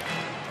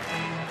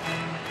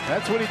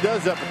 That's what he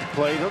does up at the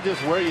plate. He'll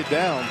just wear you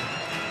down.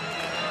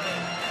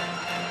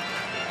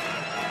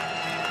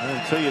 And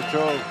until you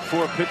throw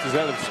 4 pitches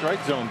out of the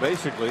strike zone,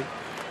 basically.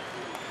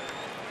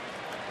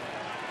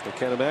 I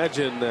can't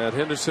imagine that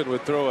Henderson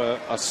would throw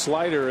a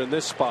slider in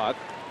this spot.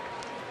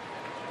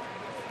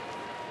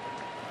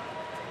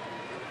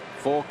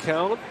 Full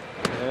count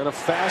and a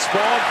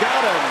fastball.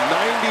 Got him.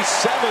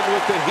 97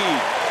 with the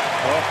heat.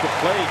 Off the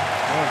plate.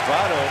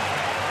 Votto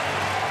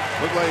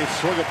looked like he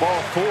swung a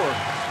ball 4.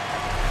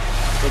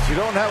 But you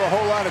don't have a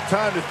whole lot of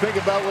time to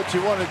think about what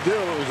you want to do.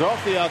 It was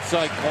off the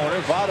outside corner.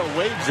 Votto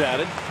waves at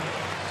it.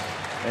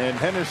 And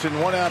Henderson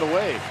 1 out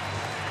away.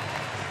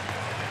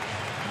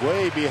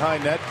 Way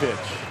behind that pitch.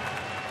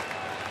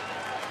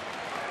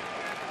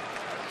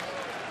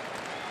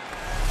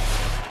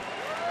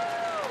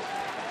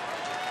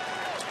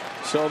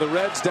 So the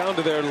Reds down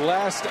to their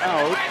last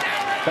out.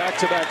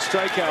 Back-to-back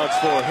strikeouts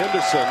for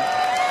Henderson.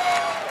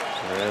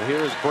 And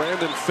here's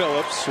Brandon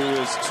Phillips, who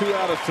is 2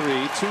 out of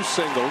 3, 2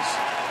 singles.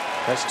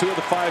 That's 2 of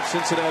the 5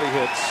 Cincinnati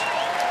hits.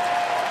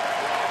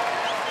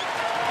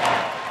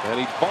 And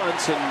he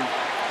bunts and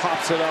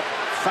pops it up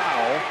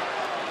foul.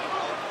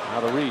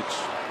 Out of reach.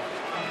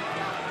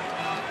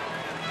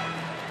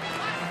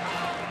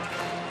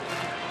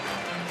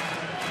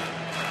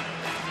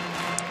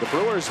 The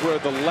Brewers were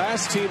the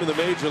last team in the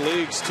major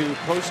leagues to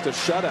post a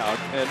shutout,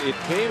 and it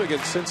came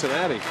against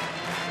Cincinnati.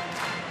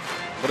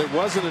 But it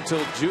wasn't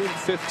until June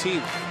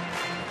 15th.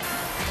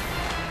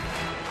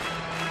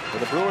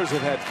 And the Brewers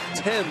have had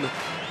 10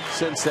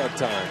 since that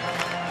time.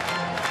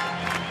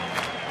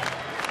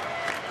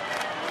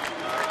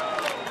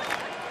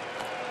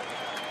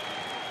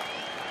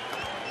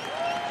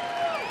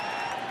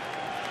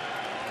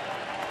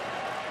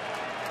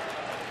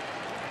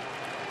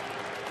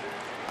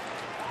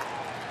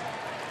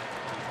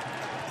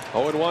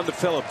 Oh, and 1 to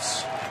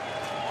Phillips.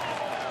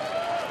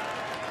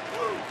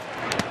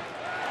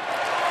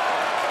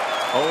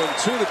 Oh, and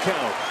 2 the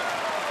count.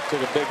 Took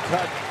a big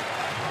cut.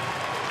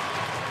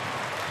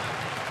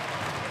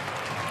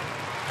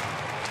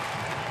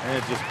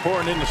 And just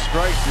pouring into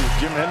strikes is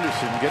Jim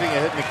Henderson, getting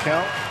ahead in the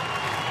count.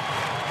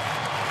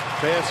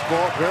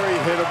 Fastball, very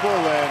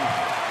hittable, and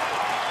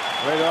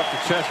right off the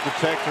chest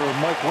protector of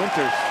Mike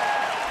Winters.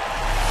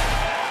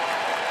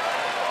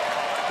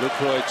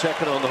 Lucroy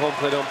checking on the home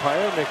plate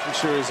umpire, making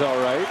sure he's all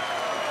right.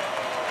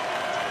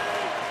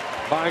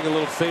 Buying a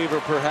little favor,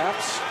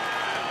 perhaps.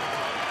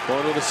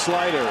 Going with a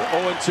slider.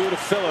 0-2 to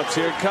Phillips.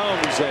 Here it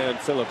comes, and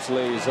Phillips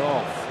lays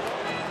off.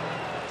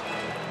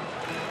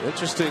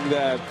 Interesting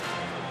that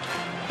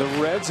the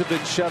Reds have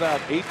been shut out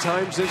 8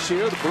 times this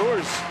year. The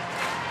Brewers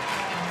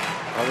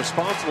are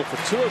responsible for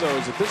 2 of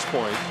those at this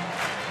point.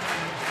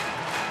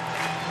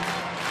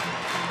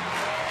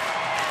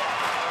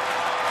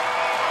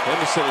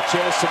 Henderson a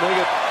chance to make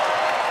it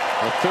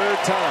a 3rd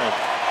time.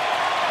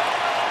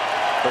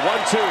 The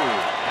 1-2.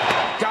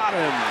 Got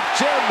him.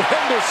 Jim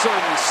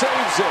Henderson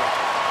saves it.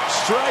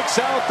 Strikes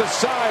out the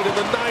side in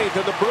the 9th,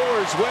 and the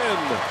Brewers win.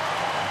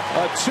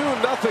 A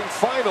 2-0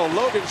 final.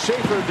 Logan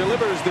Schaefer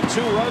delivers the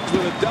 2 runs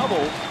with a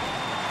double.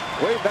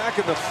 Way back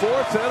in the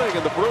 4th inning,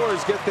 and the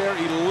Brewers get their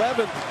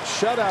 11th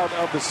shutout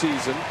of the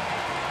season.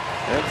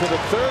 And for the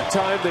 3rd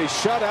time, they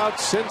shut out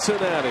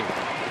Cincinnati.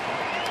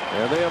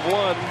 And they have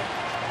won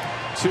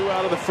 2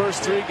 out of the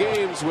first 3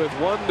 games with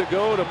 1 to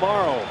go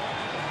tomorrow.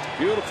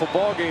 Beautiful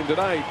ball game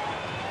tonight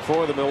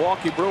for the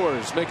Milwaukee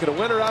Brewers, making a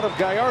winner out of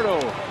Gallardo.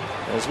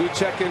 As we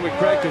check in with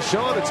Craig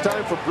Cashon, it's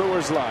time for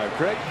Brewers Live.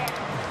 Craig?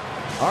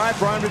 All right,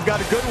 Brian, we've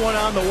got a good one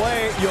on the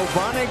way.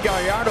 Giovanni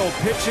Gallardo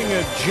pitching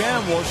a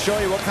gem. We'll show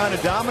you what kind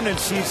of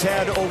dominance he's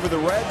had over the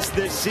Reds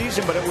this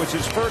season, but it was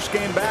his first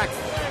game back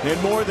in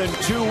more than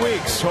 2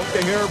 weeks. Hope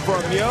to hear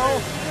from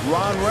Yo.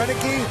 Ron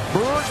Renicky.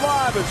 Brewers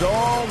Live is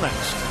all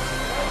next.